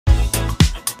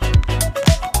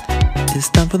It's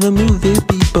time for the movie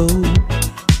people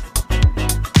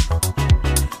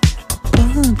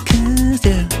podcast,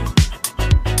 yeah.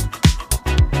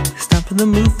 It's time for the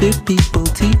movie people,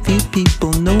 TV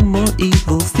people, no more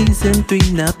evil. Season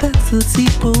 3, now that's the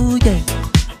sequel, yeah.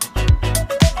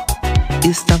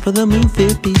 It's time for the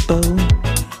movie people.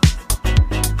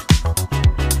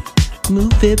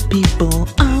 Movie people,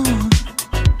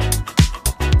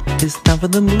 It's time for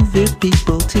the movie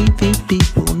people, TV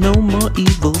people, no more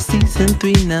evil. Season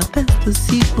 3, now that's the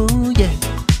sequel, yeah.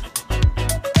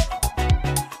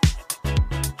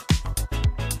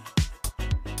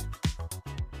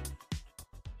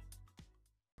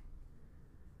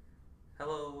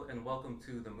 Hello and welcome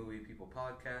to the Movie People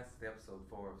Podcast, the episode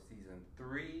 4 of season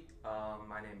 3.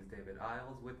 My name is David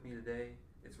Isles. With me today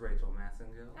is Rachel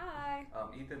Massengill. Hi.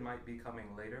 Ethan might be coming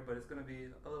later, but it's going to be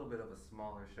a little bit of a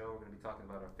smaller show. We're going to be talking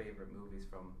about our favorite movies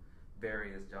from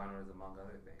various genres, among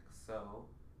other things. So,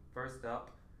 first up,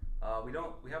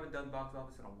 we haven't done box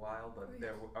office in a while, but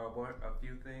there were a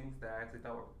few things that I actually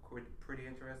thought were pretty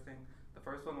interesting. The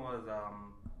first one was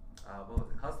what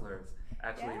was it? Hustlers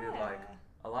actually did like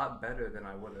a lot better than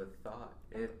I would have thought.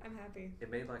 I'm happy. It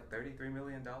made like $33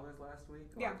 million last week.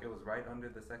 Yeah. Like it was right under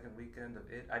the second weekend of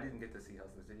it. I didn't get to see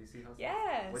Hustlers. Did you see Hustlers?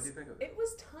 Yes. What did you think of it? It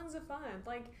was tons of fun.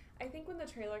 Like, I think when the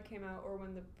trailer came out or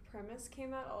when the premise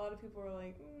came out, a lot of people were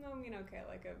like, okay,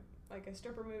 like a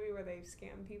stripper movie where they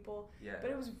scam people. Yeah. But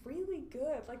it was really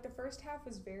good. Like, the first half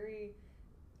was it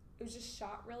was just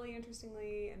shot really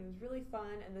interestingly, and it was really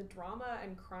fun, and the drama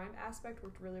and crime aspect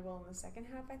worked really well in the second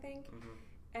half, I think. Mm-hmm.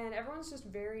 And everyone's just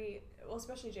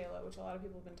especially J-Lo, which a lot of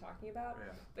people have been talking about,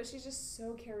 but she's just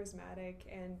so charismatic,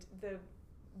 and the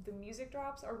music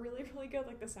drops are really, really good,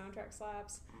 like the soundtrack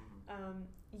slaps.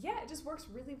 Mm-hmm. It just works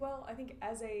really well, I think,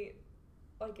 as a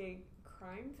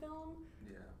crime film.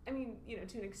 Yeah. I mean,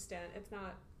 to an extent, it's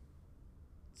not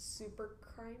super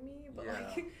crimey, but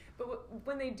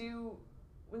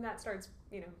when that starts,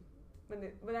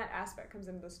 when that aspect comes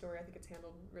into the story, I think it's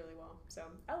handled really well. So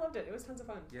I loved it. It was tons of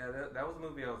fun. Yeah, that was a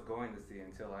movie I was going to see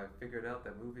until I figured out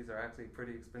that movies are actually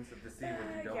pretty expensive to see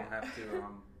when you don't have to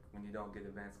when you don't get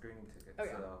advanced screening tickets. Oh,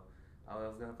 yeah. So I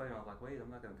was gonna play, and I was like, wait,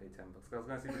 I'm not gonna pay $10. Cause I was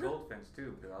gonna see The Goldfinch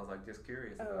too, because I was like just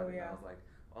curious about it. Yeah. And I was like,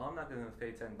 well, I'm not gonna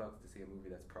pay $10 to see a movie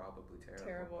that's probably terrible.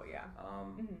 Terrible, yeah.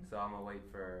 So I'm gonna wait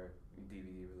for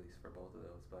DVD release for both of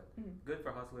those. But good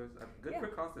for Hustlers. Good for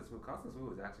Constance Wu. Constance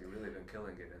Wu has actually really been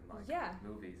killing it in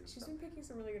movies and She's stuff. been picking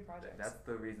some really good projects. That's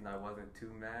the reason I wasn't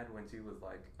too mad when she was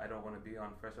like, I don't want to be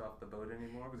on Fresh Off the Boat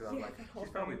anymore, because I was like,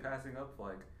 she's probably passing up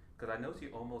because I know she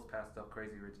almost passed up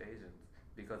Crazy Rich Asians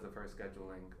because of her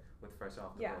scheduling with Fresh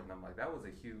Off the Boat, and I'm like, that was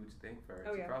a huge thing for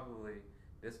her.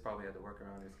 This probably had to work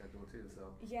around her schedule too.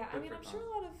 So I'm sure a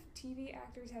lot of TV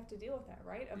actors have to deal with that,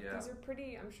 right? These are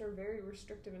pretty, I'm sure, very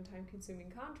restrictive and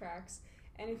time-consuming contracts,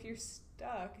 and if you're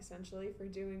stuck essentially for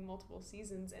doing multiple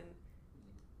seasons and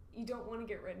you don't want to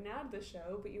get written out of the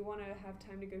show, but you want to have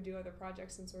time to go do other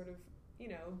projects and sort of,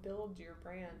 build your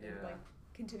brand and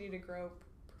continue to grow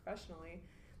professionally.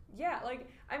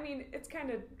 It's kind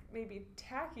of maybe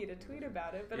tacky to tweet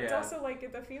about it, but it's also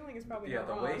the feeling is probably not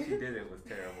wrong. The way she did it was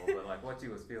terrible, but what she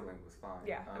was feeling was fine.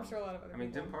 Yeah, I'm sure a lot of other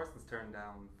people. Jim Parsons turned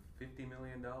down $50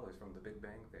 million from The Big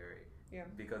Bang Theory. Yeah.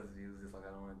 Because he was just like,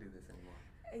 I don't want to do this anymore.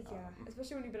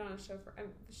 Especially when you've been on a show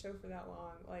for that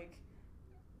long,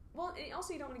 and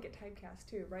also you don't want to get typecast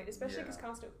too, right? Especially because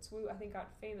Constance Wu, I think,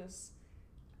 got famous,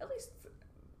 at least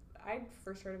I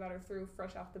first heard about her through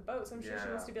Fresh Off the Boat, so I'm sure she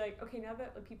wants to be like, okay, now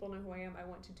that people know who I am, I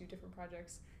want to do different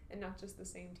projects and not just the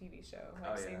same TV show,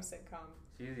 same sitcom.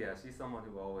 She's someone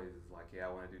who always is like, I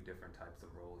want to do different types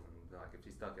of roles, and if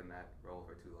she's stuck in that role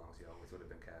for too long, she always would have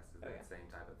been cast as that same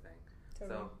type of thing.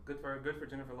 Totally. So good for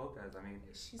Jennifer Lopez.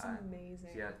 She's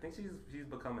amazing. I think she's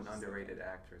become an underrated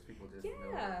actress. People just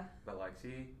know her, but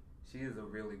she is a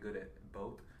really good at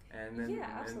both. And then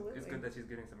absolutely. It's good that she's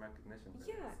getting some recognition.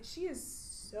 She is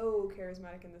so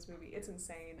charismatic in this movie. It's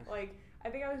insane. I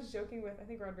think I was joking with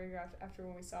Rodrigo after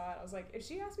when we saw it. I was like, if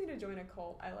she asked me to join a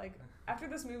cult, after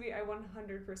this movie, I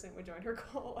 100% would join her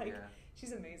cult.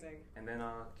 She's amazing. And then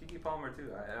Keke Palmer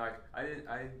too.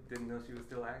 I didn't know she was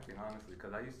still acting, honestly,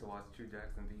 because I used to watch True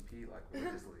Jackson VP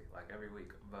religiously, every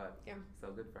week. But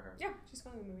so good for her. Yeah, she's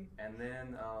fun in the movie. And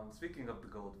then speaking of The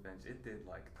Goldfinch, it did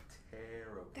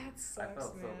terrible. That sucks, I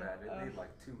felt so man. bad. It made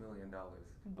 $2 million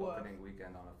opening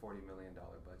weekend on a $40 million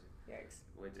budget. Yikes.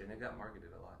 And it got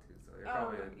marketed a lot too. So they're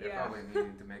probably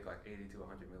needing to make $80 to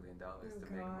 $100 million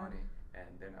to make money, and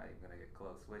they're not even gonna get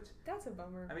close. Which that's a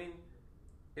bummer.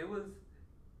 it was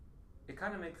it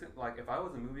kind of makes it like if I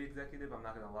was a movie executive, I'm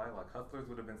not gonna lie, like Hustlers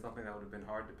would have been something that would have been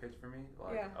hard to pitch for me.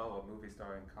 Like, oh, a movie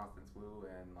starring Constance Wu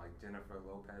and like Jennifer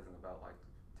Lopez and about like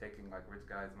taking like rich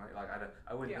guys' money. Like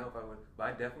I wouldn't know if I would, but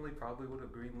I definitely probably would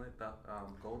have greenlit the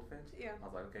Goldfinch. Yeah. I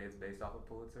was like, okay, it's based off a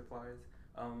Pulitzer Prize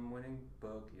winning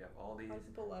book. You have all these.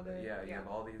 People love it. Yeah, you have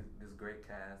all this great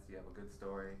cast. You have a good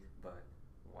story, but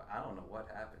I don't know what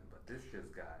happened, but this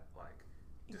just got like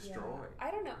destroyed. I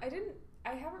don't know.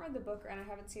 I haven't read the book and I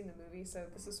haven't seen the movie, so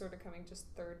this is sort of coming just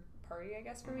third party, I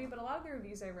guess, for me. But a lot of the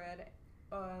reviews I read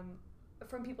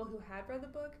from people who had read the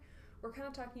book were kind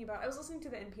of talking about. I was listening to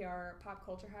the NPR Pop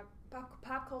Culture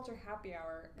Happy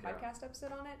Hour podcast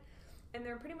episode on it, and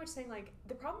they're pretty much saying like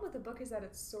the problem with the book is that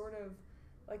it's sort of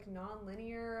like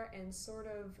non-linear and sort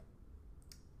of.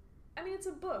 I mean, it's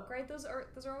a book, right? Those are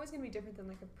always going to be different than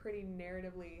like a pretty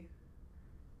narratively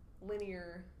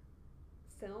linear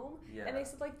film. Yeah. And they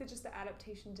said like the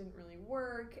adaptation didn't really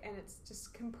work, and it's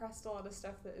just compressed a lot of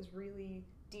stuff that is really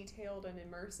detailed and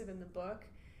immersive in the book.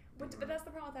 But that's the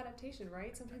problem with adaptation,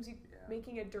 right? Sometimes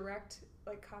making a direct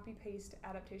like copy paste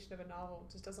adaptation of a novel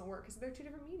just doesn't work because they're two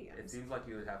different mediums. It seems like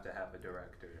you would have to have a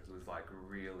director who's like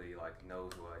really like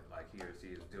knows what like he or she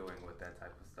is doing with that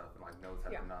type of stuff and like knows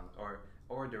how to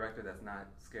or a director that's not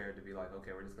scared to be like,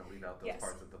 okay, we're just gonna leave out those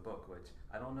parts of the book, which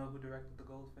I don't know who directed The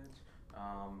Goldfinch.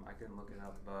 I couldn't look it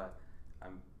up, but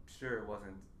I'm sure it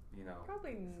wasn't,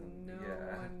 probably no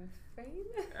one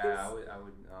famous. I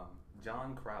would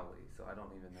John Crowley. So I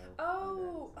don't even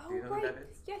know. Do you know right. Who that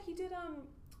is? Yeah, he did. I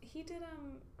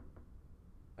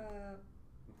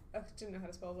didn't know how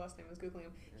to spell his last name. I was googling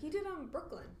him. He did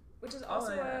Brooklyn, which is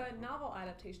also a novel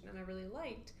adaptation, and I really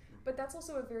liked. But that's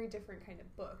also a very different kind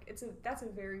of book. That's a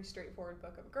very straightforward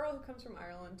book of a girl who comes from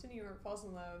Ireland to New York, falls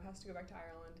in love, has to go back to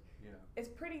Ireland. Yeah. It's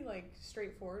pretty like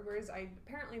straightforward. Whereas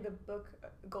apparently the book,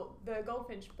 the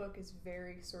Goldfinch book, is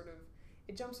very sort of.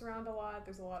 It jumps around a lot.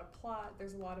 There's a lot of plot.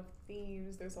 There's a lot of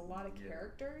themes. There's a lot of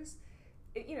characters.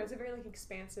 It's a very like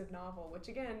expansive novel, which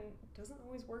again doesn't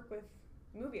always work with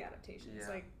movie adaptations. Yeah.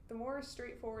 Like the more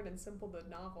straightforward and simple the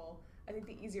novel, I think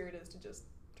the easier it is to just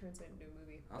translate into a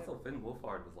movie. Also, Finn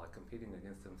Wolfhard was like competing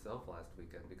against himself last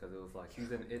weekend because it was like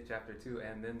he's in It Chapter 2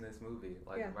 and then this movie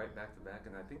right back to back,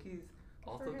 and I think he's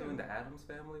also doing The Addams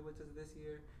Family, which is this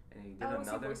year, and he did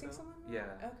another is he voicing film. Someone?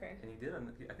 Yeah. Okay. And he did.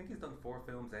 I think he's done 4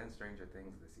 films and Stranger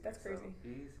Things this year. That's crazy.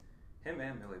 So him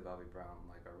and Millie Bobby Brown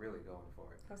are really going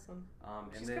for it. Awesome.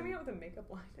 She's coming out with a makeup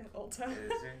line at Ulta.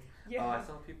 Is she? Yeah. I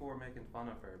saw people were making fun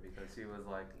of her because she was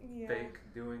like fake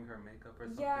doing her makeup or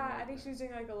something. Yeah, like I think she was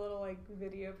doing like a little like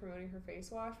video promoting her face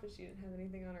wash, but she didn't have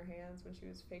anything on her hands when she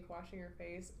was fake washing her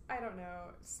face. I don't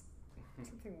know. It's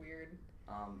something weird.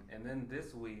 And then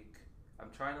this week, I'm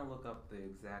trying to look up the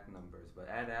exact numbers, but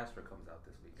Ad Astra comes out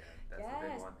this weekend. That's the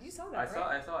big one. You saw that,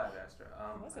 I saw Ad Astra.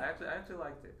 I I actually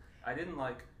liked it. I didn't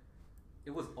like. It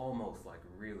was almost like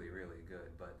really, really good,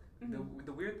 but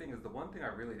the weird thing is the one thing I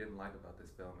really didn't like about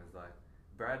this film is like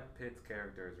Brad Pitt's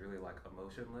character is really like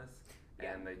emotionless,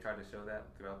 and they try to show that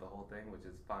throughout the whole thing, which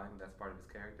is fine. That's part of his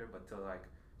character, but to like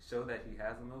show that he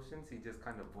has emotions, he just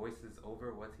kind of voices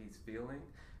over what he's feeling,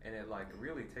 and it like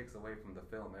really takes away from the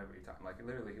film every time. Like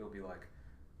literally, he'll be like,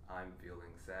 "I'm feeling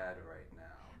sad right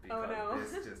now because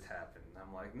this just happened." And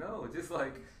I'm like, no, just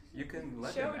like. You can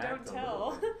let him act a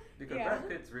little bit. Because Brad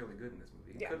Pitt's really good in this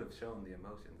movie. He could have shown the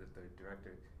emotions if the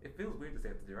director... It feels weird to say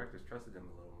if the directors trusted him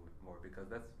a little more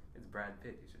because it's Brad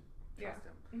Pitt. You should trust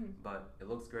him. Mm-hmm. But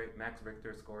it looks great. Max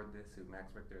Richter scored this.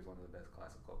 Max Richter is one of the best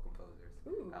classical composers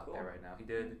out there right now. He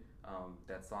did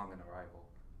that song in Arrival.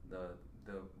 The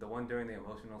one during the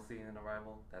emotional scene in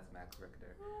Arrival, that's Max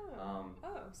Richter.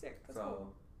 Sick. That's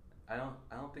cool. I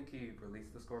don't think he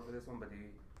released the score for this one, but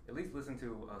he at least listened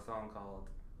to a song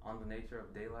called On the Nature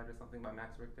of Daylight or something by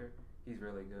Max Richter. He's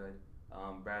really good.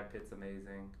 Brad Pitt's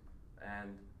amazing.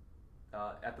 And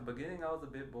at the beginning I was a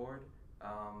bit bored,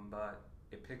 but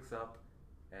it picks up,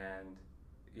 and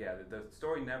the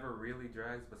story never really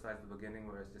drags besides the beginning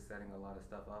where it's just setting a lot of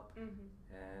stuff up.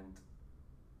 And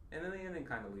then the ending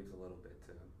kind of leaves a little bit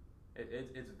too.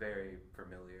 It's very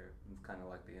familiar. It's kind of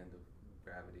like the end of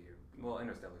Gravity.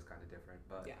 Interstellar's kind of different,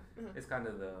 but it's kind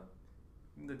of the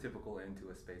typical end to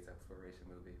a space exploration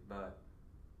movie. But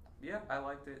I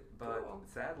liked it, but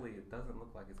sadly it doesn't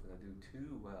look like it's going to do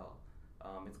too well.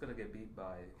 It's going to get beat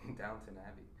by Downton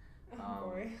Abbey.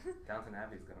 Downton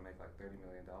Abbey is going to make like $30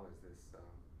 million this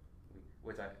week,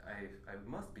 which I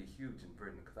must be huge in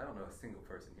Britain because I don't know a single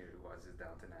person here who watches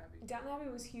Downton Abbey. Downton Abbey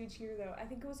was huge here though. I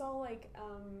think it was all like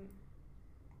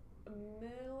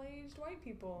middle-aged white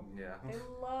people. Yeah. They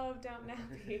love Downton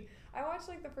Abbey. I watched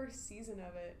like the first season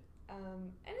of it.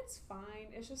 And it's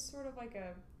fine. It's just sort of like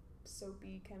a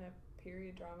soapy kind of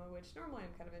period drama, which normally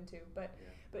I'm kind of into.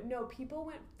 But no, people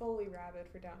went fully rabid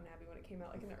for Downton Abbey when it came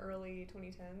out, like in the early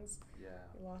 2010s. Yeah.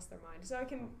 They lost their mind. So I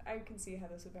can see how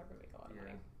this would never make a lot of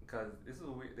money. Because this is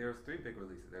there's 3 big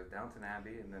releases. There's Downton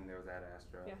Abbey, and then there's Ad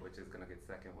Astra, which is going to get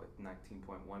second with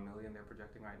 19.1 million they're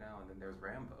projecting right now, and then there's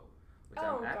Rambo, which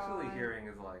I'm actually hearing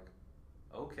is like,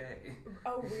 okay.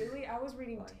 Oh, really? I was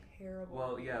reading terrible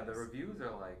reviews. The reviews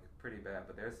are like pretty bad,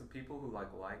 but there's some people who like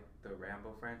the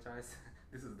Rambo franchise.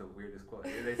 This is the weirdest quote.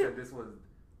 They said this was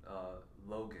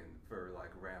Logan for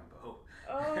like Rambo.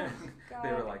 Oh, God.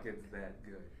 They were like, it's that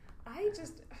good.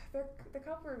 The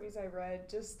couple reviews I read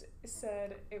just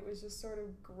said it was just sort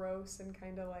of gross and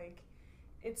kind of like,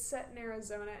 it's set in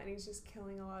Arizona and he's just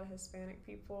killing a lot of Hispanic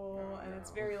people, and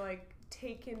it's very like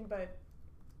Taken, but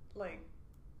like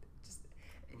just,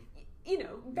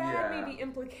 bad maybe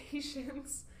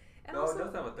implications. And also, it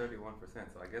does have a 31%,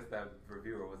 so I guess that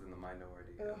reviewer was in the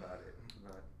minority about it.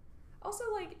 But also,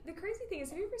 like, the crazy thing is,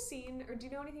 have you ever seen, or do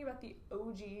you know anything about the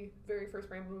OG very first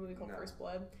Rambo movie called First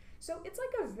Blood? So it's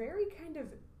like a very kind of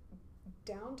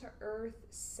down-to-earth,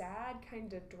 sad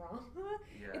kind of drama.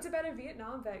 Yeah. It's about a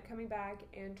Vietnam vet coming back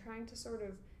and trying to sort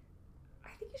of, I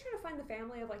think he's trying to find the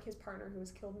family of like his partner who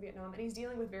was killed in Vietnam, and he's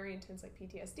dealing with very intense like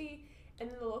PTSD, and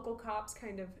then the local cops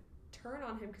kind of turn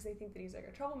on him because they think that he's like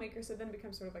a troublemaker, so then it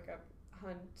becomes sort of like a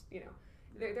hunt,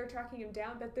 they're tracking him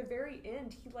down, but at the very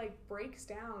end he like breaks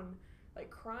down like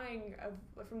crying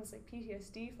from this like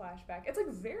PTSD flashback. It's like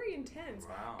very intense.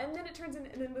 Wow. And then it turns in,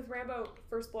 and then with Rambo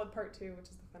First Blood Part 2, which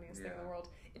is the funniest thing in the world,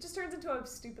 it just turns into a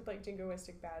stupid like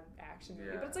jingoistic bad action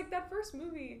movie. But it's like that first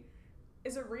movie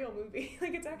is a real movie.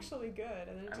 Like it's actually good.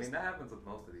 And then I mean, that happens with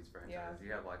most of these franchises.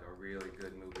 You have like a really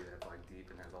good movie that's like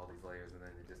deep and has all these layers, and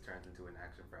then it just turns into an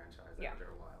action franchise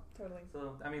after a while. Totally.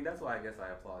 So I mean, that's why I guess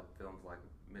I applaud films like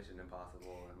Mission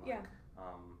Impossible and like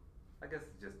I guess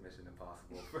just Mission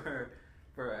Impossible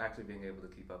for actually being able to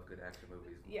keep up good action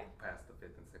movies past the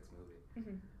 5th and 6th movie.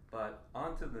 Mm-hmm. But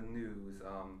onto the news,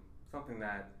 something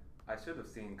that I should have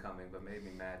seen coming but made me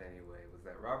mad anyway was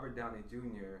that Robert Downey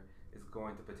Jr. is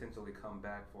going to potentially come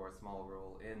back for a small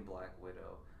role in Black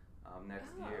Widow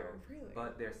next year. Really?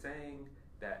 But they're saying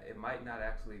that it might not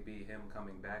actually be him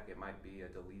coming back. It might be a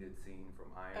deleted scene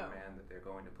from Iron Man that they're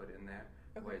going to put in there.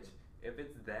 Okay. Which, if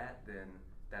it's that, then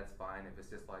that's fine. If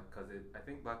it's just like, because I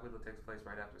think Black Widow takes place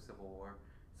right after Civil War.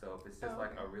 So if it's just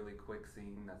like a really quick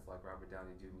scene that's like Robert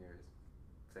Downey Jr. is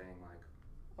saying like,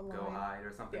 go hide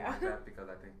or something like that,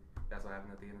 because I think that's what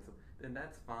happened at the end of Civil War, then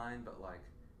that's fine. But like,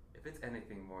 if it's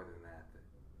anything more than that,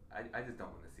 I just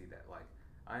don't want to see that. Like,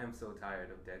 I am so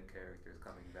tired of dead characters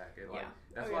coming back.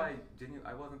 That's why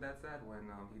I wasn't that sad when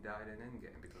he died in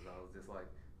Endgame, because I was just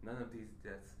like, none of these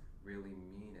deaths really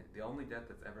mean it. The only death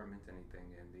that's ever meant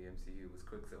anything in the MCU was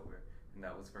Quicksilver, and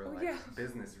that was for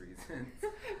business reasons.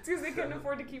 It's because they couldn't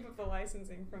afford to keep up the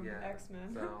licensing from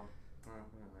X-Men. So,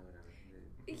 whatever.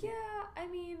 Yeah, I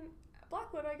mean,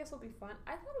 Black Widow I guess will be fun.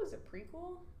 I thought it was a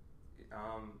prequel.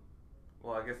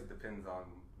 Well, I guess it depends on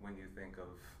when you think of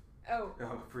a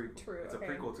prequel. True. It's a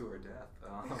prequel to her death.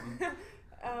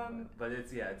 But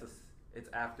it's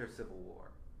after Civil War.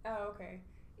 Oh, okay.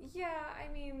 Yeah,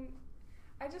 I mean,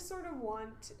 I just sort of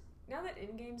want, now that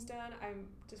Endgame's done, I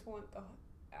just want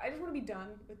to be done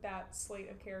with that slate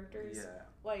of characters. Yeah.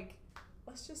 Like,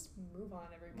 let's just move on,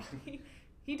 everybody.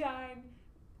 He died.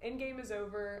 Endgame is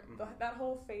over. Mm-hmm. That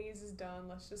whole phase is done.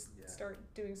 Let's just start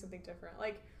doing something different.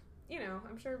 Like,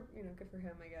 I'm sure, good for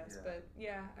him, I guess.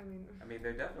 Yeah. But, I mean,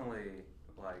 they're definitely,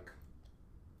 like,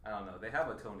 I don't know, they have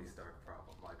a Tony Stark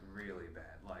problem, like, really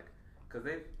bad. Like, because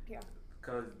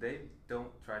they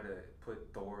don't try to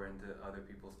put Thor into other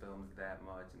people's films that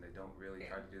much, and they don't really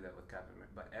try to do that with Captain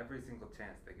America. But every single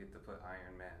chance they get to put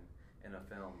Iron Man in a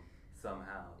film,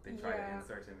 somehow, they try to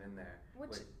insert him in there.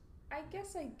 Which I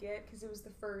guess I get, because it was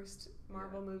the first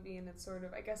Marvel movie, and it's sort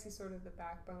of, I guess he's sort of the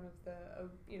backbone of the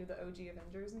OG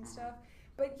Avengers and stuff.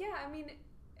 But yeah, I mean,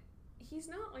 he's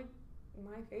not like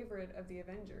my favorite of the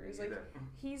Avengers. Like,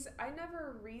 I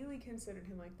never really considered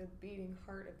him like the beating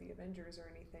heart of the Avengers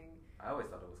or anything. I always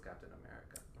thought it was Captain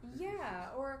America. Yeah,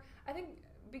 or I think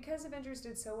because Avengers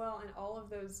did so well, and all of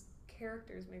those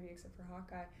characters, maybe except for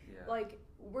Hawkeye, like,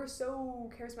 were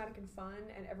so charismatic and fun,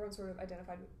 and everyone sort of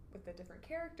identified with a different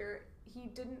character, he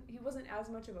wasn't as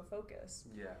much of a focus.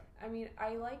 Yeah. I mean,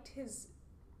 I liked his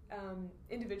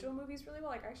individual movies really well.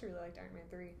 Like, I actually really liked Iron Man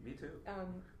 3. Me too.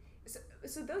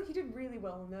 So though he did really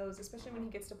well in those, especially when he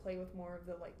gets to play with more of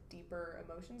the like deeper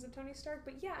emotions of Tony Stark.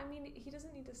 But yeah, I mean, he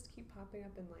doesn't need to keep popping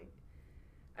up in like.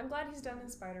 I'm glad he's done in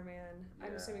Spider-Man. Yeah.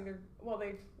 I'm assuming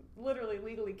they literally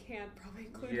legally can't probably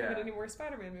include him in any more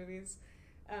Spider-Man movies.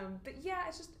 But yeah,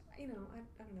 it's just I don't know.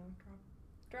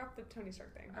 Drop the Tony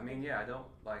Stark thing. I mean, yeah,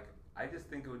 I just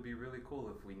think it would be really cool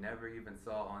if we never even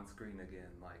saw on screen again,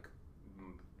 like,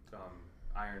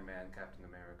 Iron Man, Captain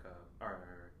America, or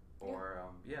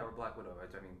Black Widow.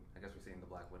 I mean, I guess we're seeing the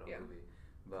Black Widow movie,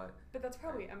 but that's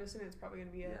probably. I'm assuming it's probably going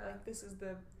to be it. Like, this is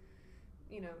the,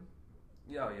 prequel,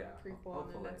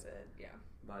 hopefully. And then that's it. Yeah.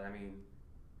 But I mean,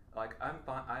 like, I'm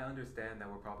fine. I understand that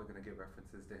we're probably going to get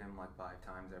references to him like 5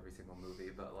 times every single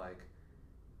movie, but like,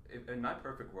 in my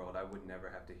perfect world, I would never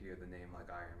have to hear the name like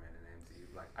Iron Man in the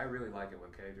MCU. Like, I really like it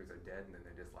when characters are dead and then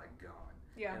they're just like gone.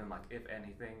 Yeah. And then, like, if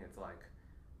anything, it's like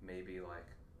maybe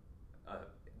like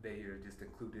they are just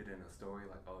included in a story.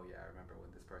 Like, oh yeah, I remember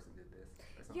when this person did this.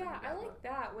 Or something Yeah, like that. I like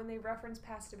that when they reference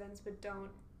past events but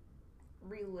don't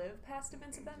relive past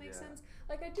events. If that makes sense.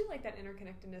 Like, I do like that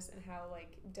interconnectedness and how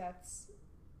like deaths,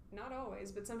 not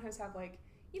always, but sometimes have like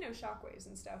shockwaves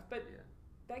and stuff. But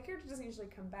that character doesn't usually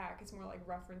come back. It's more like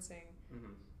referencing,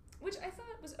 which I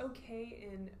thought was okay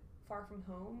in Far From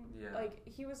Home. Yeah. Like,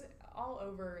 he was all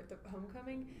over the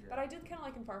Homecoming, but I did kind of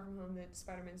like in Far From Home that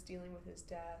Spider-Man's dealing with his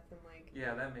death and like.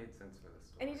 Yeah, that made sense for the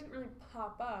story. And he didn't really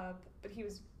pop up, but he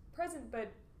was present.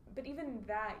 But even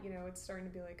that, it's starting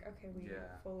to be like, okay, we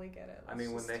fully get it. I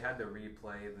mean, when they had to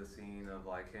replay the scene of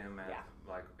like him at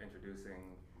like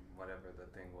introducing whatever the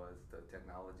thing was, the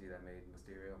technology that made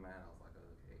Mysterio man, I was like,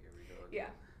 okay, here we go again.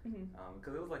 Yeah.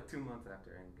 Because it was like 2 months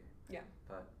after Endgame. Yeah.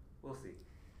 But we'll see.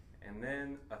 And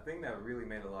then a thing that really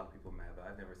made a lot of people mad, but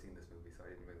I've never seen this movie, so I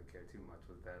didn't really care too much,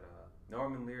 was that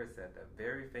Norman Lear said that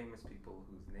very famous people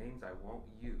whose names I won't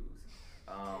use,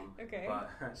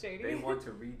 but Shady. they want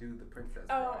to redo The Princess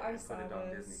Bride and put it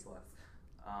on Disney Plus.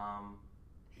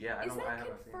 Is that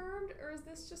confirmed, or is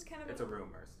this just kind of it's a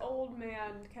rumor? So. Old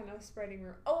man kind of spreading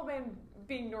rumor? Old man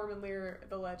being Norman Lear,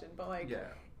 the legend, but like,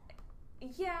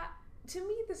 yeah. To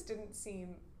me, this didn't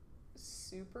seem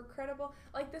super credible.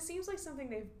 Like, this seems like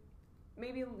something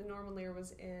maybe Norman Lear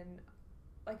was in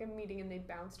like a meeting and they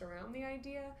bounced around the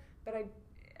idea, but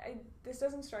this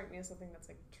doesn't strike me as something that's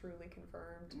like truly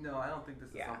confirmed. No, I don't think this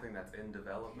is something that's in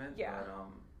development. Yeah.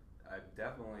 But I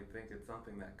definitely think it's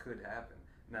something that could happen.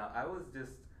 Now, I was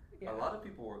just a lot of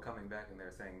people were coming back and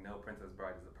they're saying no, Princess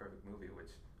Bride is a perfect movie,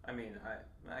 which I mean,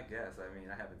 I guess I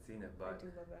haven't seen it, but I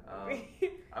do love that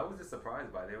movie. I was just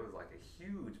surprised by there was like a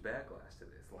huge backlash to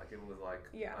this. Like, it was like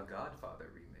a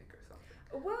Godfather remake or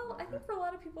something. Well, I think for a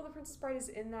lot of people, The Princess Bride is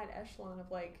in that echelon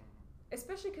of like,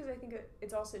 especially because I think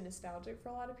it's also nostalgic for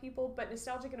a lot of people, but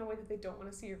nostalgic in a way that they don't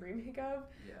want to see a remake of.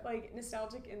 Yeah. Like,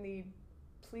 nostalgic in the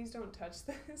please don't touch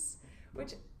this,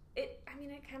 which it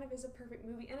kind of is a perfect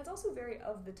movie, and it's also very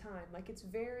of the time. Like,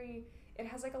 it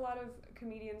has like a lot of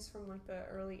comedians from like the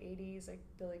early 80s, like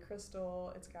Billy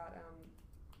Crystal. It's got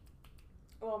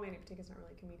Mandy Patinkin's not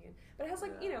really a comedian, but it has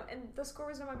like and the score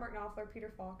was done by Mark Knopfler. Peter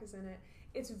Falk is in it.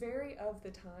 It's very of the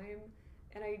time,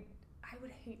 and I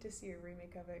would hate to see a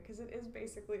remake of it because it is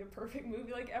basically a perfect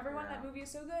movie. Like, everyone in that movie is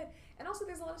so good, and also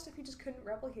there's a lot of stuff you just couldn't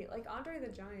replicate. Like, Andre the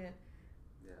Giant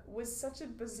was such a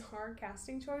bizarre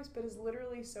casting choice, but is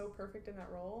literally so perfect in that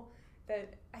role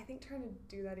that I think trying to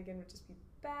do that again would just be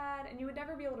bad, and you would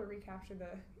never be able to recapture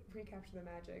the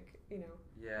magic.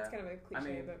 Yeah. It's kind of a cliche. I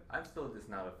mean, but I'm still just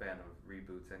not a fan of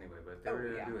reboots anyway. But if they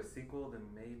were to do a sequel, then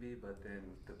maybe. But then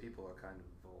the people are kind of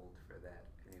bold for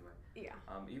that anyway. Yeah.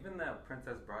 Even that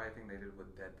Princess Bride thing they did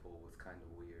with Deadpool was kind of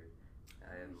weird.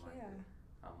 I didn't like it.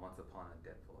 Once Upon a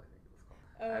Deadpool, I think it was called.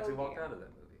 I actually walked out of that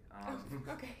movie.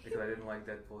 Okay. Because I didn't like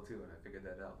Deadpool 2, and I figured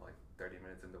that out like 30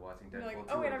 minutes into watching Deadpool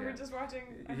 2 oh wait, again. I'm just watching.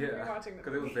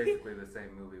 Because it was basically the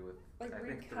same movie with like I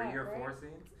think 3 or 4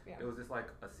 scenes. Yeah. It was just like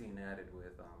a scene added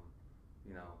with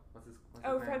what's his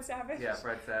Fred Savage. Yeah,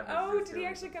 Fred Savage. Oh, did he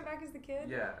actually come back as the kid?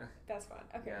 Yeah. That's fun.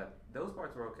 Okay. Yeah, those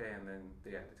parts were okay, and then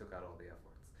they took out all the F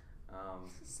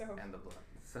words. And the blood.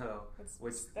 So,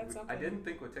 that's I didn't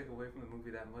think would take away from the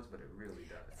movie that much, but it really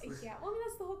does. Yeah, well, I mean,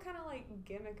 that's the whole kind of like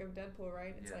gimmick of Deadpool,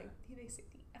 right? It's like they say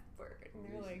the F word, and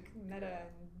they're like meta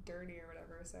and dirty or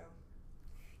whatever. So,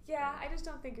 yeah, I just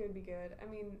don't think it would be good. I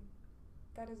mean,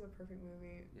 that is a perfect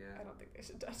movie. Yeah, I don't think they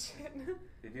should touch it.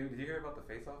 Did you hear about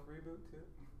the Face Off reboot too?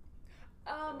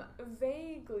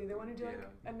 Vaguely. They want to do like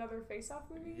another Face-Off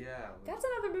movie? Yeah. That's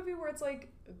another movie where it's like,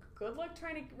 good luck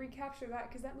trying to recapture that,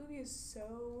 because that movie is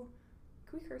so...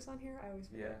 Can we curse on here? I always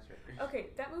forget. Yeah, sure. Okay,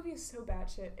 that movie is so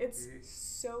batshit. It's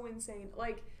so insane.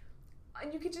 Like,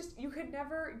 and you could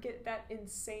never get that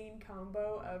insane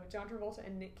combo of John Travolta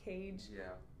and Nick Cage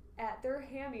at their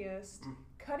hammiest,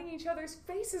 cutting each other's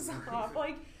faces off.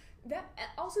 Like, that.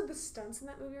 Also, the stunts in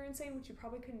that movie are insane, which you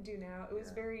probably couldn't do now. It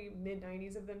was very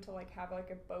mid-90s of them to like have like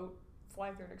a boat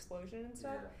fly through an explosion and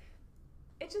stuff.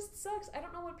 It just sucks. I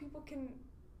don't know what people can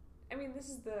I mean, this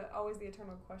is always the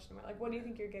eternal question. Like, what do you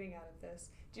think you're getting out of this?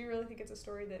 Do you really think it's a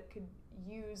story that could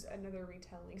use another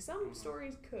retelling? Some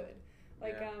stories could.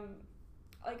 Like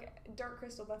Dark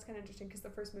Crystal, that's kind of interesting because the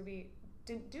first movie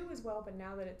didn't do as well, but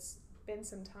now that it's been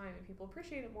some time and people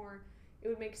appreciate it more, it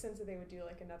would make sense that they would do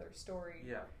like another story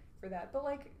for that. But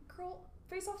like, girl,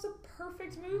 Face Off's a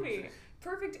perfect movie.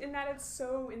 Perfect in that it's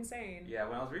so insane. Yeah,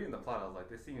 when I was reading the plot, I was like,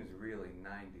 this seems really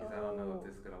 90s. I don't know if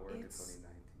this is going to work in 2019.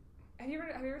 Have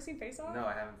you ever seen Face Off? No,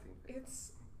 I haven't seen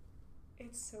Face Off.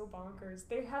 It's so bonkers.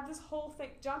 They have this whole thing.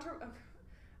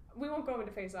 We won't go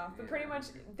into Face Off, but pretty much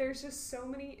there's just so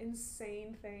many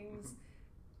insane things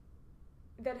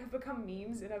that have become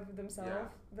memes in of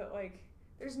themselves that like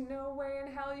there's no way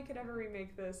in hell you could ever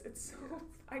remake this. It's so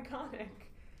iconic.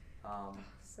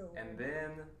 So weird. And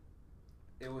then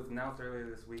it was announced earlier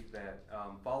this week that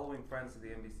following Friends to the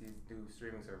NBC's new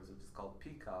streaming service, which is called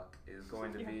Peacock, is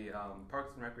going to be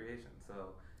Parks and Recreation.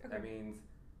 So that means,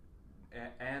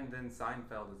 and then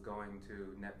Seinfeld is going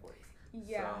to Netflix.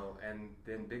 Yeah. So, and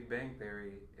then Big Bang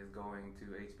Theory is going to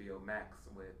HBO Max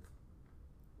with,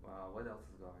 what else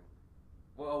is going?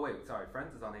 Well,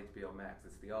 Friends is on HBO Max.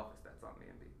 It's The Office that's on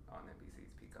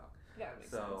NBC's Peacock. That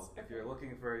makes sense. So if you're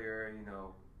looking for your,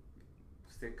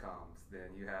 sitcoms,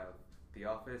 then you have The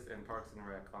Office and Parks and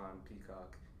Rec on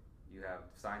Peacock. You have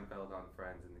Seinfeld on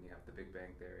Friends, and then you have The Big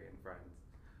Bang Theory and Friends.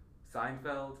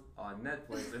 Seinfeld on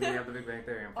Netflix, and then you have The Big Bang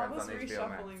Theory and Friends on HBO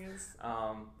Max. Is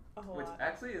a whole which lot.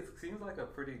 Actually it seems like a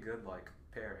pretty good like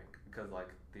pairing because like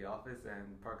The Office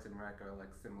and Parks and Rec are like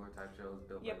similar type shows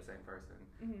built by the same person.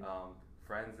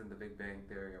 Friends and The Big Bang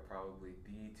Theory are probably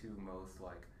the two most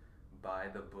like by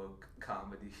the book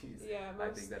comedies I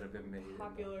think that have been made.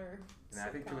 Popular. And I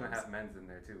think 2.5 Men's in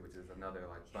there too, which is another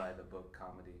like by the book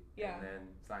comedy. Yeah. And then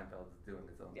Seinfeld's doing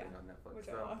its own thing on Netflix. Which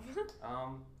I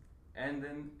love. And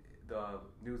then the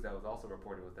news that was also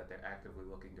reported was that they're actively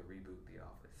looking to reboot The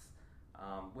Office.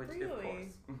 Which of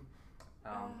course.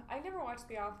 I never watched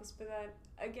The Office, but that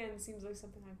again seems like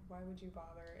something like, why would you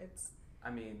bother?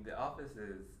 I mean, The Office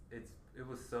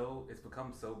it's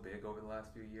become so big over the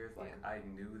last few years. Like I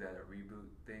knew that a reboot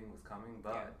thing was coming,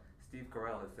 but Steve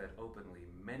Carell has said openly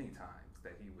many times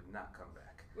that he would not come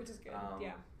back. Which is good.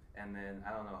 And then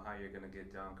I don't know how you're gonna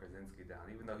get John Krasinski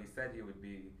down, even though he said he would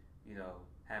be,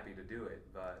 happy to do it,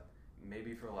 but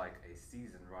maybe for like a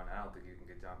season run, I don't think you can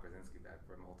get John Krasinski back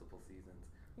for multiple seasons.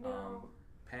 No.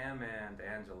 Pam and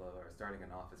Angela are starting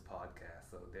an Office podcast,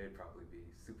 so they'd probably be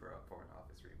super up for an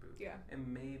Office reboot. Yeah. And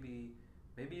maybe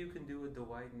you can do a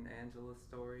Dwight and Angela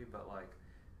story, but like,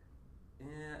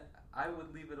 I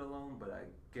would leave it alone, but I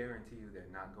guarantee you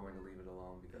they're not going to leave it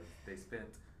alone because they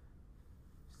spent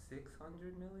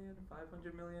 $600 million,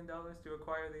 $500 million to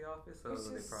acquire The Office, so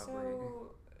which is probably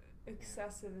so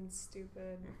excessive and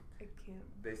stupid. I can't.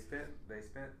 They spent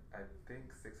I think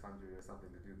 $600 or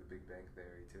something to do The Big Bang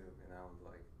Theory too, and I was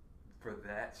like, for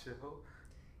that show,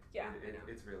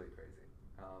 it's really crazy.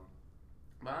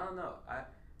 But I don't know.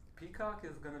 Peacock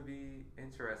is going to be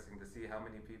interesting to see how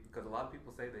many people, because a lot of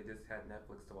people say they just had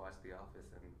Netflix to watch The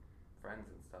Office and Friends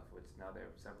and stuff, which now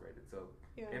they're separated. So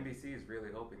NBC is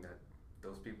really hoping that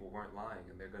those people weren't lying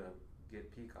and they're going to get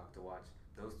Peacock to watch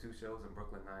those two shows and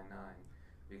Brooklyn Nine-Nine,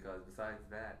 because besides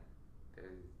that,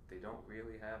 they don't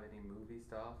really have any movies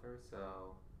to offer.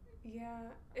 So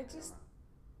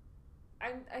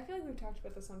I feel like we've talked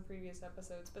about this on previous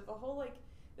episodes, but the whole like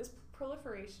this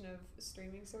proliferation of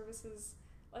streaming services,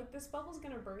 like this bubble's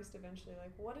gonna burst eventually.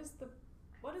 Like what is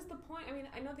the point? I mean,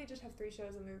 I know they just have 3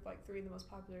 shows and they're like 3 of the most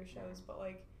popular shows, but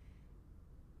like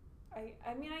I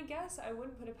mean, I guess I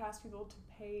wouldn't put it past people to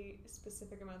pay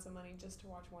specific amounts of money just to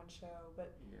watch one show,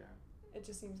 but it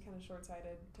just seems kind of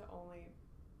short-sighted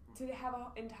to have an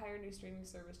entire new streaming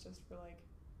service just for like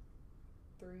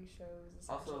 3 shows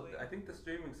essentially. Also, I think the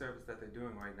streaming service that they're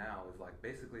doing right now is like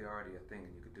basically already a thing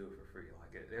and you could do it for free.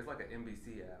 Like there's like an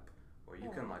NBC app where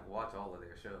you can like watch all of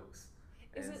their shows.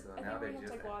 Is it? So I think you have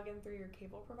to like log in through your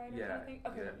cable provider. Yeah, kind of thing?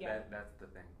 Okay, that's the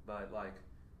thing. But like,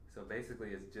 so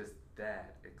basically, it's just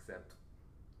that. Except,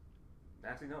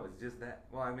 actually, no, it's just that.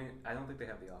 Well, I mean, I don't think they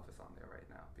have The Office on there right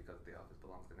now because The Office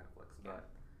belongs to Netflix. But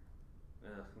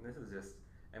this is just.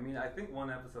 I mean, I think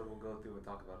one episode we'll go through and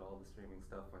talk about all the streaming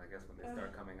stuff when they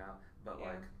start coming out. But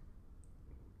like,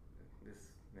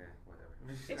 this, whatever.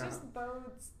 It just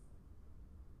bodes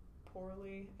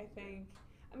poorly, I think.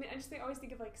 I mean, they always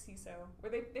think of like CISO, where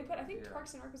they put, I think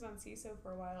Parks and Rec was on CISO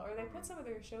for a while, or they put some of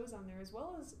their shows on there as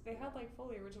well as they had like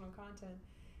fully original content,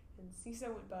 and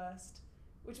CISO went bust,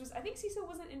 which was, I think CISO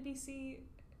was an NBC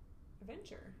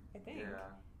venture, I think.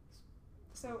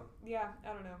 So yeah,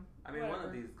 I don't know. I mean, one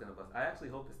of these is gonna bust. I actually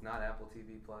hope it's not Apple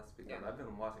TV Plus because I've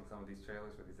been watching some of these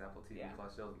trailers for these Apple TV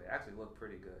Plus shows, and they actually look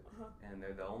pretty good. And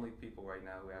they're the only people right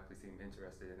now who actually seem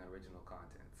interested in original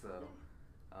content. So,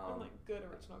 like good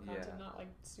original content, not like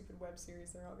stupid web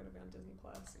series. They're all gonna be on Disney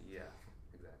Plus. Yeah,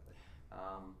 exactly.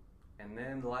 And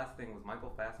then the last thing was Michael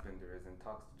Fassbender is in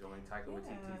talks to join Taika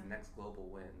Waititi's Next Global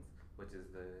Wins, which is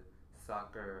the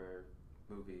soccer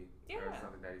movie or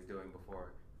something that he's doing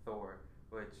before Thor.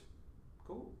 Which,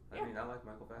 cool. I mean, I like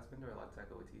Michael Fassbender. I like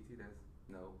Taika Waititi. There's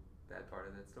no bad part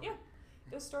of that story. Yeah,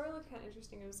 the story looked kind of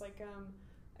interesting. It was like,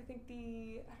 I think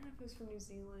I don't know if it was from New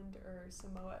Zealand or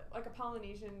Samoa, like a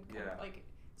Polynesian kind of like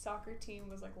soccer team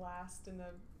was like last in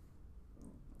the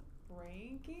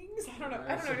rankings. I don't know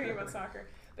anything about soccer,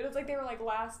 but it was like they were like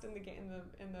last in the game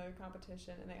in the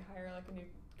competition, and they hire like a new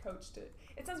coach to.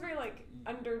 It sounds very like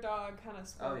underdog kind of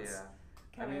sports. Oh yeah.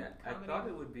 I mean, I thought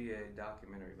it would be a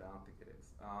documentary, but I don't think it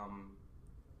is.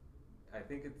 I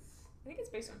think it's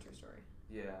based on true story.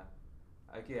 Yeah.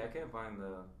 I can't find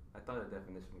I thought the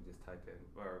definition would just type in,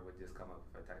 or would just come up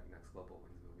if I type Next Global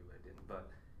Wins movie, but I didn't.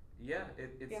 But yeah,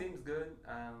 it seems good.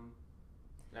 I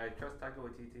trust Taika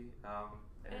Waititi.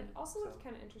 And it also looked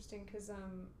kind of interesting because I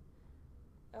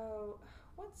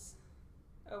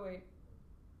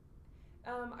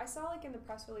saw like in the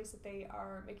press release that they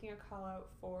are making a call out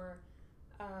for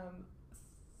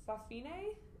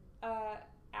Fa'afine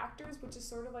actors, which is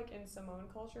sort of like in Samoan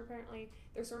culture apparently.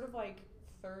 They're sort of like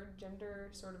third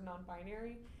gender, sort of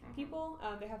non-binary people.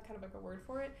 They have kind of like a word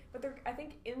for it. But I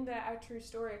think in the true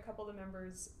story, a couple of the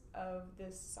members of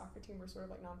this soccer team were sort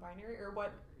of like non-binary, or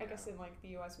what I guess in like the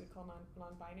US we'd call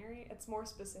non-binary. It's more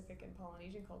specific in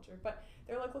Polynesian culture. But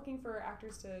they're like looking for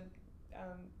actors to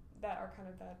that are kind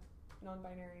of that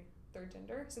non-binary third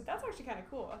gender. So that's actually kind of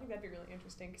cool. I think that'd be really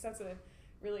interesting because that's a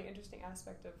really interesting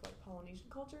aspect of like Polynesian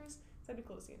cultures. So that'd be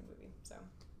cool to see in the movie. So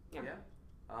yeah.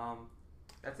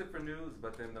 That's it for news.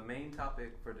 But then the main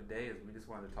topic for today is we just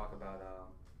wanted to talk about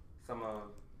some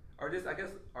of, or just I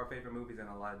guess our favorite movies in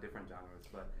a lot of different genres.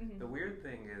 But the weird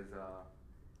thing is,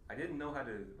 I didn't know how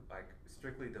to like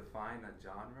strictly define a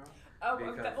genre. Oh,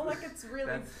 like it's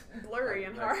really blurry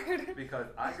and hard.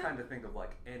 Because I kind of think of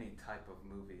like any type of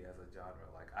movie as a genre.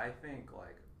 Like I think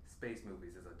like space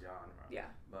movies is a genre. Yeah.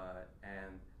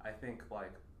 And I think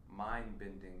like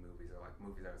mind-bending movies or like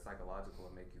movies that are psychological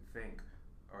and make you think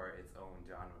are its own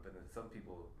genre. But then some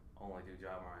people only do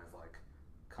genre as like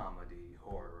comedy,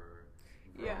 horror,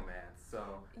 romance.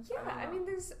 So I mean,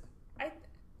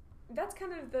 that's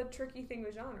kind of the tricky thing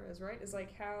with genres, right? Is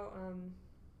like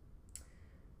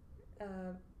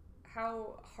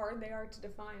how hard they are to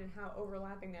define and how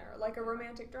overlapping they are. Like a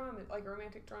romantic drama,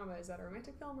 is that a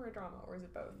romantic film or a drama, or is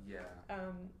it both?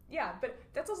 Yeah. But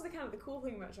that's also the cool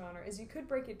thing about genre is you could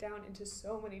break it down into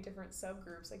so many different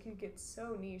subgroups. Like you get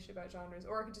so niche about genres,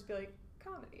 or it could just be like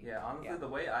comedy. Yeah, honestly, the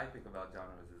way I think about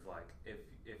genres is like if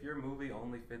your movie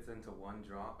only fits into one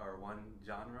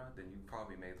genre, then you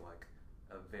probably made like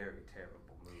a very terrible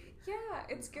movie. Yeah,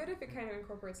 it's good if it kind of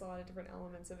incorporates a lot of different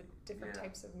elements of different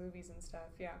types of movies and stuff.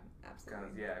 Yeah,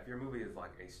 absolutely. Because if your movie is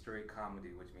like a straight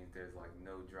comedy, which means there's like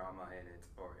no drama in it,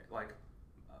 or like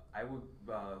I would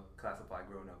classify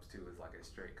Grown Ups too as like a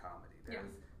straight comedy.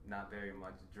 There's not very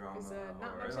much drama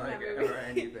or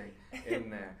anything in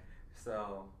there.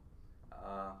 So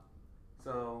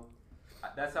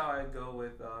that's how I'd go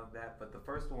with that. But the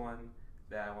first one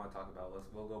that I want to talk about,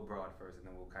 we'll go broad first, and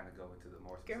then we'll kind of go into the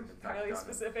more specific. Highly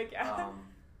specific, yeah.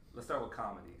 Let's start with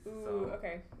comedies. Ooh,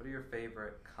 okay. What are your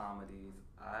favorite comedies?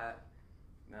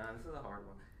 This is a hard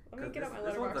one. Let me get out my This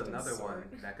letterbox. one's another one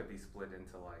that could be split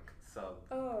into like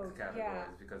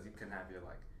categories because you can have your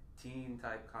like teen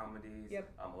type comedies. Yep.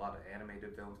 A lot of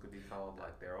animated films could be called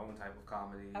like their own type of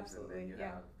comedies. Absolutely. And then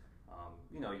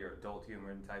you have your adult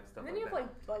humor and type stuff. And then you have like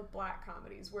black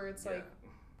comedies where it's like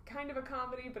kind of a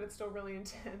comedy, but it's still really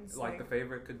intense. Like The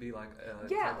Favorite could be like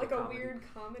like a weird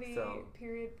comedy,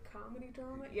 period comedy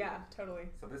drama. Yeah, totally.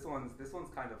 So this one's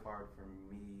kind of hard for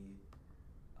me.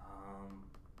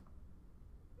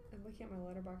 I'm looking at my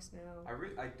letterbox now.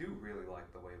 I do really like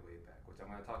The Way Back, which I'm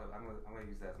gonna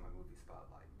use that as my movie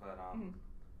spotlight. But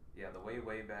The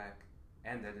Way Back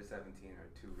and Edge of 17 are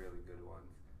two really good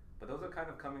ones. But those are kind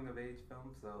of coming of age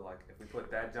films, so like if we put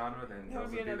that genre, then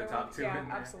those would be the top two in there.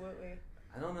 Yeah, absolutely.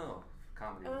 I don't know.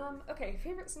 Comedy. Okay,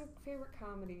 favorite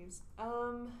comedies.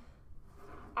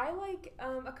 I like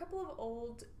a couple of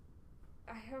old.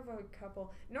 I have a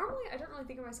couple. Normally, I don't really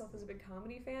think of myself as a big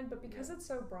comedy fan, but because it's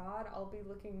so broad, I'm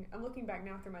looking back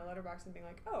now through my letterbox and being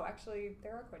like, oh, actually,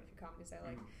 there are quite a few comedies I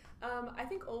like. I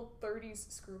think old 30s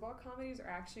screwball comedies are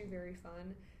actually very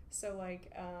fun. So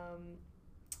like,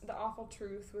 The Awful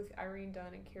Truth with Irene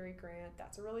Dunne and Cary Grant.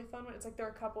 That's a really fun one. It's like they're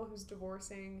a couple who's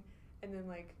divorcing, and then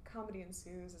like comedy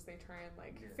ensues as they try and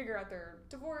like figure out their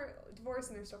divorce,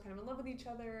 and they're still kind of in love with each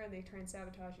other, and they try and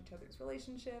sabotage each other's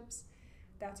relationships.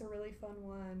 That's a really fun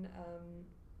one.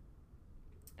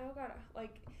 Oh god,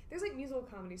 like there's like musical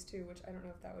comedies too, which I don't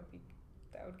know if that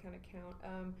would kind of count.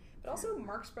 But also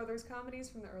Marx Brothers comedies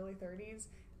from the early 30s.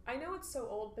 I know it's so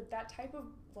old, but that type of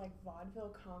like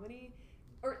vaudeville comedy,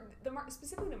 or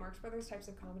specifically the Marx Brothers types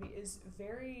of comedy, is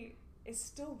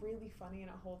still really funny, and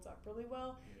it holds up really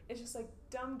well. It's just like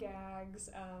dumb gags,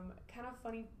 kind of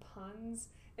funny puns.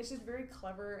 It's just very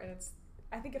clever, and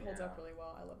I think it holds up really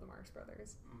well. I love the Marx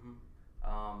Brothers. Mm-hmm.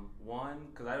 One,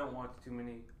 because I don't watch too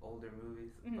many older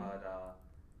movies, but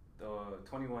the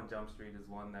 21 Jump Street is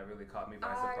one that really caught me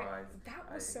by surprise.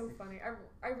 That was so funny.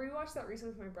 I rewatched that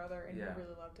recently with my brother, and he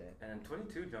really loved it. And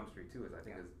 22 Jump Street too is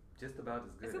just about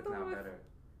as good, if not better.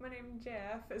 My name's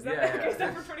Jeff. Is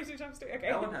that for 22 Jump Street? Okay.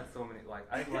 That one had so many. Like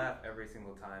I laugh every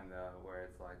single time though, where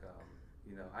it's like,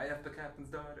 I F the captain's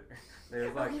daughter.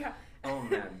 There's like, oh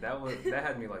man, that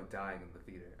had me like dying in the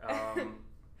theater.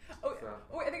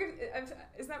 I think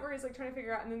isn't that where he's like trying to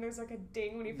figure out, and then there's like a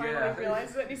ding when he finally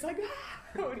realizes it, and he's like,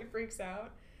 when he freaks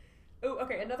out. Oh,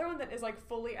 okay. Another one that is like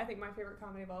fully, I think my favorite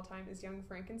comedy of all time is Young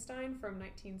Frankenstein from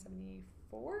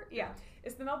 1974. Yeah,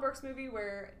 it's the Mel Brooks movie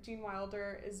where Gene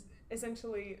Wilder is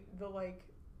essentially the like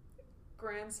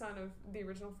grandson of the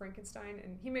original Frankenstein,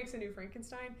 and he makes a new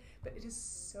Frankenstein. But it is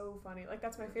so funny. Like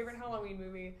that's my favorite Halloween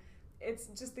movie. It's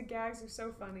just the gags are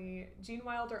so funny. Gene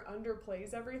Wilder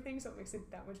underplays everything, so it makes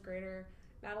it that much greater.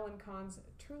 Madeline Kahn's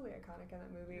truly iconic in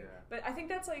that movie. Yeah. But I think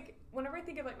that's like, whenever I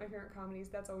think of like my favorite comedies,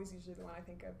 that's always usually the one I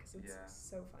think of because it's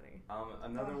so funny.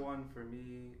 Another one for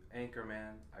me,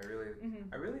 Anchorman. I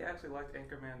really actually liked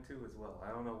Anchorman too as well.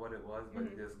 I don't know what it was, but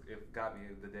it got me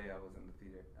the day I was in the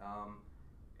theater.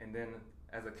 And then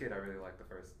as a kid, I really liked the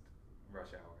first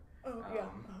Rush Hour. Oh yeah.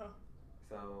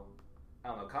 So I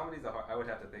don't know. Comedies are hard. I would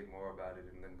have to think more about it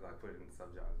and then like put it in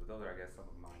subgenres. But those are, I guess, some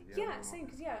of mine. Same.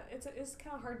 Because it's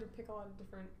kind of hard to pick a lot of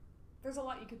different. There's a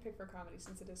lot you could pick for comedy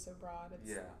since it is so broad.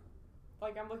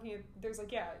 Like I'm looking at there's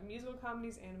like musical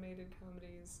comedies, animated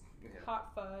comedies,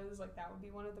 Hot Fuzz. Like that would be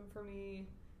one of them for me.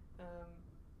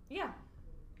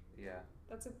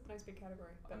 That's a nice big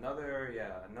category. But another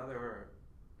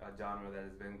genre that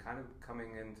has been kind of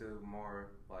coming into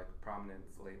more like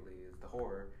prominence lately is the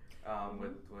horror.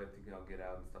 With Get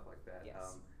Out and stuff like that.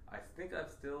 Yes. I think I've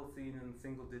still seen in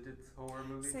single digits horror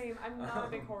movies. Same. I'm not a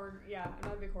big horror. Yeah, I'm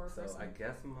not a big horror person. So I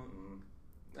guess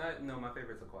no, my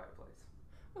favorite's A Quiet Place.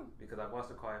 Because I've watched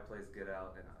A Quiet Place, Get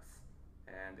Out, and Us,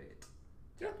 and It.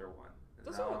 Chapter 1.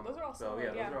 Those are all solid.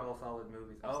 So those are all solid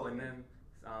movies. Absolutely. Oh, and then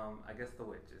I guess The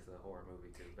Witch is a horror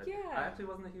movie too. But I actually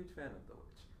wasn't a huge fan of The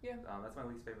Witch. Yeah. That's my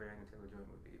least favorite Anya Taylor-Joy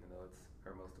movie, even though it's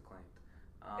her most acclaimed.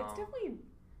 It's definitely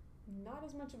not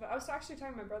as much of I was actually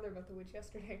talking to my brother about The Witch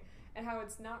yesterday, and how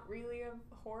it's not really a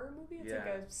horror movie. It's like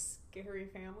a scary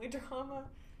family drama.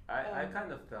 I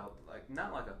kind of felt like,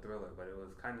 not like a thriller, but it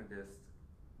was kind of just,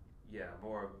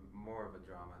 more of a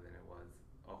drama than it was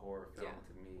a horror film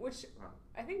to me. Which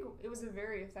I think it was a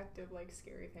very effective, like,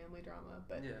 scary family drama.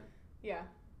 But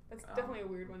that's definitely a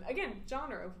weird one. Again,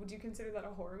 genre. Would you consider that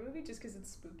a horror movie just because it's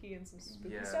spooky and some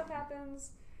spooky stuff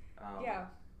happens?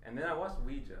 And then I watched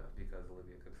Ouija because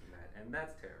Olivia Cook's in that, and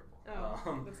that's terrible.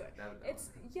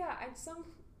 Some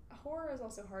horror is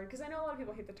also hard because I know a lot of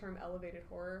people hate the term elevated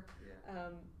horror.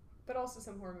 But also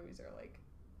some horror movies are like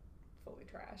fully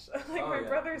trash. My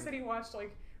brother said he watched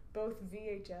like both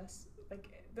VHS, like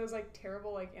those like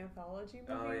terrible like anthology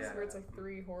movies where it's like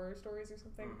 3 horror stories or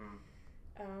something.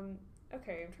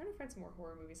 Okay, I'm trying to find some more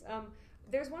horror movies.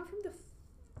 There's one from the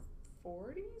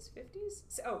 40s, 50s?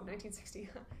 1960.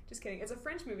 Just kidding. It's a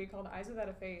French movie called Eyes Without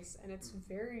a Face, and it's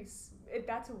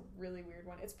that's a really weird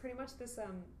one. It's pretty much this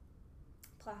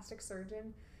plastic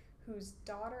surgeon whose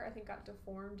daughter, I think, got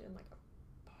deformed in like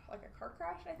a car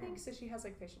crash, I think. So she has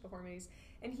like facial deformities,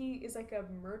 and he is like a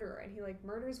murderer, and he like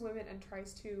murders women and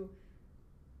tries to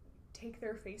take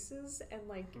their faces and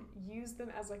like use them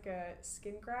as like a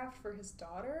skin graft for his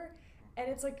daughter. And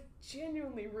it's like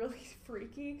genuinely really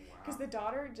freaky because the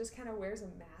daughter just kind of wears a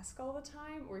mask all the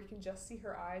time where you can just see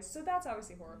her eyes. So that's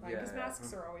obviously horrifying because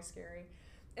masks are always scary.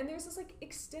 And there's this like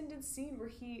extended scene where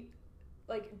he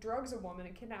like drugs a woman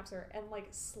and kidnaps her and like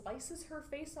slices her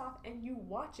face off, and you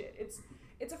watch it.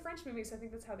 It's a French movie, so I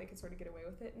think that's how they could sort of get away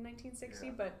with it in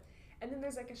 1960. And then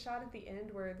there's like a shot at the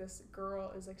end where this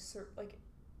girl is like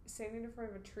standing in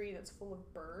front of a tree that's full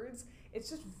of birds. It's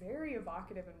just very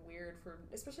evocative and weird for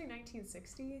especially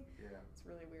 1960. It's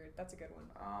really weird. That's a good one.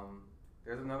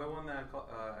 There's another one that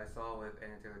I saw with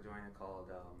Anya Taylor-Joy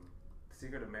called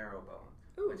Secret of Marrowbone,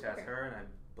 which has her and I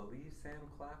believe Sam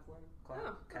Claflin.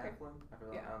 Claflin? I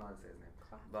don't know how to say his name.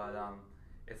 Claflin. But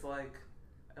it's like,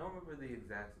 I don't remember the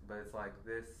exact, but it's like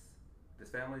this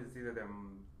family is either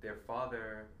their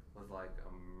father was like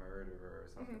a murderer or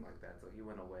something like that, so he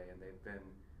went away, and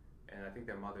and I think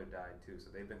their mother died too, so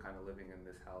they've been kind of living in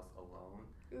this house alone.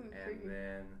 And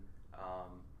then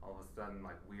all of a sudden,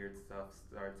 like, weird stuff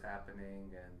starts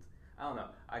happening, and I don't know.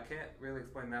 I can't really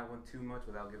explain that one too much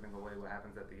without giving away what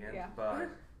happens at the end. Yeah. But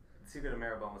Secret of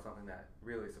Marrowbone was something that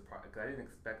really surprised, because I didn't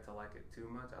expect to like it too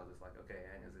much. I was just like, okay,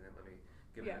 Anya's in it, let me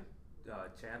give it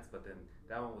a chance. But then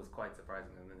that one was quite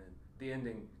surprising, and then the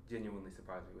ending genuinely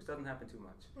surprised me, which doesn't happen too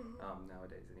much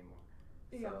nowadays anymore.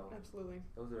 Yeah, so absolutely.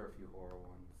 Those are a few horror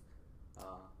ones.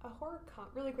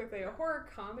 Really quickly, a horror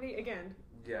comedy, again,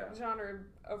 genre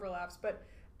overlaps, but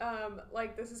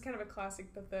like, this is kind of a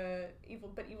classic, but Evil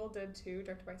Dead 2,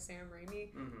 directed by Sam Raimi,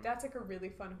 that's like a really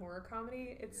fun horror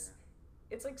comedy. It's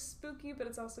like spooky, but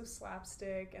it's also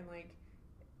slapstick, and like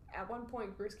at one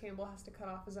point Bruce Campbell has to cut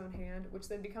off his own hand, which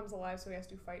then becomes alive, so he has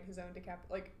to fight his own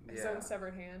his own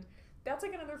severed hand. That's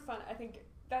like another fun,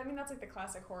 that's like the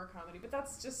classic horror comedy, but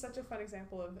that's just such a fun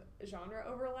example of genre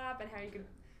overlap and how you can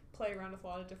play around with a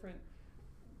lot of different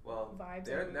vibes.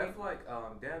 That's like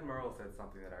Dan Murrell said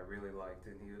something that I really liked,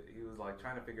 and he was like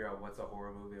trying to figure out what's a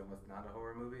horror movie and what's not a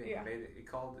horror movie, and he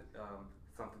called it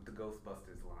something the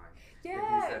Ghostbusters line. And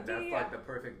he said that's like the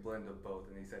perfect blend of both,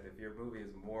 and he said if your movie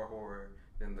is more horror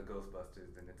than the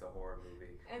Ghostbusters, then it's a horror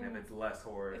movie, and if it's less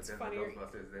horror than the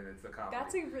Ghostbusters, then it's a comedy.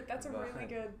 That's a really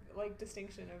good like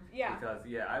distinction of because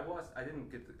I didn't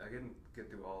get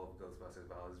through all of Ghostbusters,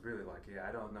 but I was really like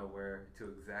I don't know where to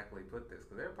exactly put this,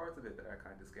 because there are parts of it that are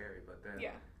kind of scary, but then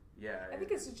I think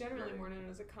it's generally more known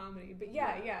as a comedy, but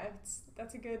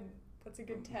that's a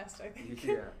good test, I think.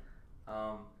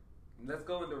 Let's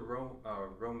go into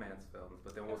romance films,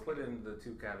 but then we'll split it into the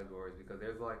two categories, because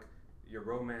there's like your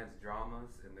romance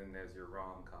dramas, and then there's your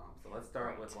rom-com. So let's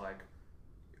start with like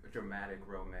dramatic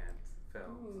romance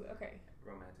films. Ooh, okay.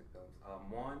 Romantic films.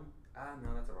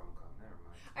 No, that's a rom-com. Never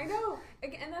mind. I know,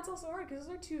 and that's also hard, because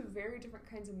those are two very different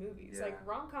kinds of movies. Like,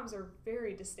 rom-coms are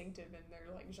very distinctive in their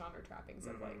like genre trappings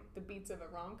of like the beats of a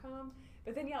rom-com.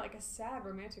 But then like a sad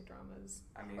romantic dramas,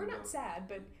 or not sad,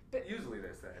 but usually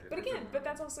they're sad. But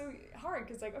that's also hard,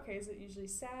 because like, okay, is it usually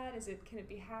sad? Can it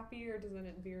be happy, or does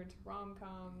it veer into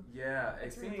rom-com? Yeah,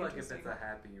 it seems like if it's a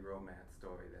happy romance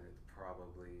story, then it's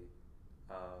probably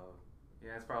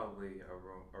it's probably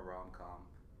a rom-com,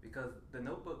 because The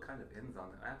Notebook kind of ends on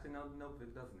it. Actually, no, The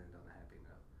Notebook doesn't end on a happy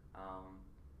note.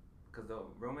 Because the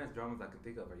romance dramas I can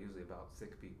think of are usually about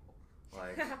sick people.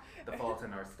 Like The Fault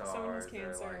in Our Stars, Someone has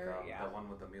cancer, or like the one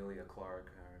with Emilia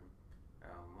Clarke,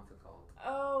 or what's it called?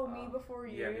 Oh, Me Before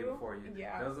You. Yeah, Me Before You.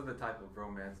 Yeah. Those are the type of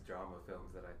romance drama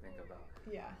films that I think about.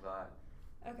 Yeah. But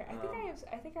okay,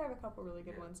 I think I have a couple really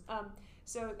good ones.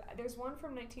 So there's one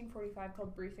from 1945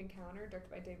 called Brief Encounter,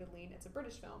 directed by David Lean. It's a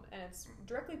British film, and it's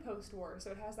directly post-war,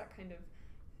 so it has that kind of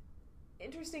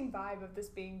interesting vibe of this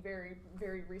being very,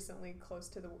 very recently close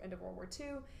to the end of World War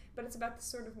II, but it's about this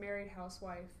sort of married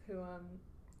housewife who,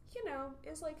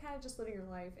 is like kind of just living her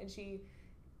life, and she,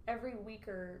 every week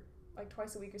or like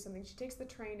twice a week or something, she takes the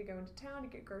train to go into town to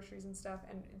get groceries and stuff,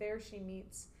 and there she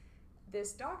meets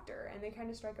this doctor, and they kind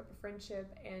of strike up a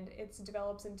friendship, and it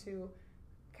develops into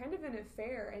kind of an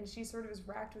affair, and she sort of is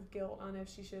racked with guilt on if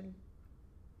she should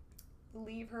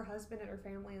leave her husband and her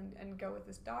family and go with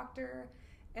this doctor.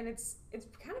 And it's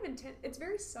kind of intense. It's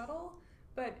very subtle,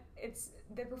 but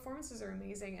the performances are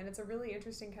amazing, and it's a really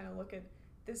interesting kind of look at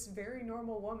this very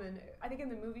normal woman. I think in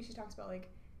the movie she talks about like,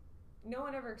 no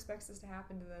one ever expects this to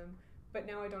happen to them, but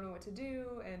now I don't know what to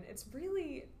do, and it's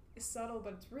really subtle,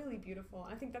 but it's really beautiful.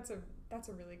 I think that's a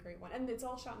really great one, and it's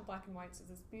all shot in black and white, so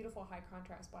it's this beautiful high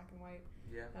contrast black and white.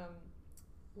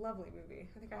 Lovely movie.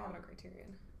 I think I have it on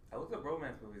Criterion. I looked at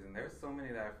romance movies, and there's so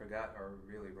many that I forgot are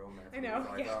really romance movies. I know,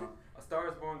 like, A Star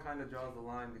is Born kind of draws the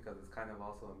line, because it's kind of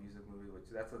also a music movie, which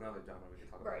that's another genre we can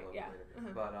talk about a little bit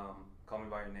later. But Call Me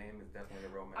By Your Name is definitely a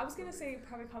romance I was going to say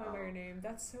probably Call Me By Your Name.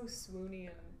 That's so swoony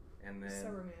and then, so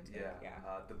romantic.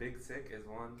 The Big Sick is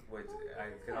one, which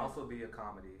can also be a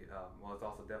comedy. Well, it's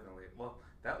also definitely...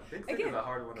 That Big Sick is a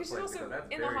hard one to play, because that's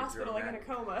in very the hospital, dramatic. like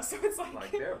in a coma, so it's like...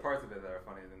 Like, there are parts of it that are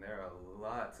funny, and there are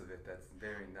lots of it that's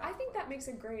very not I think funny. that makes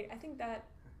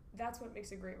that's what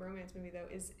makes a great romance movie, though,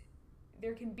 is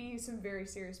there can be some very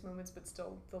serious moments, but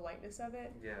still the lightness of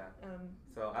it. Yeah.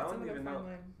 So I don't even know.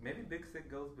 Maybe Big Sick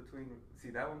goes between... See,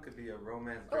 that one could be a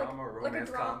romance drama or romance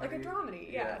comedy. Like a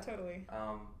dramedy, yeah, totally.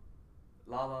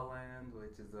 La La Land,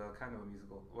 which is a kind of a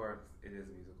musical, or it is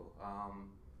a musical.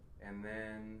 And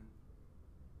then,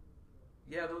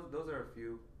 yeah, those are a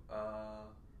few.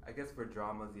 I guess for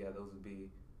dramas, yeah, those would be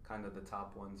kind of the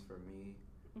top ones for me.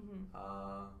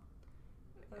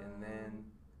 And then,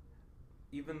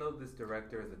 even though this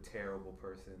director is a terrible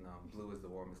person, Blue is the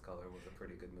Warmest Color was a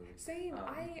pretty good movie. Same.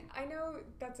 I know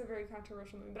that's a very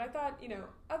controversial movie, but I thought,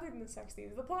 other than the sex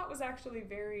scenes, the plot was actually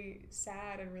very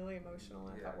sad and really emotional,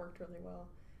 and I thought worked really well.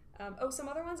 Some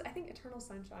other ones, I think Eternal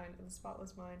Sunshine of the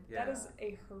Spotless Mind. Yeah. That is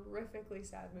a horrifically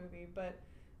sad movie, but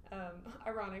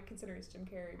ironic considering it's Jim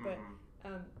Carrey. But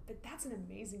that's an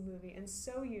amazing movie and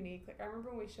so unique. Like, I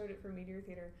remember when we showed it for Meteor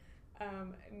Theater,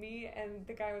 me and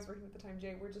the guy I was working with at the time,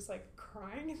 Jay, were just like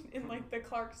crying in like the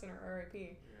Clark Center,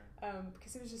 R.I.P.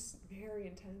 Because it was just very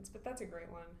intense. But that's a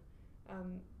great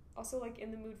one. Also, like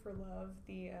In the Mood for Love,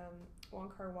 the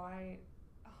Wong Kar-wai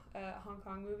Hong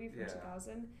Kong movie from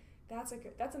 2000.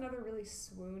 That's another really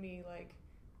swoony, like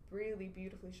really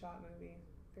beautifully shot movie.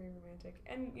 Very romantic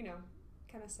and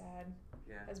kind of sad.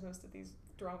 Yeah. As most of these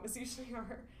dramas usually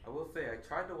are. I will say I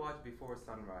tried to watch Before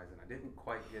Sunrise and I didn't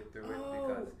quite get through it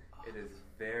because it is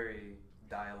very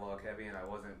dialogue heavy and I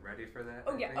wasn't ready for that.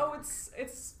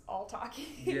 It's all talking.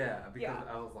 Yeah, because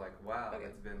I was like, wow,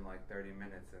 it's been like 30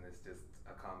 minutes and it's just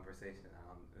a conversation. I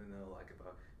don't know, like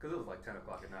because it was like 10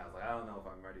 o'clock at night. I was like, I don't know if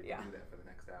I'm ready to do that for the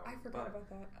next hour. I forgot about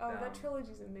that. That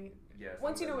trilogy's amazing. Yeah.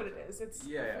 Once you know what it is, it's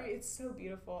it's so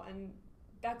beautiful and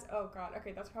that's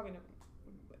that's probably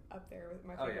up there with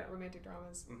my favorite romantic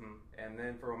dramas. And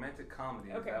then for romantic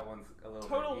comedies, that one's a little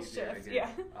total bit easier shift. to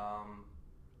get.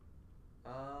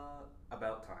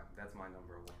 About Time. That's my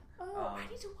number one. I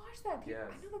need to watch that.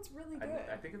 I know that's really good.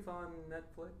 I think it's on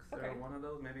Netflix or one of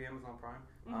those, maybe Amazon Prime.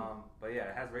 But yeah,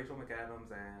 it has Rachel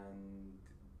McAdams and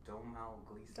Domhnall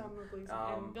Gleeson.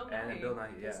 And Bill Nighy. And Bill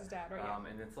Nighy, his dad, right?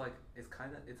 And it's like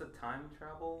it's a time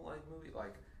travel like movie.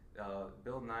 Like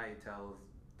Bill Nighy tells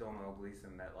Domhnall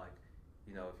Gleeson that like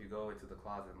if you go into the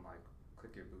closet and like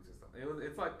click your boots or something.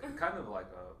 It's like kind of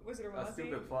like a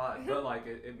stupid plot, but like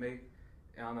it made.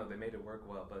 I don't know, they made it work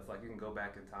well, but it's like you can go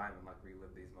back in time and like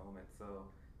relive these moments. So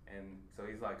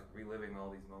he's like reliving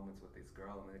all these moments with this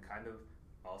girl, and it kind of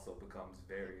also becomes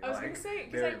very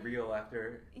very real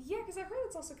after. Yeah, because I've heard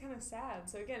it's also kind of sad.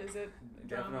 So again, is it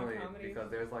definitely drama, comedy? Because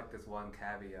there's like this one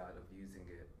caveat of using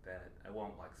it that I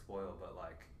won't like spoil, but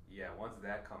like once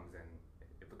that comes in,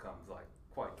 it becomes like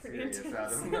quite pretty serious intense.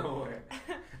 out of nowhere.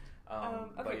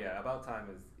 But yeah, About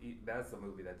Time that's a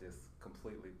movie that just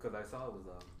completely because I saw it was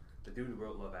the dude who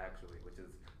wrote Love Actually, which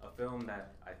is a film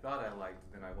that I thought I liked,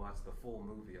 then I watched the full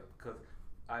movie of because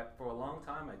for a long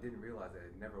time I didn't realize that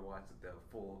I'd never watched the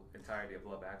full entirety of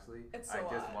Love Actually. I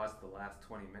just watched the last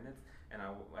 20 minutes, and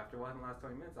after watching the last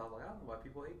 20 minutes, I was like, I don't know why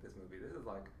people hate this movie. This is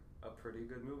like a pretty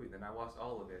good movie. Then I watched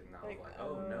all of it, and I was like,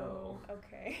 oh no.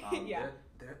 Okay.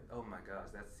 Oh my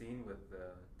gosh, that scene with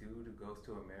the dude who goes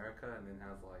to America and then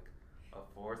has like a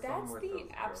foursome That's with the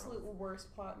those absolute girls.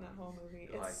 worst plot in that whole movie.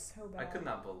 Like, it's so bad. I could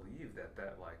not believe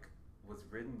that like was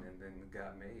written and then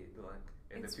got made. Like,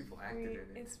 and the people acted in it.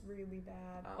 It's really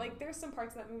bad. Like, there's some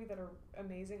parts of that movie that are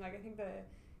amazing. Like, I think the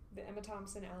Emma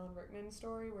Thompson, Alan Rickman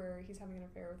story where he's having an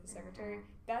affair with his secretary.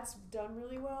 That's done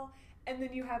really well. And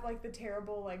then you have like the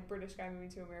terrible like British guy moving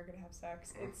to America to have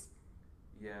sex. It's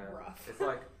rough. It's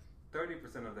like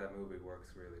 30% of that movie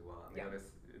works really well.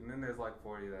 And then there's like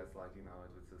 40 that's like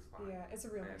it's just fine. Yeah, it's a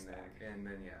real mixed bag. And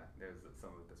then there's some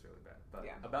of it that's really bad. But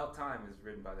About Time is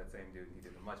written by that same dude, and he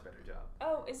did a much better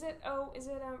job. Is it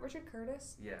Richard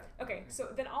Curtis? Yeah. Okay, so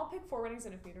then I'll pick Four Weddings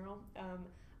and a Funeral.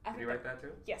 Did you write that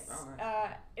too? Yes. Oh,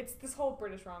 nice. It's this whole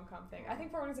British rom-com thing. I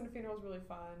think Four Weddings and a Funeral is really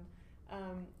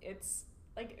fun. It's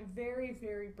like very,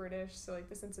 very British, so like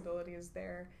the sensibility is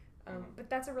there. But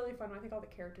that's a really fun one. I think all the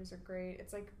characters are great.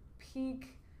 It's like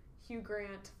peak Hugh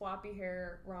Grant floppy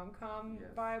hair rom-com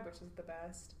vibe, which is the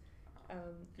best.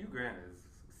 Hugh Grant is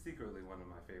secretly one of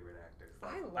my favorite actors.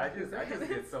 Like, I just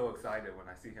get so excited when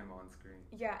I see him on screen.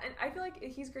 Yeah, and I feel like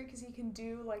he's great because he can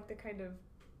do like the kind of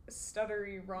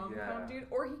stuttery rom-com dude,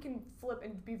 or he can flip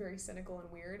and be very cynical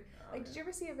and weird. Did you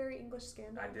ever see A Very English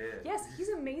Scandal? I did. Yes, he's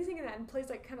amazing in that and plays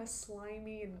like kind of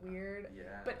slimy and weird,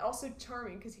 but also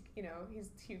charming because he's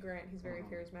Hugh Grant. He's very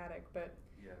charismatic, but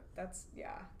that's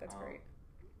great.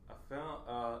 A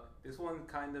film. This one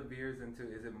kind of veers into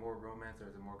is it more romance or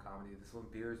is it more comedy? This one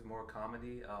veers more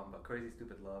comedy. But Crazy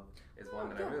Stupid Love is one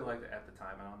that I really liked at the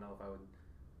time. I don't know if I would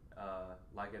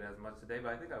like it as much today,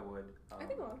 but I think I would. I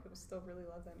think a lot of people still really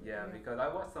love that movie. Yeah, because I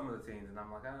watched some of the scenes and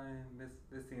I'm like,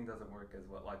 this scene doesn't work as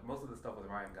well. Like most of the stuff with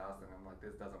Ryan Gosling, I'm like,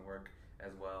 this doesn't work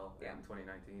as well in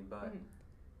 2019. But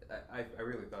I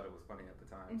really thought it was funny at the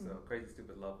time. So Crazy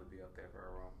Stupid Love would be up there for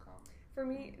a rom-com. For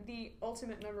me, the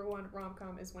ultimate #1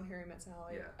 rom-com is When Harry Met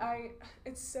Sally. Yeah.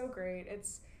 It's so great.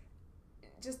 It's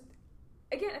just,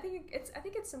 again, I think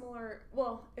it's similar.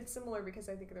 Well, it's similar because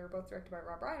I think they were both directed by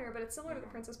Rob Reiner, but it's similar to The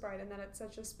Princess Bride in that it's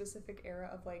such a specific era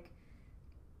of like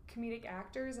comedic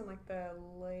actors in like the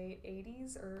late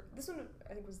 80s, or this one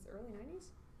I think was the early 90s.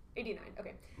 89.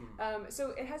 Okay.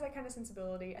 So it has that kind of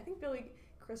sensibility. I think Billy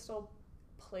Crystal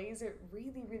plays it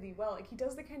really, really well. Like, he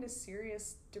does the kind of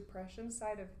serious depression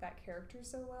side of that character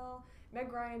so well.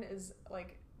 Meg Ryan is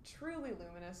like truly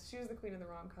luminous. She was the queen of the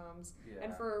rom-coms,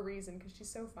 and for a reason, because she's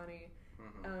so funny.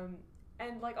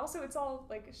 And like also it's all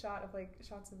like shot of like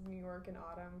shots of New York in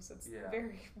autumn, so it's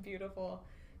very beautiful.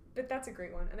 But that's a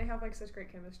great one, and they have like such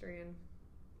great chemistry, and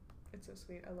it's so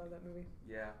sweet. I love that movie.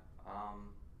 Yeah.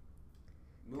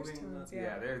 There's tons,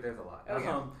 there's a lot.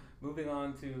 Moving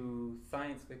on to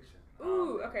science fiction.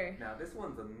 Ooh, okay. Now this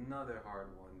one's another hard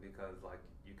one because like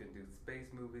you can do space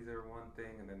movies are one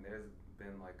thing, and then there's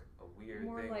been like a weird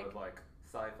thing with like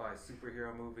sci-fi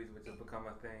superhero movies, which has become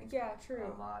a thing. Yeah,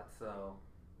 true. A lot. So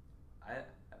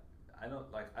I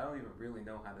don't even really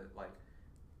know how to like.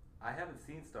 I haven't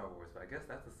seen Star Wars, but I guess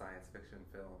that's a science fiction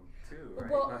film too,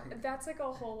 right? Well, that's like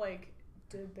a whole like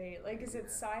debate. Like, is it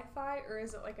sci-fi or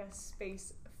is it like a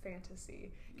space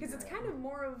fantasy? Because it's kind of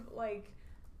more of like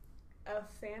a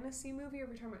fantasy movie. If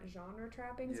we're talking about genre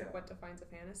trappings, like what defines a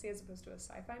fantasy as opposed to a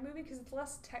sci-fi movie, because it's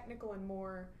less technical and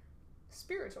more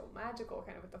spiritual, magical,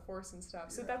 kind of with the Force and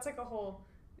stuff. So that's like a whole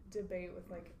debate with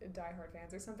like diehard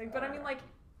fans or something. But I mean, like,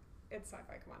 it's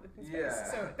sci-fi. Come on, it's in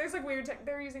space. So there's like weird tech.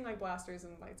 They're using like blasters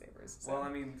and lightsabers. So. Well, I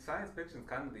mean, science fiction is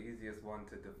kind of the easiest one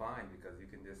to define because you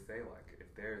can just say like,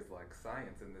 if there's like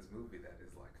science in this movie that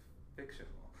is like fictional,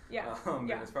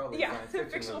 then it's probably science fiction.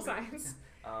 Fictional movie. science.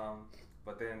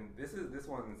 But then this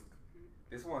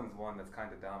one's one that's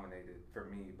kind of dominated for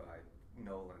me by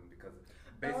Nolan because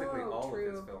basically all of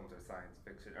his films are science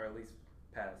fiction, or at least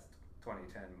past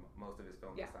 2010, most of his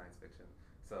films are science fiction.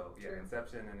 So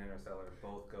Inception and Interstellar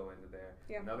both go into there.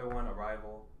 Another one,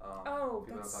 Arrival.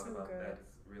 That's so good. That's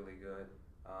really good.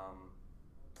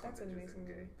 That's an amazing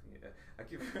movie.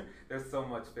 There's so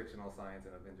much fictional science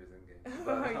in Avengers Endgame.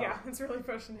 But, it's really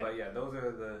pushing it. But yeah, those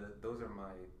are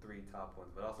my 3 top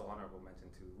ones. But also honorable mention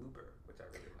to Looper, which I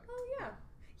really liked. Oh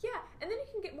yeah, and then you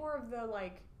can get more of the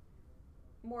like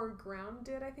more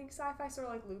grounded, I think, sci-fi, sort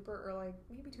of like Looper, or like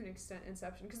maybe to an extent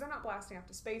Inception, because they're not blasting off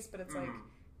to space, but it's like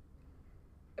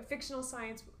a fictional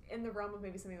science in the realm of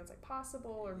maybe something that's like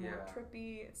possible or more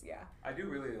trippy. It's I do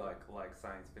really like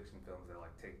science fiction films that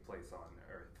like take place on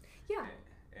Earth.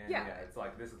 And it's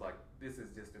like this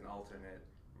is just an alternate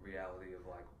reality of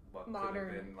like what modern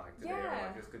could have been like today, or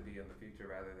like this could be in the future,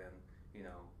 rather than we're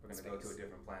gonna go to a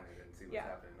different planet and see what's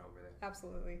happening over there.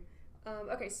 Absolutely.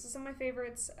 Okay, so some of my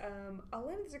favorites. A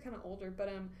lot of these are kind of older, but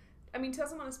I mean,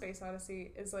 2001: A Space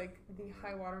Odyssey is like the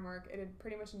high watermark. It had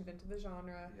pretty much invented the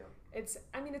genre. It's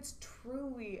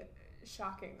truly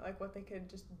shocking, like what they could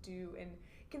just do. And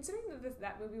considering that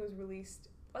that movie was released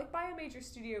like by a major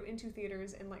studio into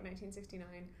theaters in like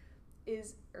 1969,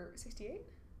 is 68,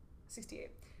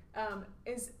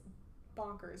 is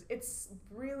bonkers. It's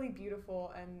really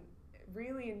beautiful and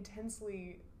really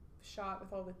intensely shot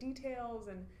with all the details,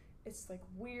 and it's like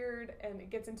weird, and it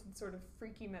gets into sort of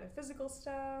freaky metaphysical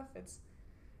stuff.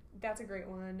 That's a great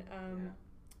one.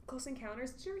 Close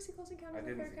Encounters. Did you ever see Close Encounters? I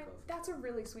didn't see Close. That's a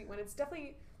really sweet one. It's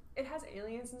definitely, it has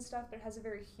aliens and stuff, but it has a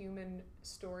very human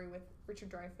story with Richard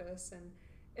Dreyfuss, and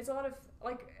it's a lot of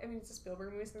like, I mean, it's a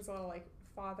Spielberg movie, so there's a lot of like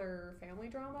father-family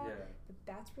drama. But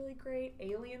that's really great.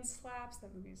 Alien slaps.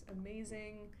 That movie's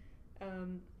amazing.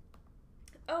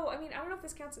 I mean, I don't know if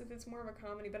this counts if it's more of a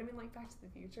comedy, but I mean, like Back to the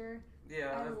Future.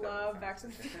 I love Back to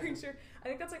the Future. I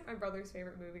think that's like my brother's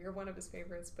favorite movie, or one of his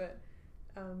favorites. But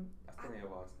I still need to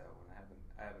watch that one.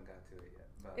 I haven't got to it yet.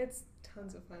 But it's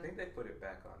tons of fun. I think they put it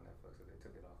back on Netflix, or they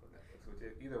took it off of Netflix.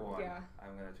 Which either one,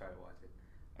 I'm gonna try to watch it.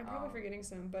 I'm probably forgetting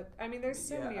some, but I mean, there's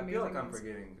so many amazing ones. I feel like I'm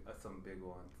forgetting some big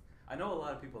ones. I know a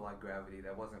lot of people like Gravity.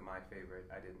 That wasn't my favorite.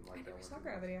 I didn't like that one. I never saw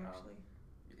Gravity actually.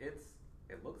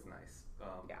 It looks nice.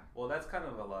 Well, that's kind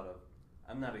of a lot of.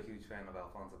 I'm not a huge fan of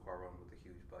Alfonso Cuarón with a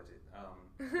huge budget,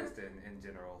 just in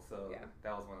general. So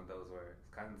that was one of those where it's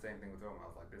kind of the same thing with Rome. I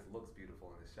was like, this looks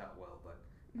beautiful and it's shot well, but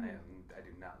I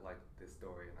do not like this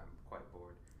story, and I'm quite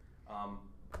bored.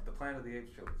 The Planet of the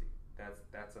Apes trilogy.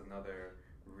 That's another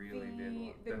really big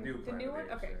one. The new Planet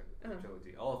of the Apes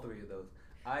trilogy. All 3 of those.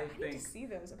 I think need to see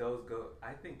those.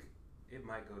 I think it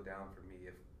might go down for me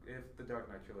if the Dark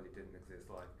Knight trilogy didn't exist,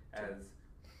 like as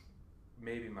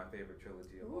maybe my favorite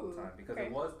trilogy of all time, because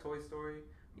it was Toy Story,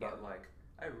 but like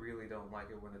I really don't like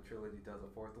it when a trilogy does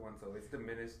a fourth one, so it's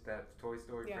diminished that Toy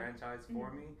Story franchise for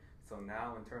me. So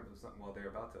now, in terms of something, well, they're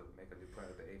about to make a new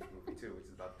Planet of the Apes movie too, which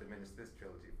is about to diminish this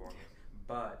trilogy for me.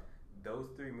 But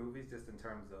those three movies, just in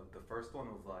terms of the first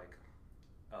one, was like,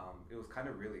 it was kind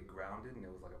of really grounded, and it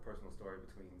was like a personal story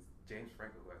between James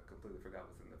Franco, who I completely forgot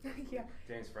was in the first movie.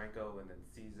 James Franco, and then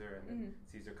Caesar, and then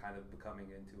Caesar kind of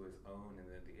becoming into his own, and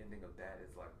then the ending of that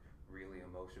is like really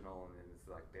emotional, and then it's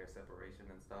like their separation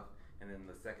and stuff. And then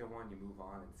the second one, you move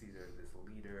on, and Caesar is this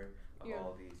leader of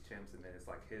all these chimps, and then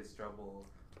it's like his struggle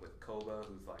with Koba,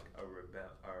 who's like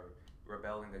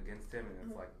rebelling against him, and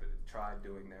it's like the tribe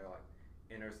doing their like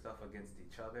inner stuff against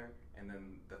each other. And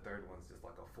then the third one's just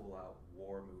like a full-out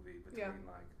war movie between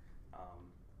like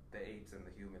the apes and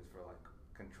the humans for like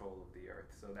control of the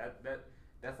earth. So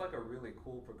that's like a really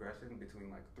cool progression between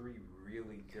like three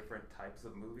really different types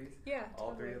of movies. Yeah,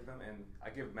 all three of them. And I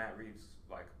give Matt Reeves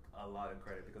like a lot of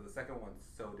credit because the second one's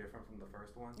so different from the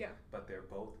first one. Yeah. But they're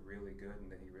both really good,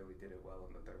 and then he really did it well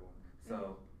in the third one.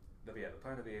 So the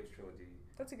Planet of the Apes trilogy.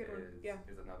 That's a good one. Yeah.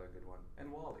 Is another good one.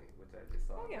 And WALL-E, which I just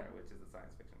saw there, which is a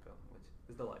science fiction film, which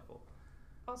is delightful.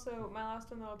 Also, my last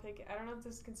one that I'll pick, I don't know if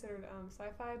this is considered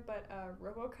sci-fi, but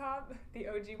RoboCop, the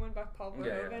OG one by Paul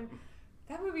Verhoeven. Yeah.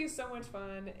 That movie is so much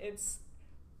fun. It's,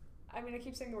 I mean, I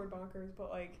keep saying the word bonkers, but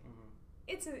like,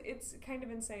 it's kind of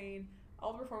insane.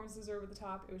 All the performances are over the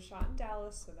top. It was shot in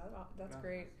Dallas, so that's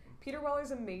great. Peter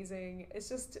Weller's amazing. It's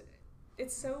just,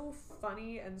 it's so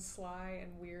funny and sly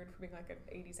and weird for being like an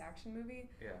 80s action movie.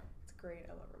 Yeah. It's great.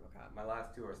 I love RoboCop. My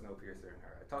last two are Snowpiercer and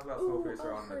Her. I talked about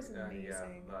Snowpiercer on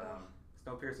amazing. But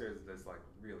Snowpiercer is this like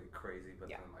really crazy, but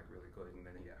then like really good, and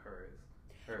then Her is.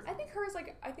 I think Her is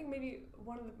like, I think maybe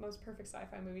one of the most perfect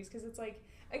sci-fi movies, because it's like,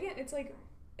 again, it's like,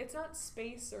 it's not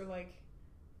space or like,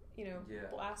 you know,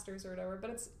 blasters or whatever,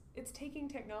 but it's taking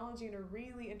technology in a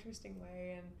really interesting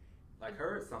way. And like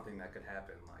Her is something that could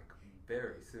happen like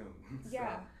very soon. So,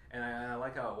 and I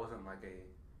like how it wasn't like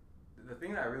the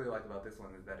thing that I really liked about this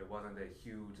one is that it wasn't a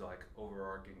huge like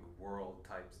overarching world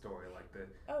type story like the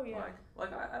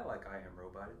like I like I Am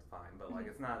Robot, it's fine, but like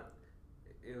it's not.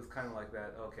 It was kind of like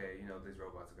that. Okay, you know, these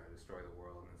robots are going to destroy the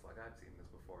world, and it's like I've seen this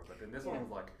before. But then this one was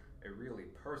like a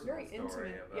really personal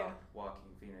story about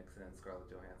Joaquin Phoenix and Scarlett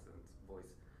Johansson's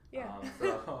voice. Yeah.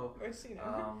 Her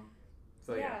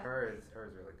is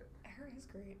really good. Her is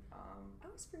great. I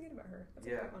always forget about Her. That's a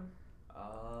great one.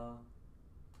 I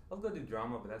was gonna do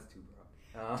drama, but that's too broad.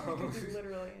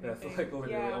 Literally anything. That's like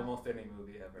literally almost any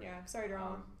movie ever. Yeah. Sorry,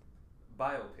 drama.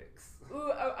 Biopics. Ooh.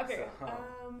 Okay.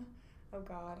 Oh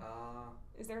God.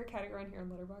 Is there a category in here on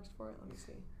Letterboxd for it? Let me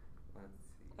see. Let's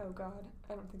see. Oh God,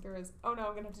 I don't think there is. Oh no,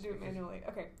 I'm gonna have to do it manually.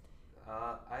 Okay.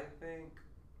 I think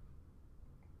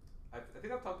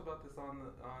I've talked about this on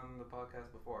the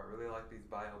podcast before. I really like these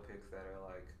biopics that are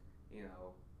like, you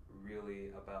know,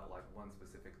 really about like one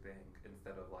specific thing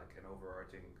instead of like an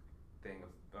overarching thing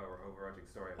or overarching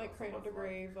story. Like Cradle to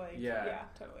Grave, like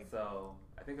totally. So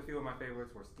I think a few of my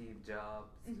favorites were Steve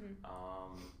Jobs.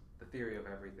 The Theory of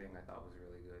Everything I thought was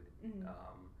really good.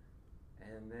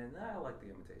 And then I like The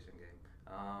Imitation Game.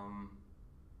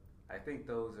 I think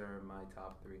those are my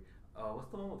top three.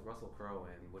 What's the one with Russell Crowe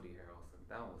and Woody Harrelson?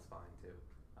 That one was fine too.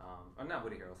 Or not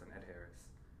Woody Harrelson, Ed Harris.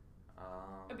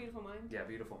 A Beautiful Mind? Yeah,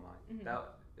 Beautiful Mind.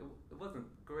 It wasn't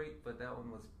great, but that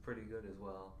one was pretty good as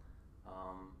well.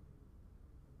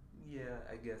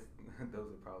 I guess those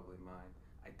are probably mine.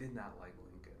 I did not like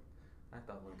Lincoln. I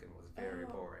thought Lincoln was very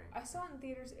boring. I saw it in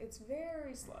theaters. It's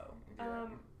very slow.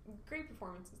 Great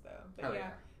performances though. But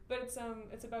but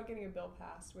it's about getting a bill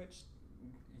passed, which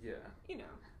you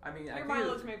know. I mean, your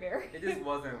mileage may vary. It just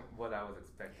wasn't what I was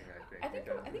expecting. I think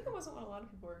it wasn't what a lot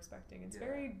of people were expecting. It's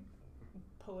very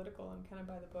political and kind of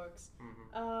by the books.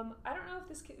 I don't know if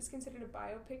this is considered a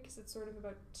biopic because it's sort of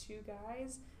about two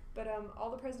guys. But All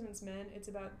the President's Men, it's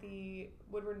about the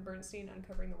Woodward and Bernstein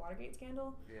uncovering the Watergate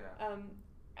scandal. Yeah.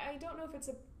 I don't know if it's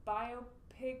a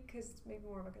biopic because it's maybe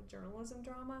more of like a journalism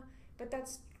drama, but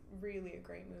that's really a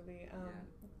great movie.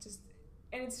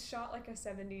 And it's shot like a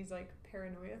 70s like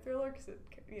paranoia thriller because it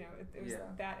was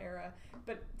that era.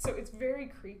 But so it's very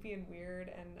creepy and weird,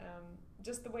 and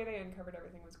just the way they uncovered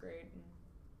everything was great.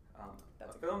 A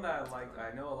film that I liked,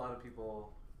 I know a lot of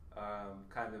people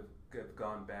kind of have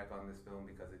gone back on this film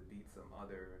because it beat some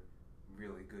other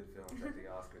really good films at the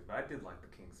Oscars, but I did like The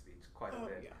King's Speech quite a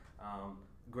bit. Yeah.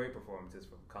 Great performances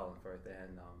from Colin Firth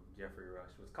and Jeffrey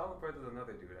Rush. Colin Firth is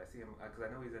another dude. I see him because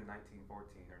I know he's in 1914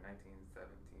 or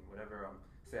 1917, whatever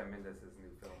Sam Mendes'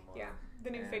 new film was. Yeah,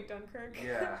 the new fake Dunkirk.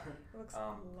 Yeah. It looks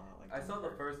a lot like I saw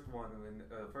the first one, and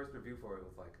the first review for it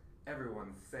was like,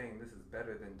 everyone's saying this is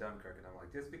better than Dunkirk, and I'm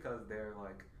like, just because they're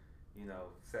like, you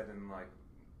know, set in like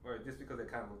or just because they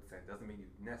kind of look the same doesn't mean you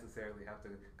necessarily have to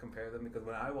compare them. Because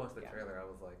when I watched the trailer, I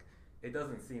was like, it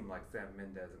doesn't seem like Sam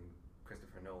Mendes and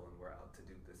Christopher Nolan were out to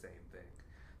do the same thing.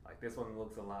 Like this one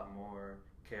looks a lot more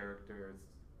characters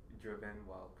driven,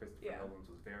 while Christopher Nolan's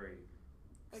was very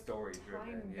story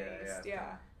driven.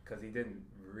 Yeah. Because he didn't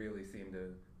really seem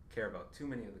to care about too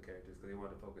many of the characters because he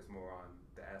wanted to focus more on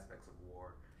the aspects of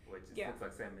war, which it looks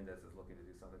like Sam Mendes is looking to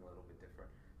do something a little bit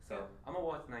different. So I'm gonna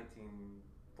watch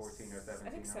 1914 or 17.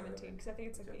 I think 17 because I think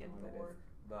it's like the end of the war.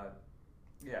 But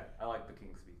yeah, I like The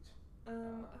King's Speech.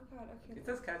 Oh God, okay. It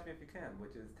says Catch Me If You Can,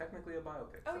 which is technically a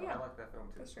biopic. Oh, so I like that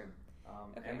film too. That's true.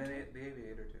 And then The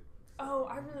Aviator too. So.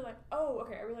 I really like.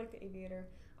 I really like The Aviator.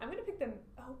 I'm gonna pick the.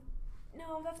 Oh,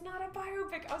 no, that's not a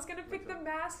biopic. I was gonna pick The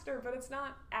Master, but it's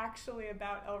not actually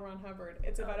about L. Ron Hubbard.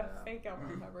 It's about a fake L.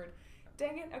 Ron Hubbard.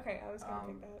 Dang it. Okay, I was gonna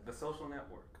pick that. The Social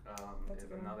Network is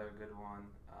another good one.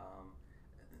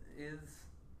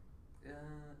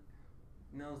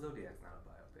 No, Zodiac's not a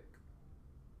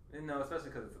biopic. No,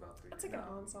 especially because it's about 3. It's like an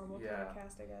ensemble kind of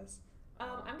cast, I guess.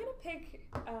 I'm gonna pick.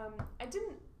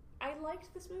 I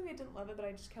liked this movie. I didn't love it, but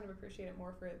I just kind of appreciate it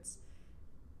more for its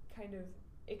kind of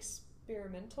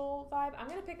experimental vibe. I'm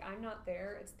gonna pick I'm Not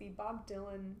There. It's the Bob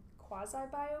Dylan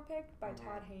quasi-biopic by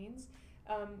Todd Haynes.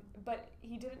 But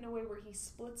he did it in a way where he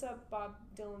splits up Bob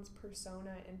Dylan's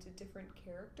persona into different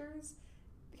characters,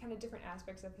 kind of different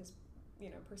aspects of his,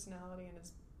 personality and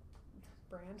his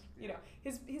brand,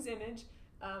 his image.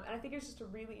 And I think it's just a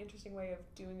really interesting way of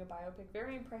doing a biopic,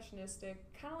 very impressionistic,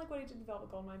 kind of like what he did in Velvet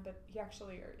Goldmine, but he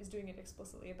actually is doing it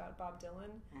explicitly about Bob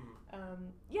Dylan.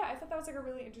 I thought that was like a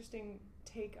really interesting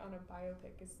take on a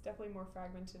biopic. It's definitely more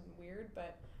fragmented and weird,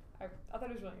 but I thought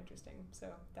it was really interesting, so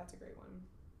that's a great one.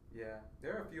 Yeah,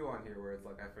 there are a few on here where it's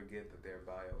like I forget that they're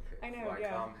biopics. I know, like,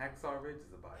 Hacksaw Ridge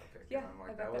is a biopic. Yeah, and I'm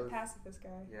like, that pacifist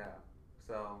guy. Yeah,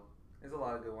 so there's a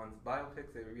lot of good ones.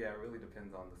 Biopics, it really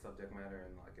depends on the subject matter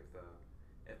and like if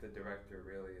the director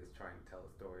really is trying to tell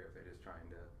a story, or if they're just trying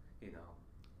to,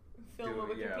 fill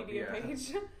a Wikipedia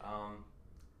page.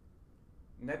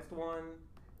 Next one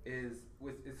is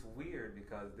it's weird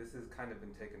because this has kind of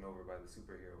been taken over by the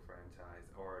superhero franchise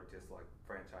or just like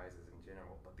franchises in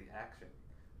general, but the action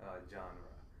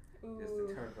genre. Just in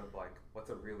terms of like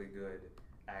what's a really good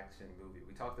action movie.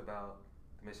 We talked about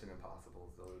Mission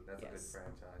Impossible, so that's a good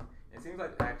franchise. It seems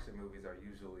like action movies are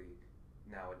usually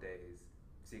nowadays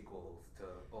sequels to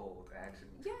old action.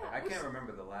 Yeah, I can't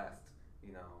remember the last,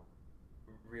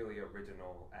 really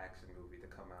original action movie to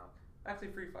come out. Actually,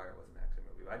 Free Fire was an action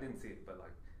movie. I didn't see it, but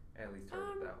like I at least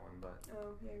heard of that one. But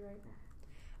oh yeah, you're right.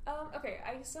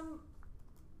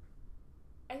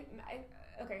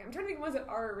 Okay, I'm trying to think of ones that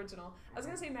are original. I was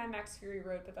gonna say Mad Max Fury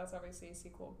Road, but that's obviously a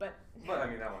sequel. But I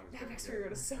mean that one is Mad Max Fury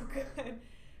Road is so good.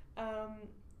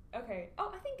 Okay.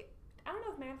 Oh, I don't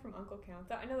know if Man from U.N.C.L.E.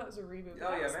 counts. I know that was a reboot.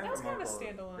 Oh yeah, that was kind of a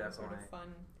U.N.C.L.E. standalone sort of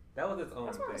fun. That was its own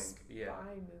That's more thing. Of a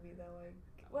spy movie though.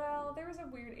 Well, there was a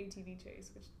weird ATV chase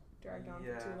which dragged on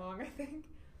for too long, I think.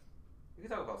 We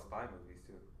can talk about spy movies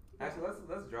too. Yeah. Actually,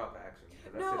 let's drop action.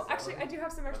 No, actually, I do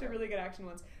have some actually really good action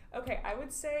ones. Okay, I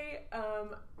would say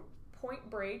Point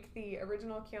Break, the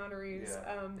original Keanu Reeves.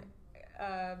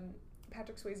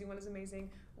 Patrick Swayze one is amazing.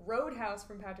 Roadhouse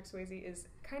from Patrick Swayze is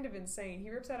kind of insane. He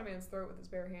rips out a man's throat with his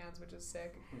bare hands, which is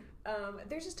sick.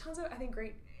 There's just tons of, I think,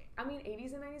 great,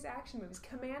 80s and 90s action movies.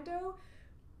 Commando,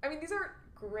 these aren't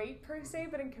great per se,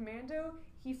 but in Commando,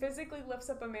 he physically lifts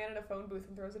up a man in a phone booth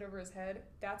and throws it over his head.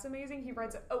 That's amazing. He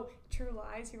rides True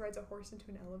Lies, he rides a horse into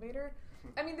an elevator.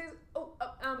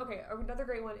 Another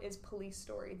great one is Police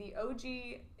Story, the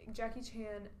OG Jackie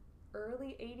Chan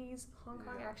early 80s Hong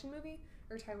Kong action movie,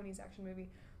 or Taiwanese action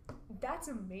movie. That's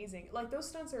amazing. Like, those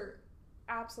stunts are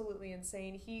absolutely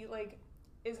insane. He,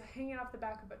 is hanging off the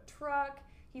back of a truck.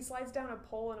 He slides down a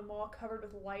pole in a mall covered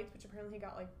with lights, which apparently he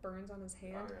got, burns on his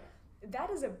hand. Oh, yeah. That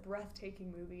is a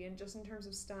breathtaking movie, and just in terms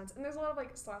of stunts. And there's a lot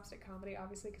of, slapstick comedy,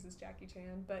 obviously, because it's Jackie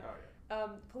Chan. But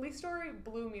Police Story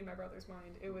blew me and my brother's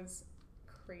mind. It was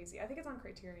crazy. I think it's on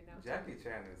Criterion now. Jackie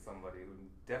Chan is somebody who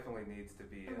definitely needs to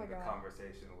be in the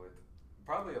conversation with,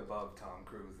 probably above Tom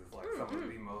Cruise, is some of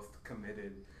the most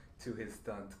committed to his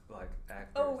stunt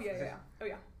actors. Oh yeah.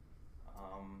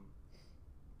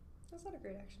 Those are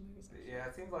great action movies. Actually. Yeah,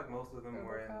 it seems like most of them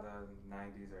were in the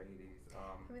 90s or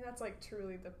 80s. That's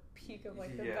truly the peak of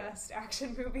the best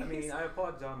action movies. I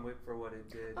applaud John Wick for what it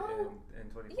did in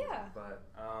 2014. Yeah, but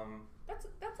that's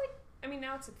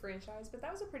now it's a franchise, but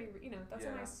that was a pretty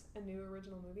that's a new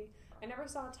original movie. I never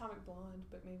saw Atomic Blonde,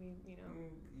 but maybe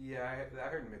Yeah, I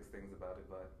heard mixed things about it,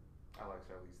 but I like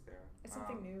Charlize Theron. It's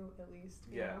something new, at least.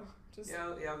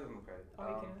 I'll give them credit. All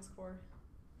you can ask for.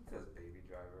 says Baby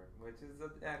Driver, which is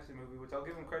an action movie, which I'll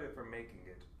give him credit for making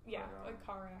it. Yeah, but, like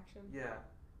car action. Yeah.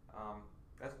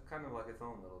 That's kind of like its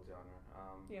own little genre.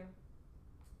 Yeah.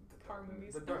 Car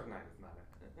movies. The Dark Knight is not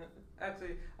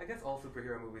actually, I guess all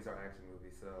superhero movies are action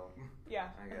movies, so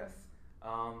yeah. I guess.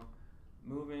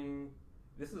 Moving.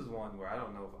 This is one where I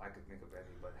don't know if I could think of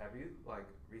any, but have you like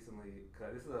recently?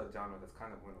 Cause this is a genre that's kind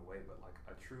of went away, but like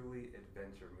a truly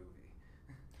adventure movie,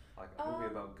 like a movie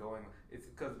about going. It's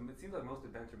because it seems like most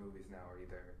adventure movies now are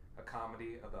either a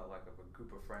comedy about like a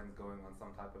group of friends going on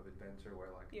some type of adventure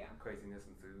where like craziness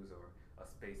ensues, or a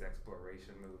space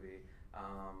exploration movie.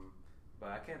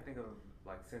 But I can't think of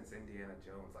like since Indiana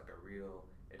Jones like a real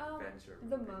adventure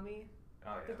movie. The Mummy.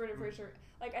 Oh, yeah. The Brendan Fraser.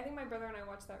 Like, I think my brother and I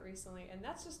watched that recently, and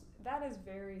that is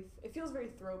very, it feels very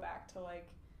throwback to, like,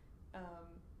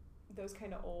 those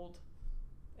kind of old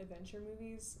adventure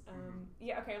movies.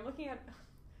 Yeah, okay, I'm looking at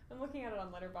it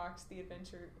on Letterboxd, the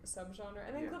adventure subgenre,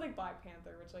 and they include, like, Black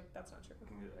Panther, which, like, that's not true.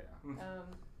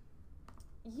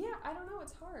 Yeah, I don't know,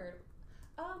 it's hard.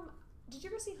 Did you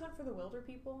ever see Hunt for the Wilder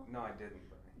People? No, I didn't,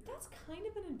 but... That's kind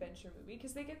of an adventure movie,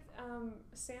 because they get,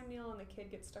 Sam Neill and the kid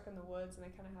get stuck in the woods, and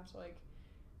they kind of have to, like,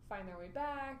 find their way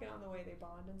back, and on the way they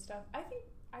bond and stuff. I think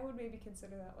I would maybe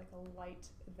consider that like a light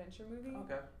adventure movie.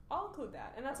 Okay. I'll include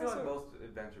that. And that's I feel also like most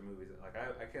adventure movies, like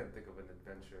I can't think of an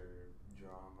adventure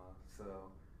drama,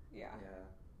 so yeah.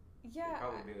 It'd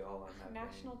probably be all on that.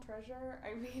 National Treasure.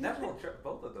 I mean,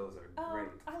 both of those are great.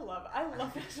 I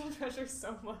love National Treasure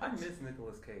so much. I miss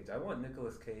Nicolas Cage. I want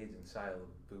Nicolas Cage and Shia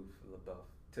LaBeouf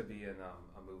to be in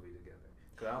a movie together.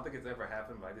 I don't think it's ever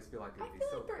happened, but I just feel like it'd be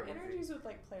so crazy. I feel like their energies would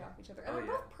like play off each other, and they're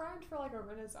both primed for like a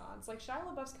renaissance. Like Shia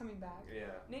LaBeouf's coming back. Yeah.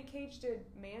 Nick Cage did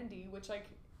Mandy, which like,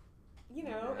 you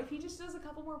know, if he just does a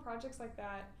couple more projects like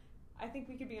that, I think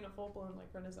we could be in a full blown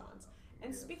like renaissance.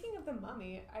 And speaking of the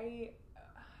Mummy, I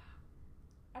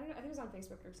don't know. I think it was on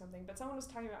Facebook or something, but someone was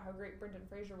talking about how great Brendan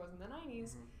Fraser was in the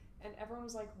 '90s. And everyone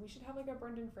was like, we should have like a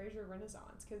Brendan Fraser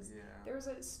renaissance, because there was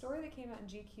a story that came out in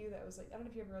GQ that was like, I don't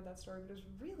know if you ever read that story, but it was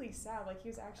really sad. Like he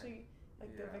was actually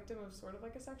like the victim of sort of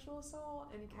like a sexual assault,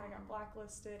 and he kind of got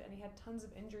blacklisted, and he had tons of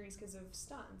injuries because of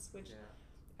stunts, which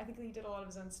I think he did a lot of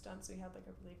his own stunts, so he had like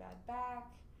a really bad back.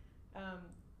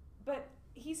 But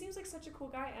he seems like such a cool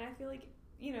guy, and I feel like,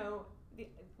 you know,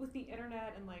 with the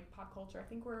internet and like pop culture, I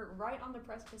think we're right on the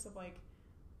precipice of like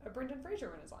a Brendan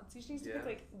Fraser renaissance. He needs to pick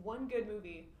like one good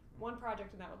movie, one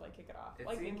project, and that would like kick it off. It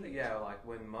like seemed like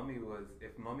when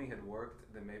if Mummy had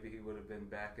worked, then maybe he would have been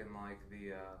back in like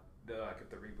the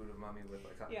reboot of Mummy with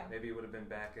like maybe he would have been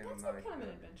back in that's like kind of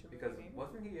an adventure movie. Because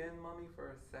wasn't he in Mummy for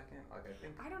a second? Like I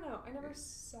think I don't know. I never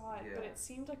saw it, but it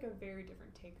seemed like a very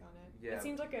different take on it. Yeah, it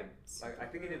seemed like a I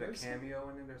think he did a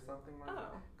cameo in it or something like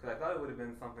that. Because I thought it would have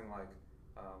been something like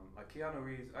Keanu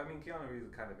Reeves. I mean, Keanu Reeves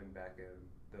has kind of been back in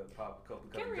the pop culture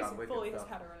because of John Wick and stuff.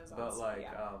 Had a renaissance, but like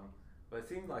but it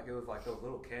seemed like it was like those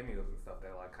little cameos and stuff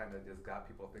that like kind of just got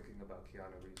people thinking about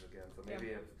Keanu Reeves again. So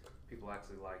maybe if people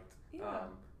actually liked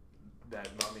that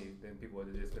Mummy, then people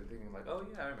would have just been thinking like, oh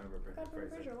yeah, I remember Brendan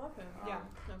Fraser. Love him.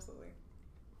 Absolutely.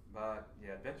 But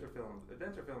yeah, adventure films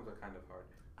are kind of hard.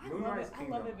 I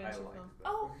love adventure films.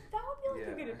 Oh, that would be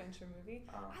like a good adventure movie.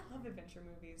 I love adventure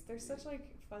movies. They're such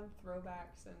like fun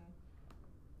throwbacks, and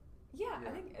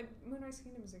I think Moonrise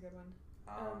Kingdom is a good one.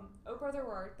 Oh Brother,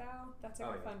 Where Art Thou? That's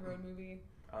like a fun road movie.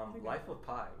 Life of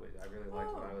Pi, which I really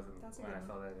liked when I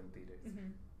saw that in theaters,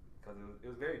 because it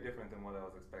was very different than what I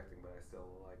was expecting, but I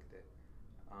still liked it.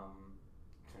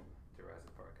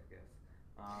 Jurassic Park, I guess.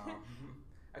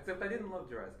 Except I didn't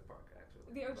love Jurassic Park actually.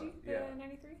 The OG, the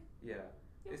 '93. Yeah,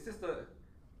 it's just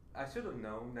I should have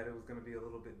known that it was going to be a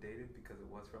little bit dated because it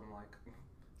was from like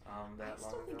that long ago. I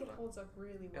still think it holds up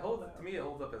really well. To me, it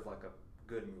holds up as like a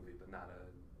good movie, but not a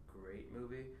great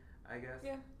movie, I guess.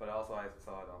 Yeah. But also I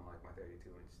saw it on like my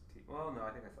 32-inch TV. Well, no,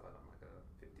 I think I saw it on like a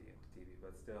 50-inch TV,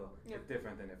 but still, it's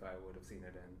different than if I would have seen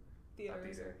it in a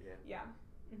theater. Yeah.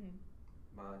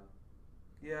 But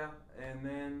and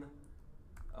then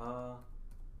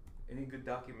any good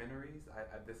documentaries?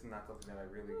 This is not something that I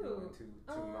really go into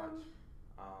too much.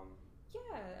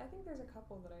 I think there's a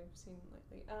couple that I've seen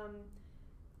lately.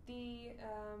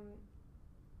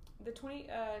 The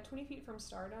 20 Feet from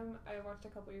Stardom, I watched a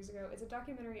couple years ago. It's a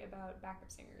documentary about backup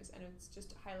singers, and it's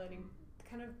just highlighting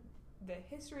kind of the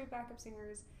history of backup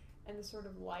singers and the sort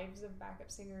of lives of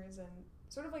backup singers, and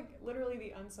sort of like literally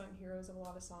the unsung heroes of a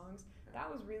lot of songs. That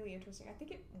was really interesting. I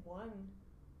think it won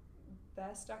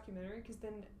Best Documentary, because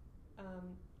then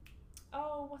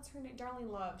what's her name?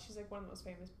 Darlene Love. She's like one of the most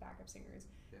famous backup singers,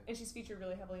 and she's featured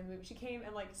really heavily in the movie. She came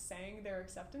and like sang their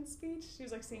acceptance speech. She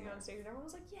was like singing on stage, and everyone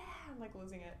was like, "Yeah!" I'm like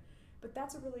losing it. But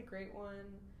that's a really great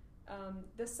one.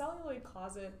 The Celluloid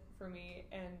Closet for me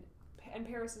and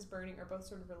Paris is Burning are both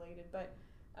sort of related, but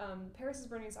Paris is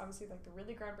Burning is obviously like the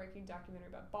really groundbreaking documentary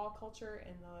about ball culture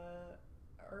in the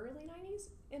early 90s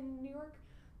in New York,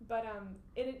 but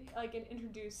it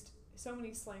introduced so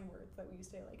many slang words that we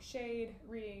used to say, like shade,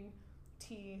 reading,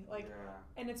 tea,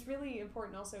 and it's really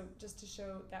important also just to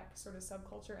show that sort of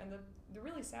subculture. And the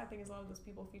really sad thing is a lot of those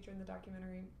people featured in the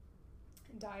documentary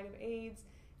died of AIDS.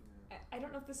 I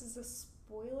don't know if this is a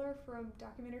spoiler for a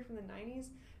documentary from the 90s,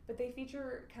 but they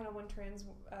feature kind of one trans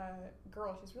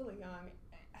girl. She's really young.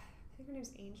 I think her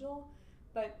name's Angel,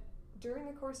 but during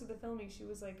the course of the filming, she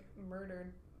was like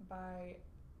murdered by,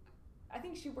 I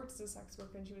think she worked as a sex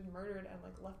worker, and she was murdered and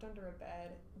like left under a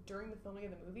bed during the filming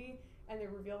of the movie, and they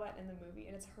reveal that in the movie,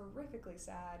 and it's horrifically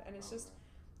sad. And it's just,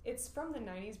 it's from the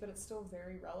 90s, but it's still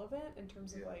very relevant in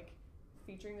terms of like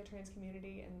featuring the trans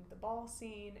community and the ball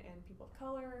scene and people of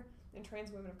color and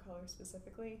trans women of color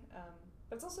specifically.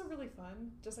 But it's also really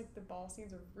fun. Just like the ball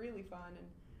scenes are really fun and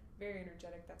very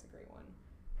energetic. That's a great one.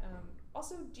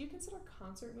 Also, do you consider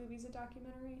concert movies a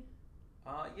documentary?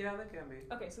 Yeah, they can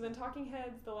be. Okay, so then Talking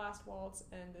Heads, The Last Waltz,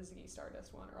 and the Ziggy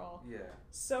Stardust one are all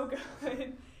so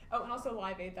good. Oh, and also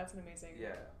Live Aid, that's an amazing. Yeah.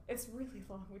 It's really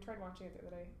long. We tried watching it the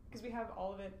other day because we have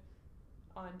all of it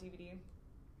on DVD.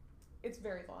 It's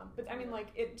very long, but I mean, like,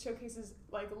 it showcases,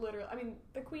 like, literally, I mean,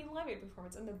 the Queen Live Aid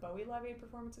performance and the Bowie Live Aid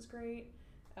performance is great.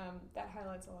 That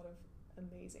highlights a lot of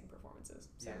amazing performances.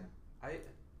 So. Yeah.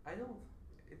 I don't,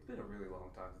 it's been a really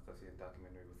long time since I've seen a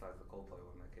documentary besides the Coldplay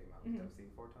one that came out, which I've seen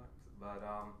 4 times. But,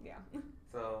 yeah.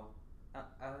 So,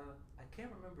 I can't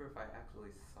remember if I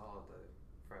actually saw the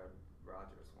Fred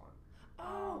Rogers one.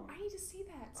 Oh, I need to see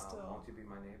that still. Won't You Be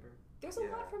My Neighbor? There's a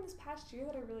lot from this past year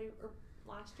that I really, or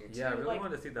last year too. Yeah, I really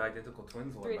wanted to see the Identical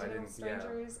Twins one. Three Identical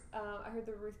Strangers. I heard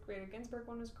the Ruth Bader Ginsburg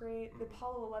one was great. The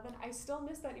Apollo 11. I still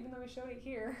miss that, even though we showed it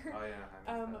here. Oh yeah,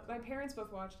 I missed that. My parents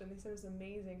both watched it and they said it was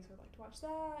amazing, so I'd like to watch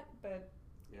that. But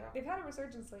they've had a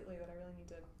resurgence lately that I really need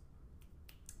to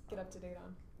get up to date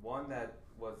on. One that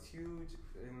was huge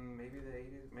in maybe the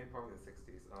 80s, maybe probably the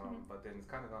 60s, but then it's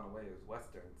kind of gone away is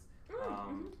Westerns.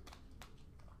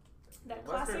 That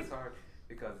classic. Westerns are,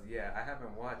 because I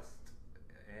haven't watched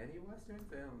any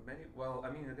Westerns. Well, I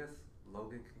mean, I guess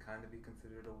Logan can kind of be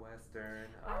considered a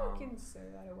Western. I would consider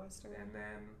that a Western. And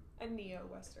then a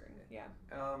neo-Western, yeah.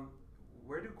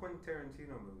 Where do Quentin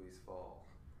Tarantino movies fall?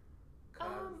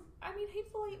 I mean,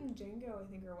 Hateful Eight and Django, I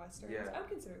think, are Westerns. Yeah. I would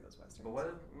consider those Westerns. But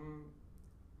what?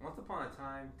 Once Upon a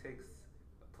Time takes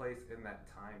place in that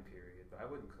time period, but I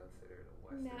wouldn't consider it a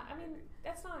Western. Nah, I mean,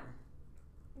 that's not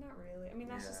really. I mean,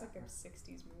 that's just like a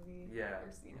 60s movie. Yeah. Or,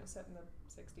 set in the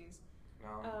 60s.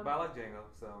 But I like Django,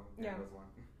 so Django's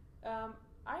one.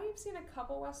 I've seen a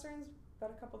couple Westerns,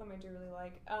 but a couple of them I do really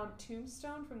like.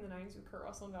 Tombstone from the 90s with Kurt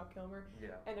Russell and Val Kilmer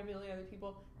and a million other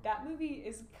people. That movie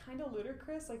is kind of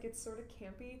ludicrous. Like, it's sort of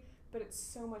campy, but it's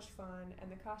so much fun,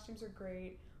 and the costumes are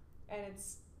great, and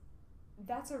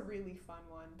that's a really fun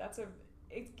one.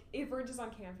 It verges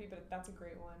on campy, but that's a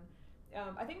great one.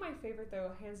 I think my favorite,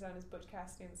 though, hands down, is Butch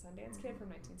Cassidy and the Sundance Kid from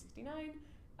 1969.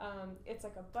 It's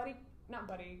like not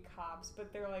buddy cops, but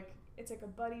it's like a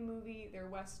buddy movie.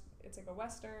 It's like a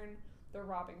Western. They're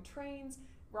robbing trains.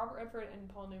 Robert Redford and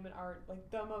Paul Newman are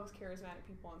like the most charismatic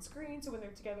people on screen, so when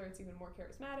they're together, it's even more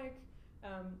charismatic.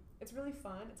 It's really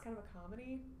fun. It's kind of a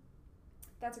comedy.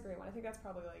 That's a great one. I think that's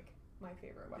probably like my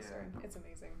favorite Western. It's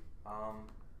amazing.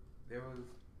 There was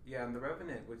and The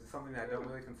Revenant, which is something that I don't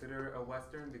really consider a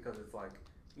Western because it's like,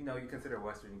 you consider a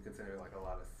Western, you consider like a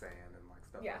lot of sand and like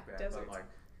stuff like that. Deserts. But like,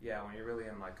 when you're really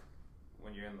in like,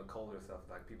 when you're in the colder stuff,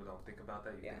 like people don't think about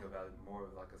that. You think about it more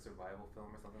of like a survival film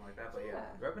or something like that. But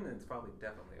Revenant's probably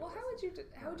definitely. Well,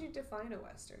 how would you define a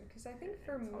Western? Because I think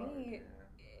for me,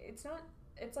 it's not.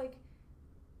 It's like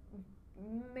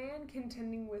man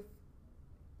contending with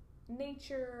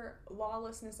nature,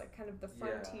 lawlessness, like kind of the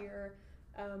frontier.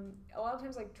 A lot of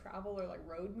times like travel or like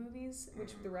road movies,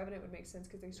 which The Revenant would make sense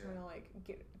because they're trying to like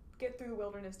get through the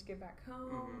wilderness to get back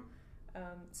home.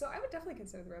 So I would definitely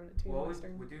consider The Revenant too a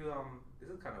Western. Would you this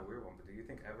is kind of a weird one, but do you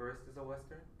think Everest is a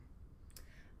Western?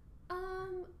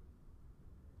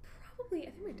 Probably.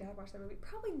 I think my dad watched that movie.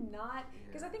 Probably not,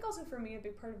 because I think also for me a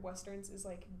big part of Westerns is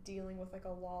like dealing with like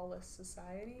a lawless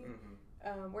society.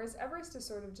 Whereas Everest is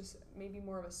sort of just maybe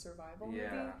more of a survival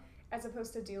movie, as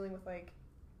opposed to dealing with like,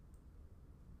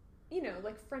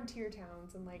 like frontier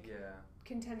towns and like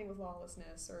contending with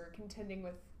lawlessness or contending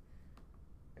with.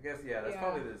 I guess that's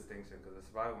probably the distinction, because a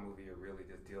survival movie you're really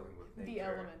just dealing with nature, the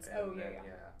elements.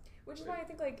 Which is why I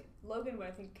think like Logan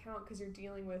would count, because you're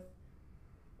dealing with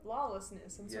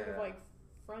lawlessness and sort of like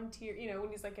frontier, you know, when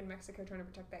he's like in Mexico trying to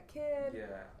protect that kid.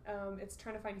 Yeah. It's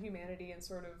trying to find humanity in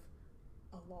sort of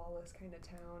a lawless kind of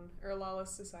town or a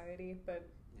lawless society, but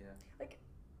Yeah. like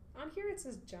on here it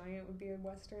says Giant would be a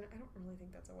Western. I don't really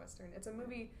think that's a Western. It's a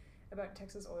movie about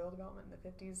Texas oil development in the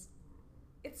 50s.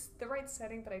 It's the right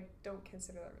setting, but I don't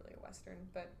consider that really a Western.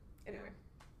 But anyway.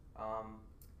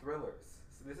 Thrillers.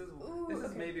 So this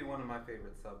is maybe one of my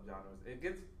favorite subgenres. It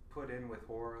gets put in with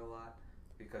horror a lot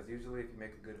because usually if you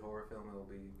make a good horror film, it'll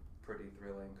be pretty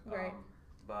thrilling. Right.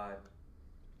 But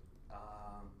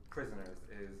Prisoners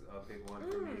is a big one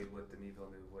for me with Denis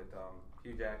Villeneuve, with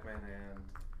Hugh Jackman and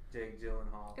Jake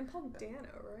Gyllenhaal. And Paul Dano,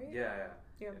 right? Yeah.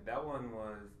 Yeah. That one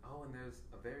was, and there's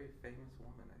a very famous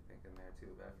woman, I think, in there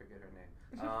too, but I forget her name.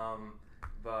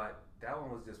 But that one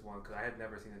was just one, because I had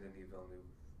never seen a Denis Villeneuve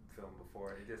film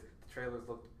before. The trailers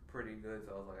looked pretty good,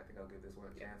 so I was like, I think I'll give this one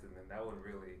a chance. And then that one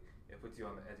really, it puts you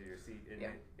on the edge of your seat. And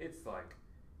it's like,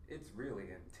 it's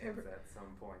really intense at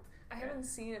some points. I haven't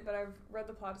seen it, but I've read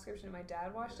the plot description and my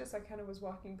dad watched it, so I kind of was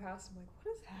walking past, I'm like,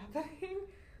 what is happening?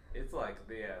 It's like,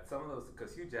 some of those,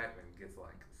 because Hugh Jackman gets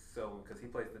like because he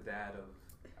plays the dad of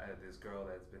this girl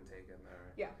that's been taken,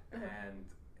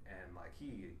 and like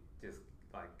he just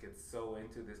like gets so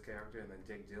into this character, and then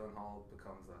Jake Gyllenhaal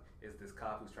becomes is this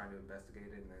cop who's trying to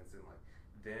investigate it, and then it's in like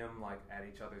them like at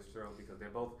each other's throat because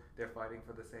they're fighting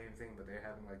for the same thing, but they're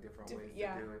having like different ways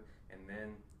to do it, and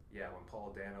then when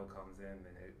Paul Dano comes in,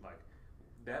 and it like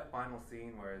that final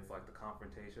scene where it's like the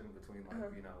confrontation between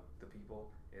like the people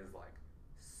is like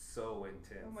so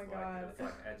intense. Oh my god! It's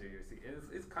like edge of your seat.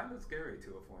 It's kind of scary to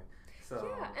a point.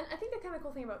 So yeah, and I think the kind of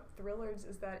cool thing about thrillers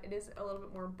is that it is a little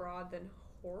bit more broad than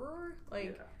horror.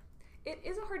 Like it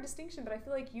is a hard distinction, but I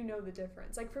feel like you know the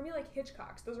difference. Like for me, like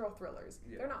Hitchcock's, those are all thrillers.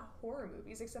 Yeah. They're not horror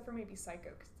movies, except for maybe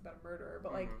Psycho because it's about a murderer.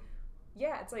 But like,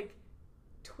 it's like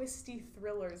twisty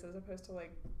thrillers as opposed to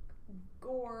like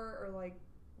gore or like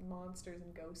monsters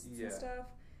and ghosts and stuff.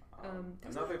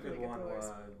 Another good one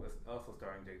was also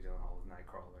starring Jake Gyllenhaal, was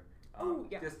Nightcrawler.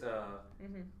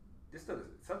 Just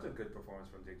such a good performance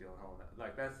from Jake Gyllenhaal.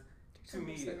 Like that's to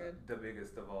me the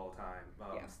biggest of all time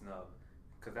snub,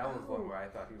 because that was one where I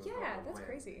thought he was going to win,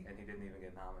 crazy, and he didn't even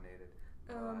get nominated.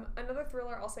 Another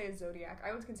thriller I'll say is Zodiac.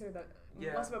 I would consider that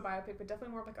less of a biopic, but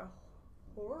definitely more of like a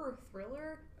horror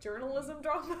thriller, journalism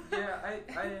drama. That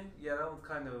one's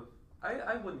kind of.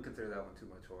 I wouldn't consider that one too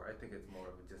much horror. I think it's more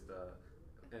of just a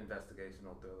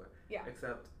investigational thriller. Yeah.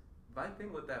 Except my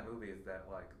thing with that movie is that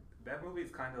like that movie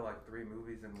is kind of like 3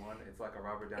 movies in one. It's like a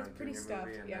Robert Downey Jr.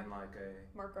 movie and then like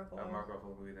a Mark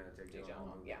Ruffalo movie, then a Jake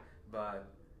Gyllenhaal movie. Yeah. But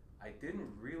I didn't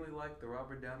really like the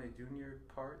Robert Downey Jr.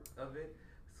 part of it.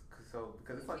 So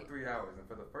because it's like 3 hours, and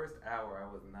for the first hour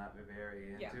I was not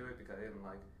very into it because I didn't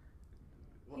like.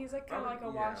 He's like kind of like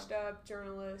a washed up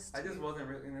journalist. I just wasn't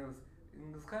really.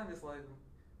 It was kind of just like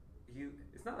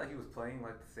it's not like he was playing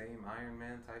like the same Iron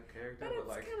Man type character, but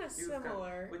like kind of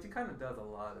similar. Which he kind of does a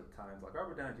lot of times. Like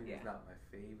Robert Downey Jr. is not my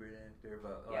favorite actor,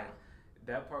 but like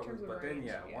that part was. But then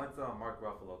once Mark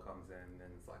Ruffalo comes in,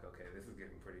 then it's like okay, this is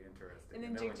getting pretty interesting. And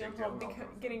then Jake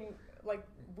Gyllenhaal getting like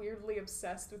weirdly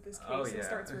obsessed with this case and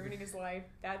starts ruining his life.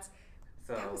 That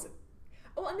was.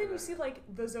 Oh, and then you see like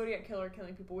the Zodiac killer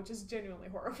killing people, which is genuinely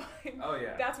horrifying. Oh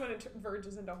yeah, that's when it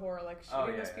verges into horror, like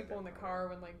shooting those people in the car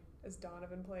when like as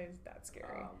Donovan plays. That's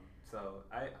scary. So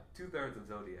 2/3 of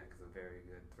Zodiac is a very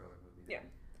good thriller movie. Yeah.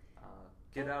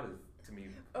 Get Out is to me.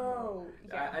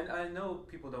 I know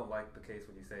people don't like the case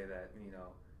when you say that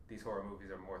these horror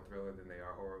movies are more thriller than they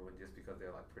are horror, just because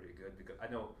they're like pretty good. Because I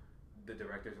know the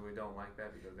directors really don't like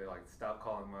that because they're like, stop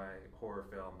calling my horror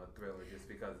film a thriller just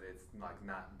because it's like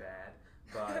not bad.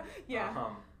 But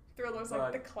thriller's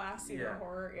like the classy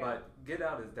horror. Yeah. But Get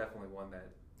Out is definitely one that,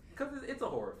 because it's a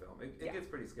horror film. It gets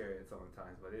pretty scary at some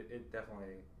times, but it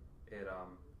definitely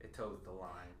it toes the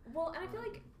line. Well, and I feel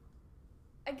like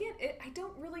again,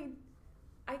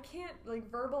 I can't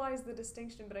like verbalize the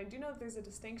distinction, but I do know that there's a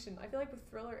distinction. I feel like with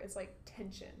thriller, it's like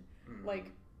tension,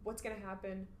 like what's gonna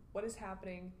happen, what is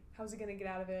happening, how's it gonna get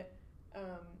out of it,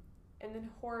 and then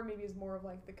horror maybe is more of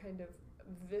like the kind of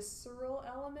visceral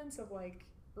elements of like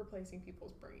replacing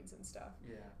people's brains and stuff.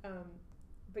 Yeah.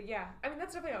 But yeah, I mean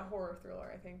that's definitely a horror thriller.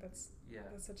 I think that's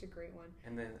such a great one.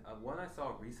 And then one I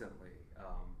saw recently,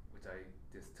 which I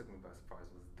just took me by surprise,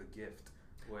 was The Gift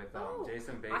with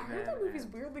Jason Bateman. I heard that movie's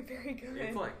weirdly very good.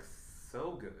 It's like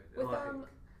so good. With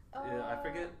I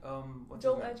forget what's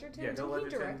Joel Edgerton. Yeah, Joel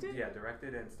Edgerton. Directed? Yeah,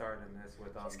 directed and starred in this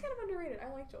with. He's kind of underrated.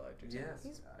 I like Joel Edgerton.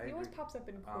 Yes, he always pops up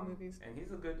in cool movies. And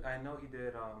he's a good. I know he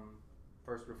did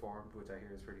First Reformed, which I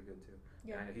hear is pretty good too.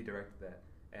 Yeah. And he directed that.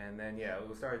 And then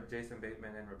it started Jason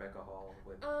Bateman and Rebecca Hall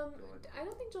with. I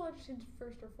don't think Joel Edgerton did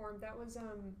First Reformed. That was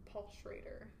Paul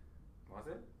Schrader. Was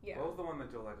it? Yeah. What was the one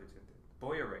that Joel Edgerton did?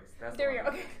 Boy Erased. That's there you go.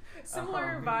 Okay,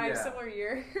 similar vibe, similar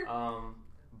year.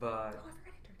 But. Oh, I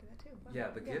forgot he directed that too. Wow. Yeah,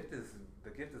 The Gift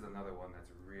is another one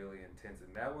that's really intense,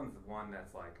 and that one's one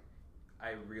that's like,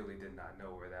 I really did not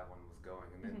know where that one was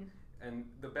going, and then. And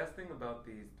the best thing about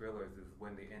these thrillers is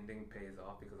when the ending pays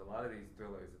off, because a lot of these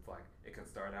thrillers, it's like it can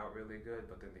start out really good,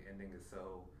 but then the ending is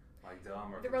so like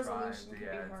dumb or the resolution can be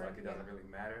it's hard, like it doesn't really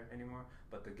matter anymore.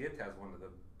 But The Gift has one of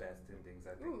the best endings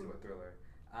I think to a thriller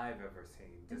I've ever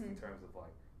seen, just in terms of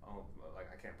like, oh, like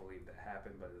I can't believe that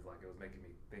happened, but it's like it was making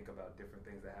me think about different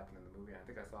things that happened in the movie. And I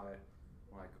think I saw it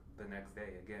like the next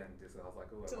day again, just I was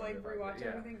like, oh, to like rewatch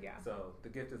everything. Yeah. So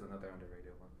The Gift is another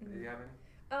underrated one. Do you have any?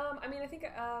 I mean, I think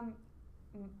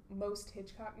most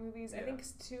Hitchcock movies. I think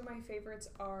two of my favorites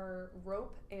are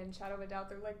Rope and Shadow of a Doubt.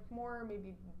 They're like more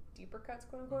maybe deeper cuts,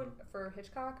 quote unquote, for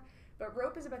Hitchcock. But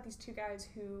Rope is about these two guys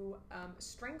who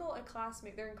strangle a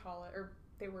classmate. They're in college, or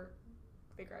they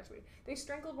graduated. They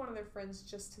strangled one of their friends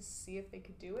just to see if they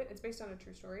could do it. It's based on a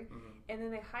true story. And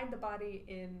then they hide the body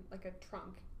in like a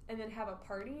trunk and then have a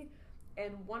party.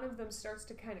 And one of them starts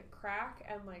to kind of crack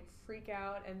and like freak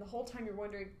out. And the whole time you're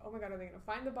wondering, oh my God, are they going to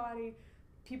find the body?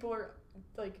 People are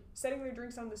like setting their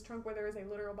drinks on this trunk where there is a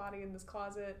literal body in this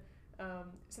closet.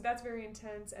 So that's very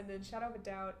intense. And then Shadow of a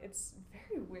Doubt, it's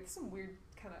very weird. Some weird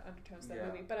kind of undertones to that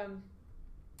movie. But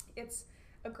it's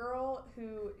a girl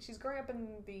who, she's growing up in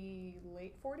the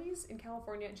late 40s in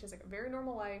California, and she has like a very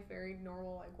normal life, very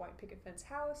normal like white picket fence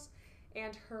house.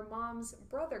 And her mom's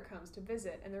brother comes to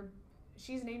visit, and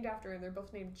she's named after her, and they're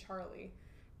both named Charlie.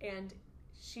 And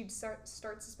she starts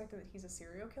suspecting that he's a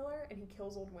serial killer, and he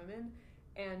kills old women.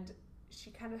 And she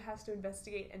kind of has to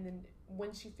investigate, and then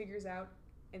when she figures out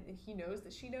and he knows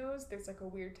that she knows, there's like a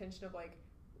weird tension of like,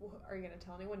 well, are you going to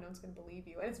tell anyone? No one's going to believe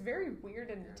you. And it's very weird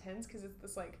and intense because it's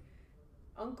this like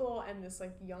uncle and this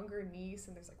like younger niece,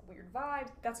 and there's like weird vibe.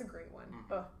 That's a great one.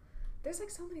 There's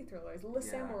like so many thrillers. Le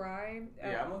Samurai.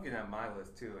 I'm looking at my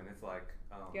list too, and it's like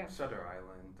Shutter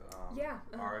Island,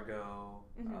 Argo,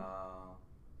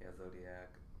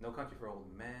 Zodiac, No Country for Old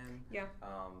Men,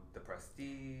 The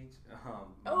Prestige,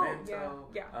 Memento.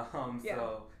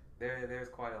 So there's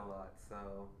quite a lot.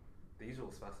 So The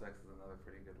Usual Suspects is another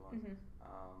pretty good one.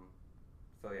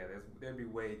 So there'd be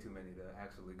way too many to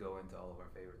actually go into all of our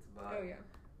favorites. But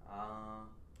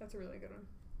that's a really good one.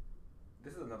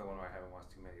 This is another one where I haven't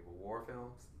watched too many, but war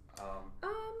films.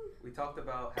 We talked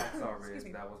about Hacksaw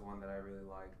Ridge. That was one that I really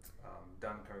liked.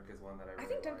 Dunkirk is one that I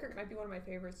think Dunkirk might be one of my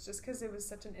favorites just because it was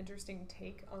such an interesting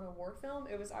take on a war film.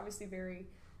 It was obviously very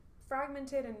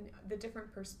fragmented, and the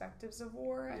different perspectives of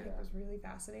war I think was really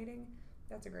fascinating.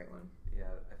 That's a great one. Yeah,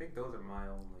 I think those are my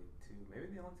only two. Maybe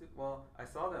the only two. Well, I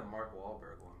saw that Mark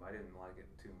Wahlberg one, but I didn't like it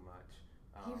too much.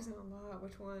 He was in a lot.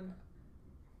 Which one?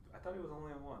 I thought he was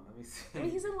only in one. Let me see. I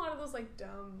mean, he's in a lot of those like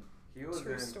dumb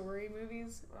true story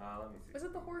movies. Let me see. Was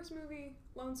it the horse movie,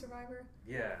 Lone Survivor?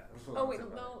 Yeah. Oh wait,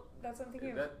 no, that's what I'm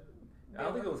thinking of. I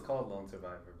don't think it was called Lone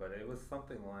Survivor, but it was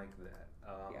something like that.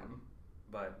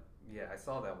 But yeah, I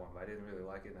saw that one, but I didn't really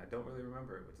like it, and I don't really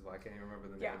remember it, which is why I can't even remember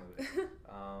the name of it.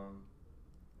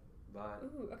 But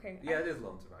okay. Yeah, it is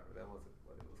Lone Survivor. That was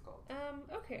what it was called.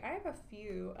 Okay, I have a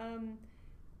few.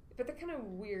 But they're kind of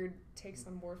weird takes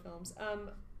on war films.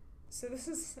 So this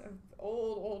is an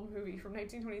old movie from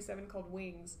 1927 called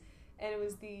Wings, and it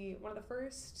was one of the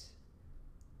first.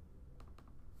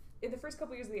 In the first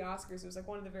couple years of the Oscars, it was like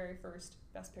one of the very first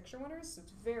Best Picture winners. So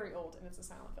it's very old, and it's a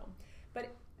silent film,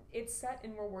 but it's set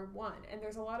in World War I, and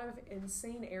there's a lot of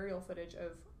insane aerial footage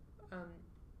of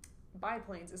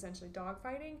biplanes, essentially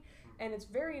dogfighting, and it's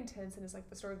very intense. And it's like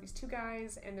the story of these two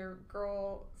guys and their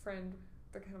girlfriend.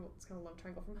 It's kind of love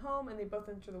triangle from home, and they both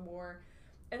enter the war.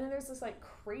 And then there's this like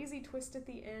crazy twist at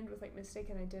the end with like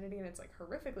mistaken identity, and it's like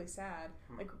horrifically sad.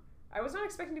 Like I was not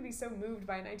expecting to be so moved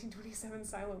by a 1927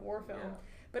 silent war film,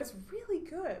 but it's really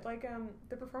good. Like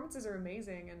the performances are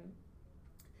amazing, and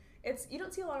you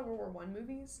don't see a lot of World War I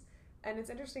movies, and it's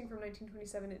interesting from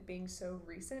 1927 it being so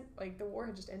recent. Like the war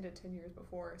had just ended 10 years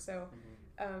before, so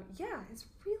it's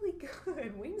really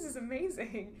good. Wings is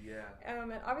amazing.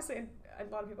 And obviously a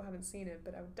lot of people haven't seen it,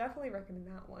 but I would definitely recommend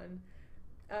that one.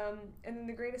 And then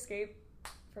The Great Escape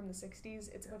from the 60s,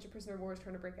 it's a bunch of prisoner of war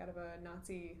trying to break out of a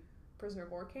Nazi prisoner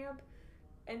of war camp.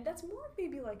 And that's more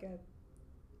maybe like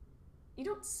you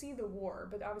don't see the war,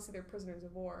 but obviously they're prisoners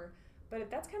of war. But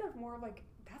that's kind of more like,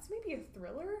 that's maybe a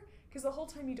thriller, because the whole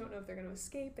time you don't know if they're going to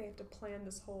escape. They have to plan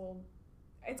this whole,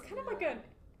 it's kind of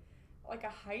like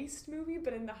a heist movie,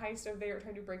 but in the heist of they are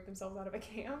trying to break themselves out of a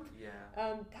camp.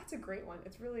 That's a great one.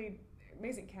 It's really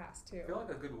amazing cast too. I feel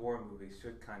like a good war movie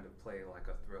should kind of play like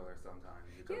a thriller sometimes.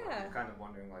 Because Yeah. you're kind of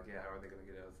wondering like, how are they going to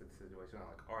get out of this situation? Or,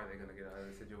 like, are they going to get out of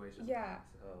this situation? Yeah.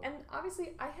 So, And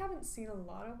obviously, I haven't seen a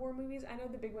lot of war movies. I know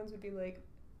the big ones would be like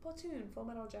Platoon, Full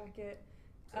Metal Jacket,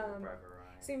 Saving Private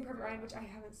Ryan. Saving Private Ryan, which I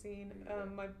haven't seen. Yeah.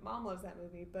 My mom loves that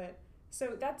movie, but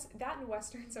so that and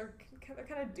westerns are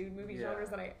kind of dude movie genres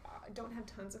that I don't have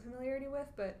tons of familiarity with.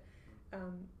 But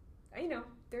you know,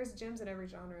 there's gems in every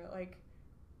genre. Like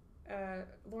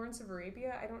Lawrence of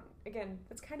Arabia. Again,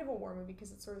 it's kind of a war movie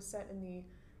because it's sort of set in the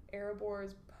Arab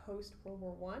Wars post World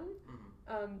War One.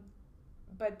 Mm-hmm.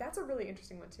 But that's a really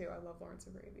interesting one too. I love Lawrence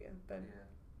of Arabia. But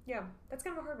yeah, that's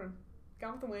kind of a hard one.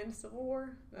 Gone with the Wind, Civil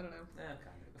War. I don't know. Yeah,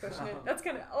 kind of. Pushing it. That's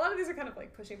kind of, a lot of these are kind of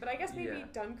like pushing. But I guess maybe Yeah.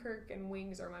 Dunkirk and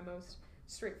Wings are my most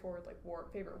straightforward like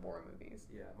favorite war movies.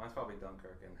 Yeah, mine's probably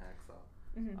Dunkirk and Hacksaw.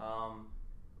 Mm-hmm.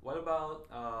 What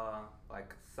about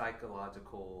like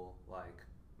psychological, like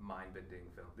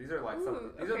mind-bending films? These are like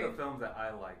these are the films that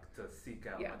I like to seek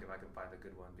out. Yeah. Like if I can find a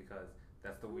good one, because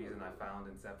that's the reason I found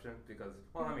Inception. Because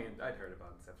I mean, I'd heard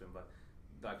about Inception, but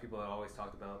like people had always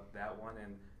talked about that one.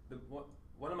 And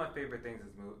one of my favorite things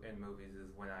in movies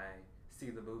is when I see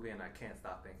the movie and I can't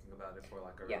stop thinking about it for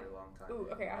like a really long time.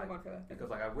 Ooh, okay, I have one for that. Because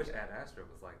like I wish Ad Astra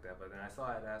was like that, but then I saw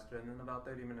Ad Astra, and then about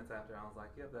 30 minutes after, I was like,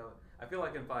 I feel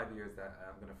like in 5 years that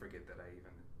I'm gonna forget that I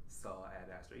even saw Ad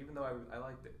Astra, even though I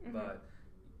liked it. Mm-hmm. But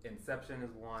Inception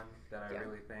is one that I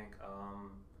really think.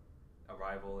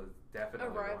 Arrival is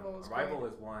definitely one. Arrival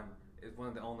is one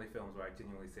of the only films where I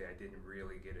genuinely say I didn't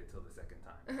really get it till the second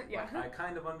time. Yeah. Like, I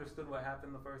kind of understood what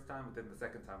happened the first time, but then the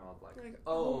second time I was like,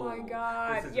 oh my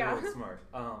god, this is really smart.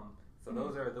 So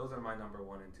those are my number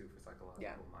 1 and 2 for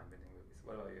psychological mind-bending movies.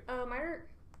 What about you? Mine are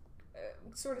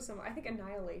sort of similar. I think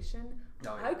Annihilation.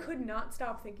 Oh, yeah. I could not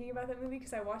stop thinking about that movie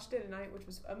because I watched it at night, which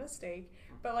was a mistake.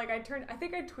 But like I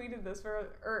think I tweeted this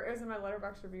or it was in my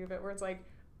Letterboxd review of it, where it's like,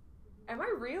 am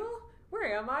I real?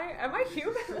 Where am I? Am I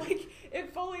human? Like,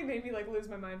 it fully made me like lose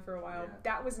my mind for a while. Yeah.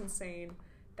 That was insane.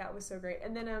 That was so great.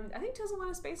 And then I think Tales of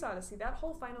Lana Space Odyssey, that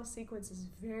whole final sequence is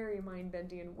very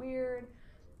mind-bending and weird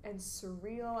and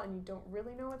surreal, and you don't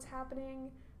really know what's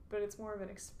happening, but it's more of an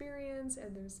experience,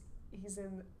 and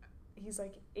he's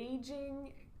like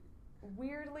aging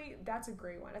weirdly. That's a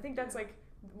great one. I think that's like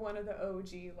one of the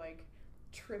OG like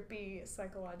trippy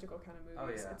psychological kind of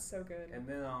movies. Oh, yeah. It's so good. And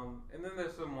then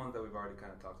there's some ones that we've already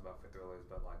kind of talked about for thrillers,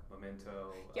 but like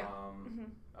Memento,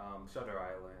 Shutter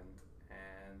Island,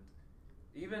 and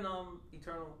even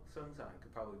Eternal Sunshine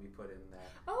could probably be put in that.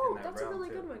 Oh, in that that's a realm really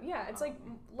too. good one. Yeah, it's like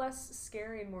less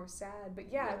scary and more sad,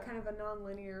 but kind of a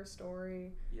non-linear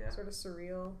story, sort of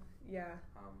surreal. Yeah.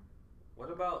 What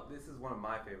about, this is one of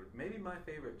my favorite, maybe my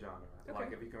favorite genre, Okay.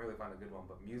 like if you can really find a good one,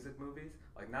 but music movies,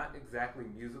 like not exactly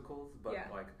musicals, but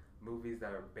like movies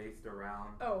that are based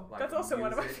around like that's also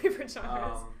music, one of my favorite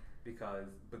genres. Because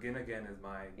Begin Again is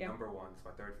my number 1, it's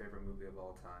my 3rd favorite movie of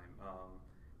all time,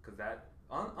 because that,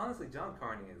 honestly, John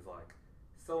Carney is like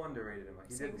so underrated.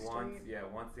 He did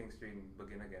Once Sing Street and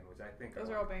Begin Again, which I think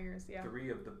those are all bangers. Yeah, 3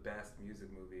 of the best music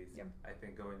movies I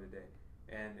think going today.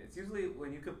 And it's usually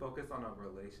when you can focus on a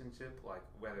relationship, like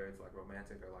whether it's like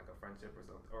romantic or like a friendship or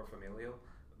something, or familial,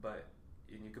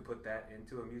 and you could put that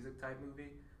into a music type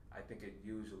movie, I think it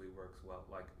usually works well.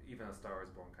 Like even A Star Is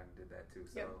Born kind of did that too.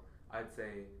 So I'd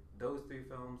say those 3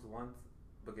 films, Once,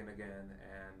 Begin Again,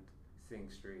 and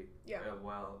Sing Street, as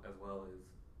well as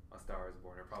A Star Is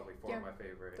Born, are probably 4 of my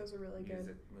favorite those are really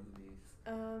music movies.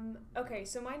 Okay,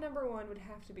 so my number 1 would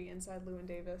have to be Inside Llewyn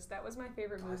Davis. That was my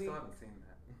favorite movie. I still haven't seen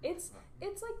that. It's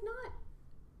like not.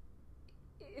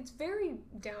 It's very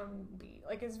downbeat.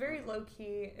 Like it's very low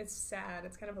key. It's sad.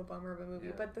 It's kind of a bummer of a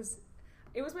movie. But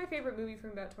it was my favorite movie from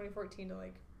about 2014 to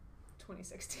like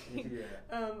 2016.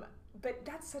 But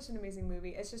that's such an amazing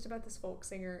movie. It's just about this folk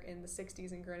singer in the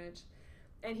 60s in Greenwich,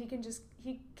 and he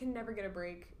can never get a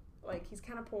break. Like he's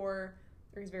kind of poor,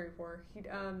 or he's very poor.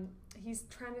 He's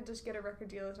trying to just get a record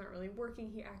deal. It's not really working.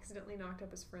 He accidentally knocked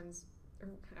up his friend's. Or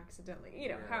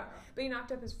accidentally, but he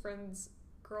knocked up his friend's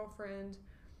girlfriend,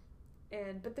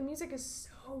 but the music is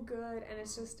so good, and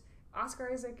it's just Oscar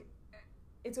Isaac.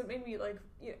 It's what made me like.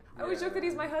 I always joke that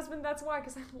he's my husband. That's why,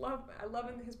 because I love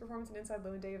his performance in Inside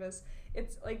Llewyn Davis.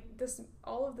 It's like this.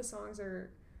 All of the songs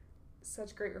are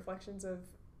such great reflections of,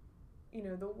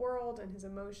 the world and his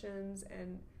emotions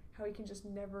and how he can just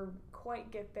never quite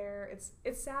get there. It's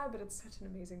sad, but it's such an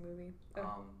amazing movie.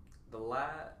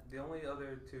 The only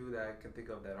other 2 that I can think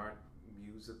of that aren't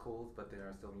musicals, but they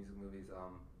are still music movies,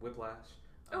 Whiplash.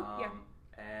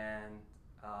 And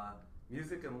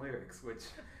Music and Lyrics, which...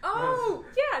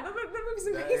 that movie's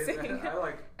amazing.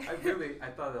 I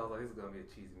thought that was like, this is going to be a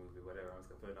cheesy movie, whatever, I was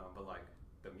going to put it on, but like,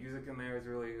 the music in there is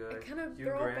really good. It kind of,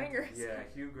 they're all bangers. Yeah,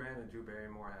 Hugh Grant and Drew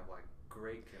Barrymore have like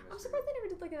great chemistry. I'm surprised they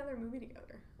never did like another movie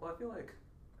together. Well, I feel like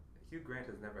Hugh Grant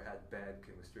has never had bad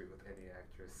chemistry with any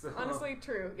actress. So. Honestly,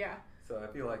 true, yeah. So I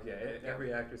feel like,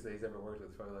 every actress that he's ever worked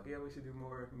with is probably like, yeah, we should do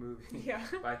more movies. Yeah.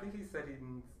 But I think he said he's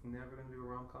never going to do a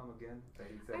rom-com again. That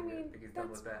he said, I think he's done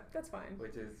with that. That's fine.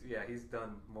 Which is, he's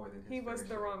done more than his He was the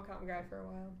share. rom-com guy for a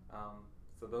while.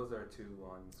 So those are 2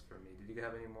 ones for me. Did you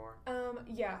have any more?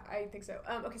 Yeah, I think so.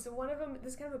 Okay, so one of them,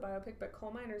 this is kind of a biopic, but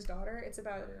Coal Miner's Daughter, it's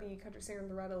about the country singer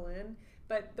Loretta Lynn.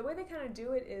 But the way they kind of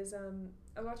do it is,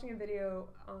 I was watching a video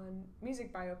on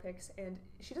music biopics, and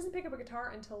she doesn't pick up a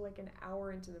guitar until like an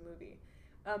hour into the movie.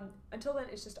 Until then,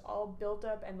 it's just all built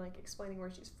up and like explaining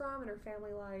where she's from and her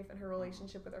family life and her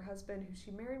relationship with her husband, who she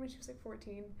married when she was like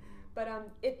 14. But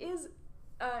it is,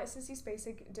 Sissy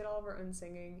Spacek did all of her own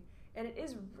singing, and it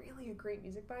is really a great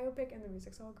music biopic, and the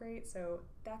music's all great, so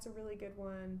that's a really good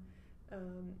one.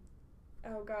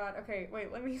 Oh God. Okay,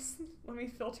 wait. Let me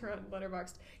filter on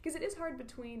Letterboxd, because it is hard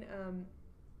between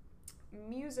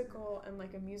musical and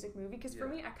like a music movie. Because for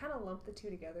me, I kind of lump the 2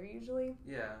 together usually.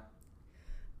 Yeah.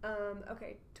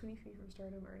 Okay. 20 Feet from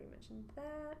Stardom. I already mentioned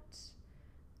that.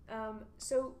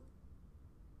 So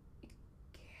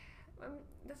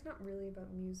that's not really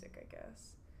about music, I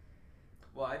guess.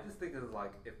 Well, I just think it's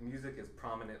like if music is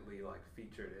prominently like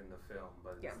featured in the film,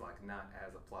 but it's like not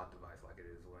as a plot device like it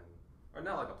is when. Or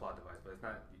not like a plot device, but it's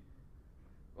not.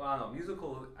 Well, I don't know.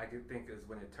 Musical, I think, is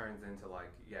when it turns into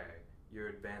like, you're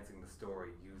advancing the story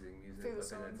using music. Through the but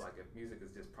then songs. it's like if music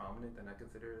is just prominent, then I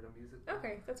consider it a music.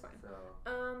 Okay, that's fine.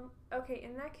 So. Okay,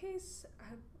 in that case,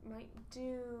 I might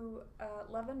do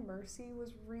Love and Mercy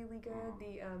was really good.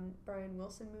 The Brian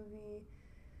Wilson movie.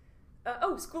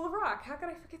 School of Rock. How could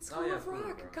I forget School of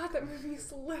Rock? God, that movie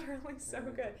is literally so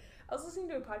good. I was listening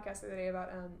to a podcast the other day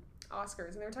about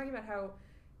Oscars, and they were talking about how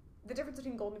the difference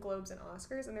between Golden Globes and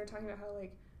Oscars, and they're talking about how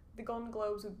like the Golden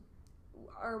Globes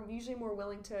are usually more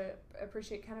willing to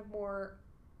appreciate kind of more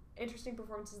interesting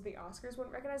performances the Oscars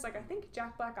wouldn't recognize. Like I think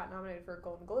Jack Black got nominated for a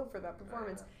Golden Globe for that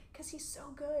performance because he's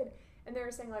so good. And they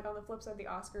were saying like on the flip side, the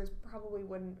Oscars probably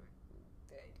wouldn't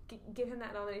give him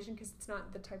that nomination because it's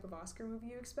not the type of Oscar movie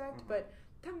you expect. But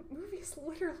that movie is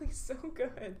literally so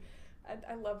good.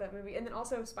 I love that movie. And then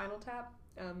also Spinal Tap.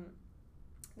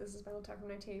 This is Spinal Tap from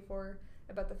 1984.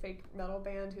 About the fake metal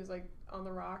band who's like on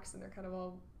the rocks and they're kind of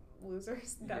all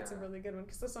losers. That's a really good one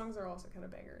because the songs are also kind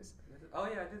of bangers. Oh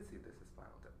yeah, I did see This Is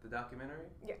Spinal Tap. The documentary.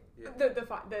 Yeah.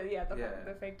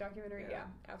 The fake documentary. Yeah,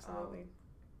 absolutely.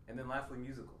 And then lastly,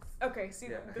 musicals. Okay, see,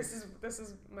 this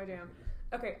is my jam.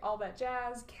 Okay, All That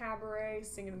Jazz, Cabaret,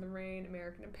 Singing in the Rain,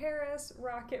 American in Paris,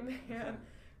 Rocket Man.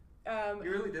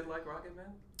 You really did like Rocket Man?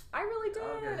 I really did.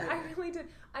 Okay. I really did.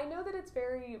 I know that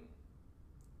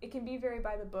it can be very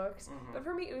by the books, but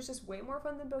for me it was just way more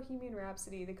fun than Bohemian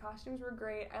Rhapsody. The costumes were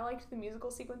great. I liked the musical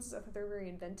sequences. I thought they were very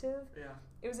inventive. Yeah.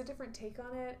 It was a different take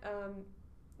on it.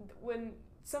 When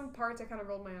some parts I kind of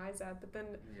rolled my eyes at, but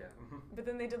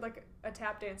then they did like a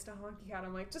tap dance to Honky Cat.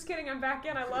 I'm like, just kidding, I'm back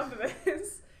in. I loved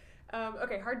this.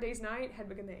 Okay, Hard Day's Night,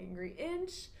 Hedwig and the Angry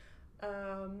Inch.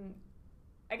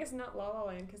 I guess not La La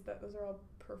Land because those are all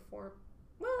performed.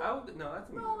 Well, no,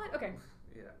 that's a La La Land. Okay.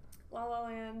 Yeah. La La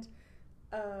Land.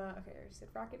 Okay, I already said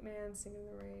Rocket Man, Singing in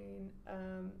the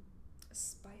Rain,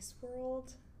 Spice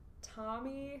World,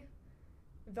 Tommy,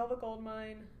 Velvet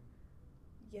Goldmine,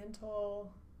 Yentl.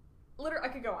 Literally,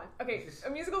 I could go on. Okay,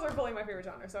 musicals are fully my favorite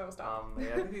genre, so I will stop. I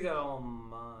think you got all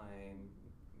mine.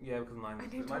 Yeah, because mine. I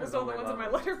named almost all the ones on my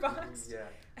Letterboxd.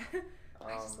 Yeah.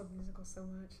 I just love musicals so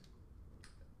much.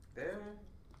 There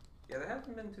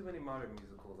haven't been too many modern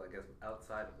musicals, I guess,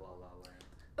 outside of La La Land.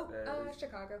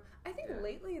 Chicago. I think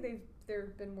lately there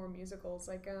have been more musicals.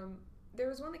 Like there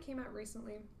was one that came out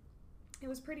recently. It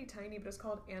was pretty tiny, but it was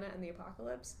called Anna and the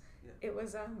Apocalypse. Yeah. It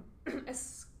was a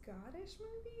Scottish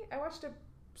movie. I watched a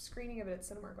screening of it at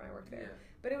Cinemark when I worked there. Yeah.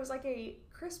 But it was like a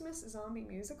Christmas zombie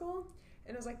musical,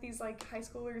 and it was like these like high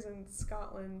schoolers in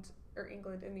Scotland or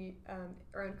England in the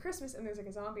around Christmas, and there's like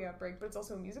a zombie outbreak, but it's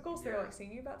also a musical, so they're like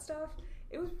singing about stuff.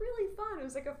 It was really fun. It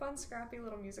was like a fun, scrappy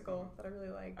little musical that I really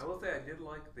liked. I will say I did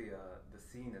like the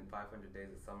scene in 500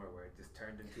 Days of Summer where it just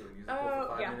turned into a musical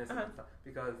for 5 minutes.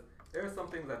 Because there are some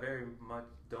things I very much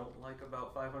don't like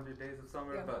about 500 Days of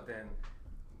Summer, but then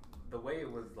the way it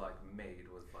was like made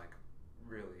was like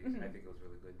really, I think it was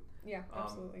really good. Yeah,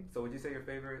 absolutely. So would you say your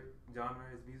favorite genre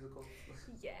is musicals?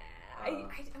 Yeah,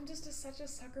 I'm just such a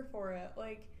sucker for it.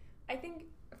 Like, I think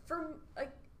for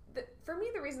me,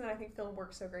 the reason that I think film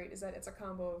works so great is that it's a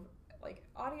combo of like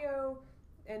audio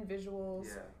and visuals,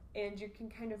 and you can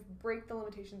kind of break the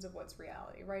limitations of what's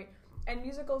reality, right? And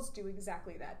musicals do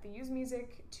exactly that. They use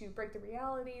music to break the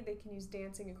reality. They can use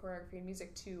dancing and choreography and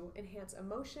music to enhance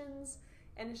emotions.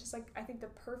 And it's just like, I think the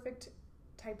perfect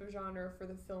type of genre for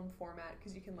the film format,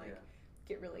 because you can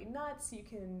get really nuts. It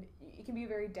can be a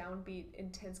very downbeat,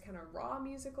 intense kind of raw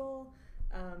musical.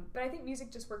 But I think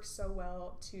music just works so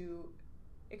well to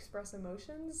express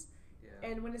emotions. Yeah.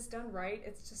 And when it's done right,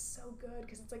 it's just so good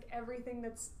because it's like everything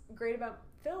that's great about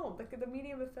film, like the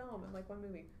medium of film in like one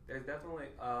movie. There's definitely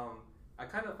I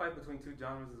kind of fight between two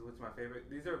genres as which my favorite.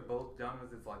 These are both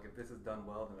genres. It's like if this is done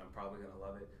well, then I'm probably gonna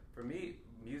love it. For me,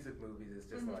 music movies is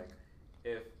just like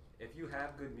if you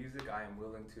have good music, I am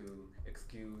willing to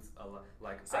excuse a lot.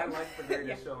 Like I like The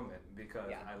Greatest Showman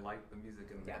because I like the music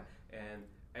in that. And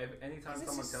anytime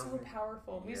someone tells me, it's so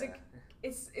powerful. Music,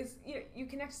 it's you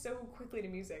connect so quickly to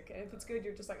music, and if it's good,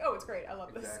 you're just like, oh, it's great. I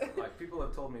love this. Like people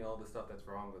have told me all the stuff that's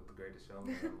wrong with The Greatest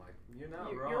Showman. And I'm like, you're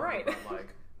not wrong. You're right. But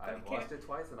like I've watched it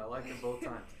twice and I liked it both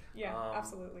times. Yeah,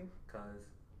 absolutely.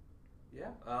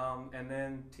 And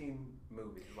then teen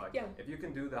movies. Like if you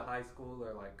can do the high school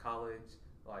or like college,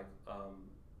 like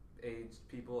aged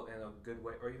people in a good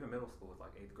way, or even middle school with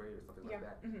like 8th grade or something like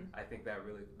that. I think that's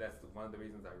one of the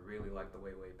reasons I really like The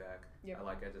Way Back. I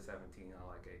like Edge of 17. I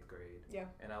like 8th grade.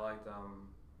 And I liked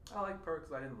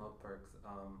Perks. I didn't love Perks.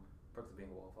 Perks of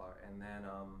Being a Wallflower. And then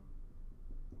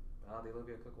the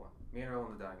Olivia Cook one. Me and Earl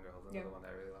and the Dying Girl is another one that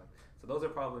I really like. So those are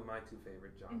probably my two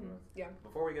favorite genres.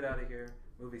 Before we get out of here,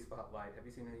 movie spotlight. Have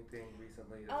you seen anything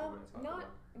recently that you want to talk about? Not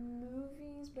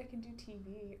movies, but I can do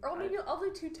TV. Or maybe I'll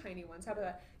do two tiny ones. How about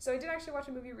that? So I did actually watch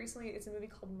a movie recently. It's a movie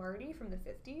called Marty from the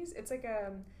 50s. It's like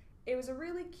it was a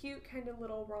really cute kind of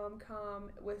little rom-com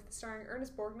starring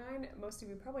Ernest Borgnine. Most of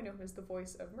you probably know him as the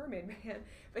voice of Mermaid Man,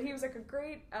 but he was like a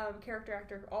great character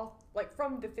actor all like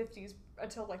from the 50s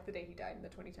until like the day he died in the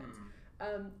 2010s.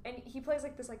 And he plays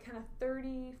like this like kind of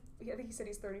 30, I think he said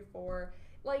he's 34,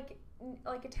 like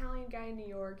Italian guy in New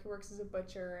York who works as a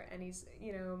butcher, and he's,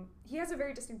 he has a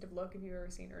very distinctive look if you've ever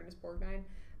seen Ernest Borgnine.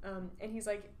 And he's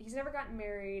never gotten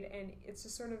married, and it's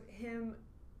just sort of him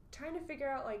trying to figure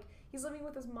out, like, he's living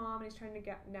with his mom and he's trying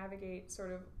to navigate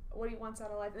sort of what he wants out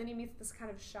of life, and then he meets this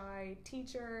kind of shy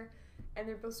teacher, and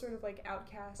they're both sort of like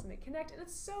outcasts, and they connect, and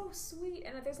it's so sweet,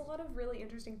 and there's a lot of really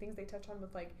interesting things they touch on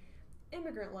with like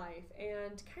immigrant life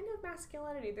and kind of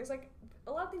masculinity. There's like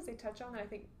a lot of things they touch on that I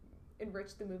think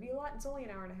enrich the movie a lot. It's only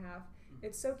an hour and a half.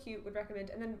 It's so cute, would recommend.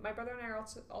 And then my brother and I are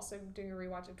also doing a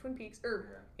rewatch of Twin Peaks,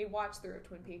 a watch through of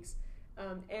Twin Peaks.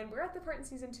 And we're at the part in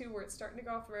season 2 where it's starting to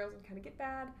go off the rails and kind of get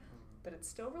bad, but it's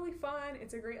still really fun.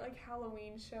 It's a great like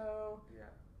Halloween show. Yeah,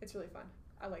 it's really fun.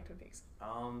 I like Twin Peaks.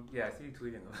 I see you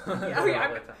tweeting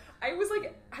I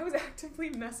was actively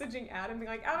messaging Adam, being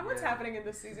like, Adam, what's happening in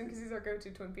this season? Because he's our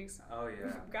go-to Twin Peaks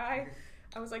guy.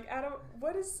 I was like, Adam,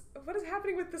 what is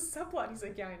happening with this subplot? He's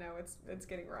like, yeah, I know, it's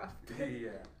getting rough.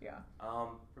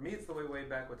 For me, it's The Way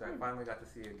Back, which I finally got to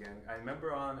see again. I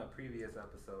remember on a previous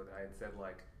episode, I had said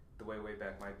like The Way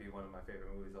Back might be one of my favorite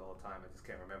movies of all time. I just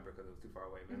can't remember because it was too far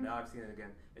away. But now I've seen it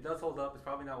again. It does hold up. It's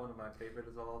probably not one of my favorites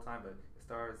of all time, but it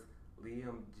stars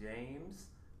Liam James,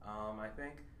 I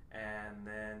think, and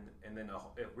then a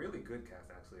really good cast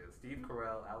actually. Steve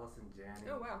Carell, Allison Janney.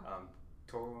 Oh wow.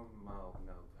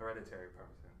 Hereditary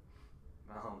person.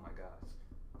 Oh my gosh.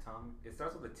 It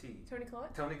starts with a T. Toni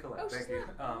Collette. Oh, thank you.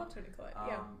 I love Toni Collette.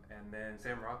 And then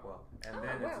Sam Rockwell. And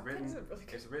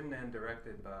it's written and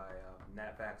directed by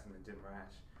Nat Faxon and Jim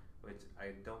Rash, which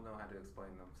I don't know how to explain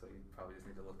them, so you probably just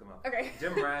need to look them up. Okay.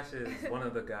 Jim Rash is one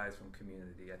of the guys from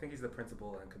Community. I think he's the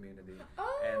principal in Community.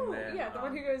 Oh, and then, the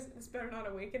one who goes, "This better not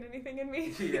awaken anything in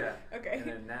me." Yeah. Okay. And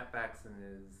then Nat Faxon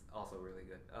is also really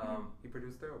good. He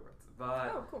produced Thoroughbreds.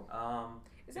 But, cool.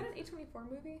 Is that an A24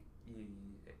 movie?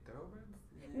 Thoroughbreds?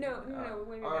 No,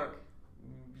 Way Back.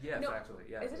 Yes, actually,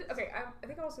 yeah. Is it? Okay, I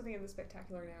think I'm also thinking of The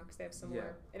Spectacular Now because they have similar.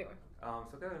 Yeah. Anyway.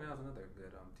 Spectacular Now is another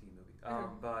good teen movie.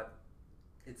 But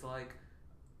it's like,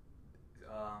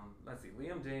 let's see.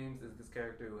 Liam James is this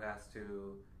character who has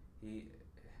to.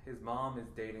 His mom is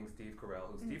dating Steve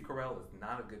Carell, who Steve Carell is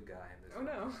not a good guy in this. Oh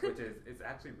no. Which it's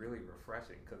actually really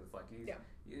refreshing because it's like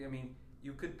I mean,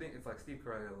 you could think it's like Steve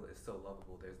Carell is so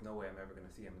lovable. There's no way I'm ever going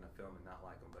to see him in a film and not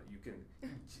like him. But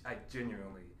I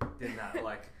genuinely did not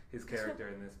like his character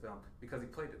in this film because he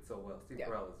played it so well. Steve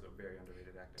Carell is a very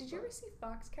underrated actor. Did you ever see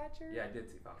Foxcatcher? Yeah, I did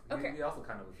see Foxcatcher. Okay. He also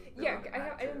kind of was a villain.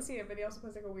 I didn't see it, but he also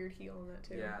plays like a weird heel in that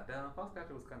too. Yeah,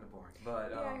 Foxcatcher was kind of boring.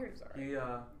 But I heard it was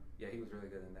alright. He was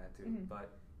really good in that too.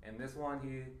 But in this one,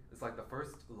 it's like the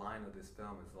first line of this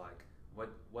film is like,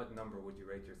 what number would you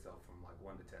rate yourself from like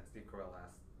 1 to 10? Steve Carell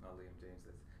asked Liam James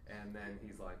this. And then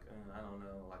he's like, I don't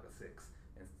know, like a 6.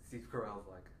 And Steve Carell's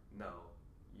like, no,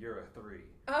 you're a 3.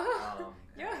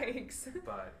 Yikes.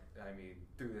 But I mean,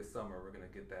 through this summer, we're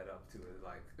gonna get that up to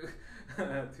like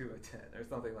to a 10 or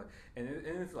something like. And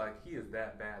it's like he is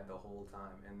that bad the whole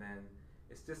time, and then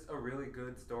it's just a really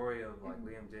good story of like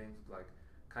Liam James like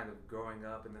kind of growing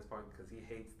up in this part because he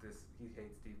hates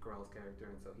Steve Carell's character,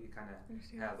 and so he kind of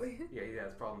has he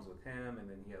has problems with him, and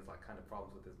then he has like kind of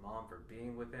problems with his mom for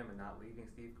being with him and not leaving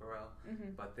Steve Carell.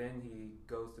 But then he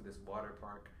goes to this water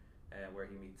park where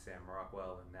he meets Sam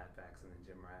Rockwell and Nat Faxon and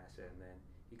Jim Rash, and then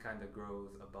he kind of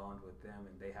grows a bond with them,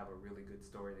 and they have a really good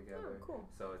story together. Oh, cool.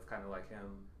 So it's kind of like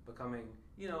him becoming,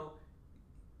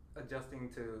 adjusting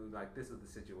to like, this is the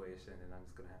situation and I'm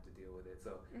just gonna have to deal with it.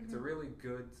 So it's a really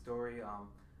good story.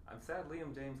 I'm sad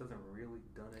Liam James hasn't really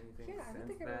done anything since I don't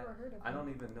think I've ever heard of him. I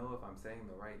don't even know if I'm saying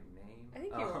the right name. I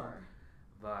think you are.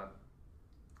 But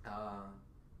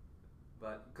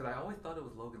because I always thought it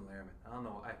was Logan Lerman. I don't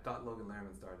know. I thought Logan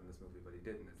Lerman starred in this movie, but he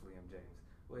didn't. It's Liam James.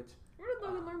 Where did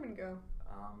Logan Lerman go?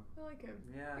 I like him.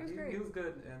 Yeah, he was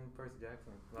good in Percy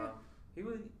Jackson. He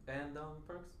was, and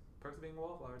Perks of Being a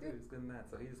Wallflower too. He was good in that.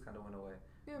 So he just kind of went away.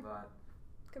 Yeah. But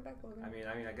come back, Logan. I mean,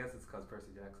 I guess it's because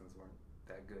Percy Jackson's weren't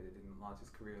that good. It didn't launch his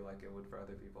career like it would for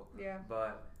other people. Yeah.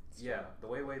 But yeah, The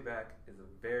Way Back is a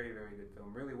very, very good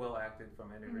film. Really well acted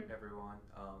from everyone.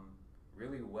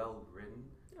 Really well written.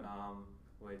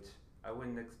 Which I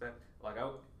wouldn't expect. Like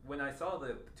when I saw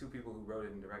the two people who wrote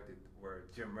it and directed were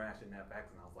Jim Rash and Nat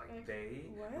Faxon, I was like, they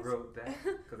wrote that,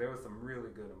 because there was some really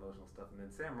good emotional stuff. And then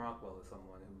Sam Rockwell is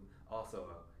someone who also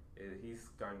he's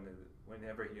starting to,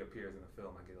 whenever he appears in a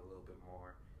film, I get a little bit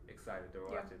more excited to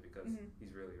watch it because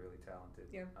he's really, really talented.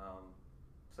 Yeah.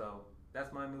 So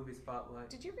that's my movie spotlight.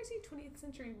 Did you ever see 20th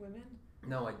Century Women?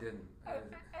 No, I didn't.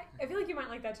 I feel like you might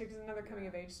like that too, because it's another coming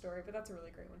of age story, but that's a really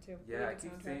great one too. Yeah, I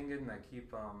keep seeing it and I keep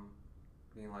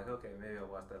being like, okay, maybe I'll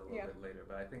watch that a little bit later.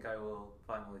 But I think I will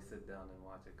finally sit down and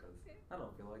watch it because I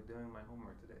don't feel like doing my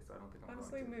homework today, so I don't think I'm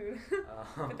honestly going to.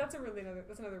 Mood. But that's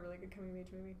another really good coming of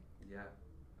age movie. Yeah.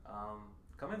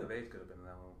 Coming of age could have been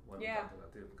that one we talked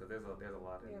about too, because there's a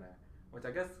lot in there. Which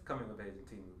I guess coming of age and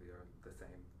teen movie are the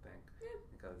same thing. Yeah.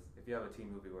 Because if you have a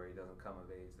teen movie where he doesn't come of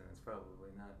age, then it's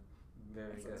probably not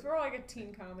very good. It's more like a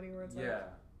teen comedy where it's like...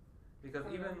 Yeah. Because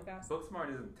even Booksmart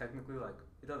isn't technically like,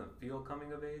 it doesn't feel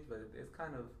coming of age, but it's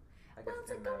kind of, I guess, well, it's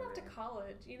like going off to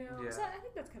college, you know? Yeah. So I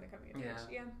think that's kind of coming of age,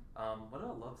 yeah. What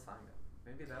about Love, Simon?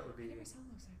 Maybe that would be... I never saw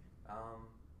Love, Simon.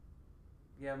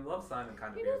 Yeah, Love, Simon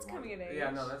kind of... You know it's coming of age.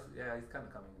 Yeah, no, he's kind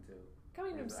of coming into...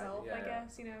 Coming to himself, I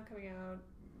guess, coming out.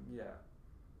 Yeah.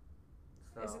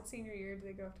 So, is it senior year? Do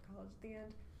they go off to college at the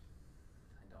end?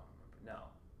 I don't remember.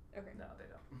 No. Okay. No, they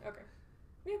don't. Okay.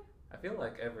 Yeah. I feel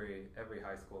like every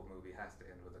high school movie has to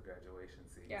end with a graduation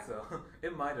scene. Yeah. So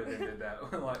it might have ended that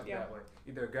that way.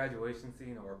 Either a graduation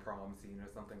scene or a prom scene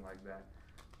or something like that.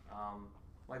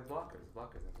 Like Blockers.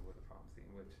 Blockers ended with a prom scene,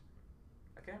 which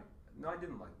I can't... No, I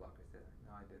didn't like Blockers, did I?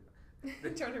 No, I didn't.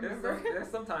 I'm trying to remember.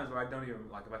 There's sometimes where I don't even,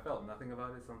 like, if I felt nothing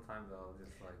about it, sometimes I'll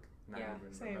just, like, not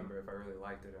even remember if I really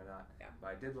liked it or not. Yeah. But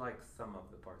I did like some of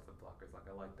the parts of Blockers. Like,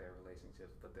 I liked their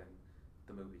relationships, but then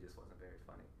the movie just wasn't very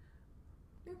funny.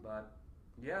 Yeah. But,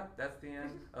 yeah, that's the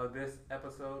end of this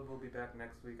episode. We'll be back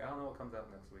next week. I don't know what comes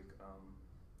out next week.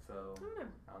 So,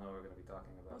 I don't know what we're going to be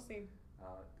talking about. We'll see.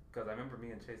 Because I remember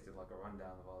me and Chase did, like, a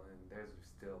rundown of all, and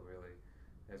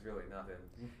there's really nothing.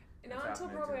 Not until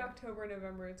probably October,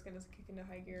 November, it's going to kick into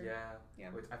high gear.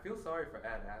 Yeah. Which I feel sorry for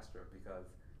Ad Astra, because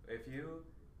if you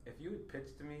had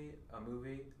pitched to me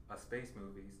a space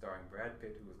movie starring Brad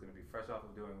Pitt, who was going to be fresh off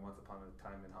of doing Once Upon a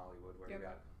Time in Hollywood, where he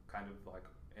got kind of like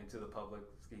into the public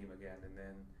scheme again, and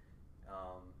then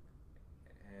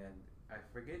and I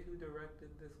forget who directed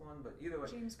this one, but either way,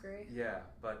 James Gray. Yeah,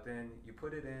 but then you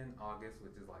put it in August,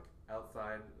 which is like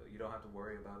outside. You don't have to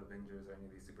worry about Avengers or any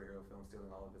of these superhero films stealing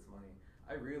all of its money.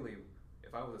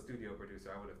 If I was a studio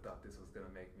producer, I would have thought this was going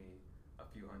to make me a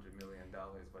few $100 million,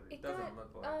 but it doesn't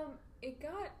look like. It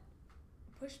got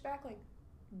pushed back like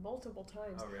multiple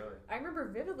times. Oh, really? I remember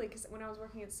vividly because when I was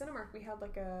working at Cinemark, we had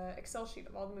like a Excel sheet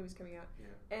of all the movies coming out.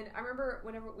 Yeah. And I remember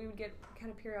whenever we would get kind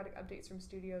of periodic updates from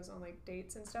studios on like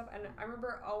dates and stuff. And I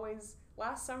remember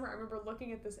last summer, I remember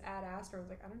looking at this Ad Astra. I was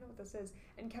like, I don't know what this is,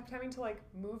 and kept having to like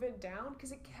move it down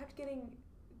because it kept getting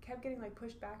like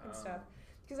pushed back and stuff.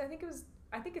 Because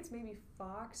I think it's maybe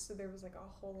Fox, so there was like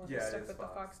a whole lot of stuff with the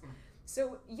Fox.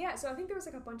 So I think there was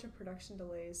like a bunch of production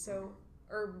delays,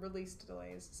 or release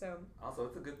delays. So also,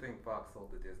 it's a good thing Fox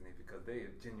sold to Disney because they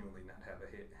have genuinely not had a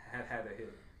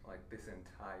hit like this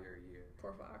entire year.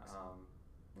 Poor Fox.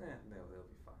 They'll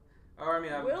be fine. Or I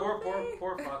mean,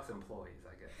 poor Fox employees,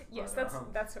 I guess. Yes,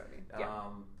 but, that's what I mean.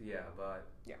 Yeah. But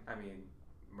I mean,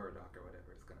 Murdoch or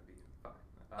whatever is gonna be fine.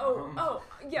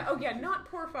 Yeah, not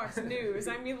poor Fox News.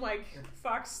 I mean, like,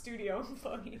 Fox Studio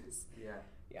employees.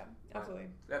 Yeah, absolutely.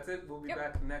 That's it. We'll be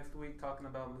back next week talking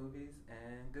about movies,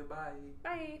 and goodbye.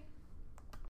 Bye.